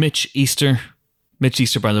 Mitch Easter. Mitch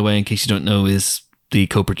Easter, by the way, in case you don't know, is the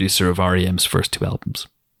co-producer of R.E.M's first 2 albums.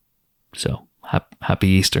 So, happy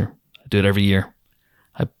Easter. I do it every year.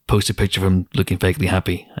 I post a picture of him looking vaguely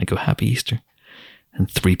happy. I go, Happy Easter.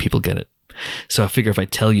 And 3 people get it. So I figure if I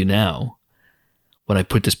tell you now, when I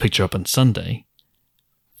put this picture up on Sunday,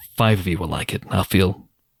 5 of you will like it. And I'll feel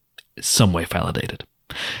some way validated.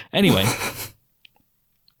 Anyway,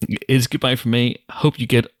 it's goodbye from me. Hope you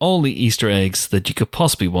get all the Easter eggs that you could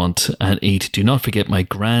possibly want and eat. Do not forget my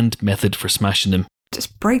grand method for smashing them.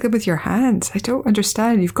 Just break them with your hands. I don't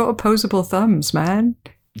understand. You've got opposable thumbs, man.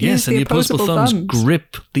 Yes, and the opposable thumbs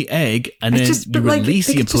grip the egg, and then you release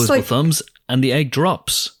the opposable thumbs, and the egg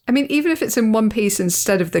drops. I mean, even if it's in one piece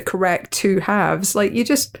instead of the correct 2 halves, like, you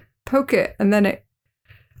just poke it, and then it...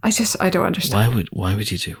 I don't understand. Why would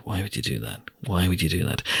you do that? Why would you do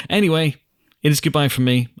that? Anyway, it is goodbye from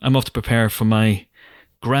me. I'm off to prepare for my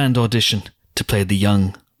grand audition to play the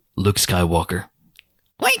young Luke Skywalker.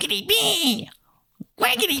 Waggity bee!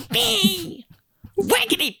 Waggity bee!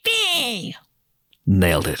 Waggity bee!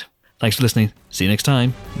 Nailed it. Thanks for listening. See you next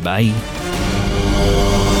time. Bye.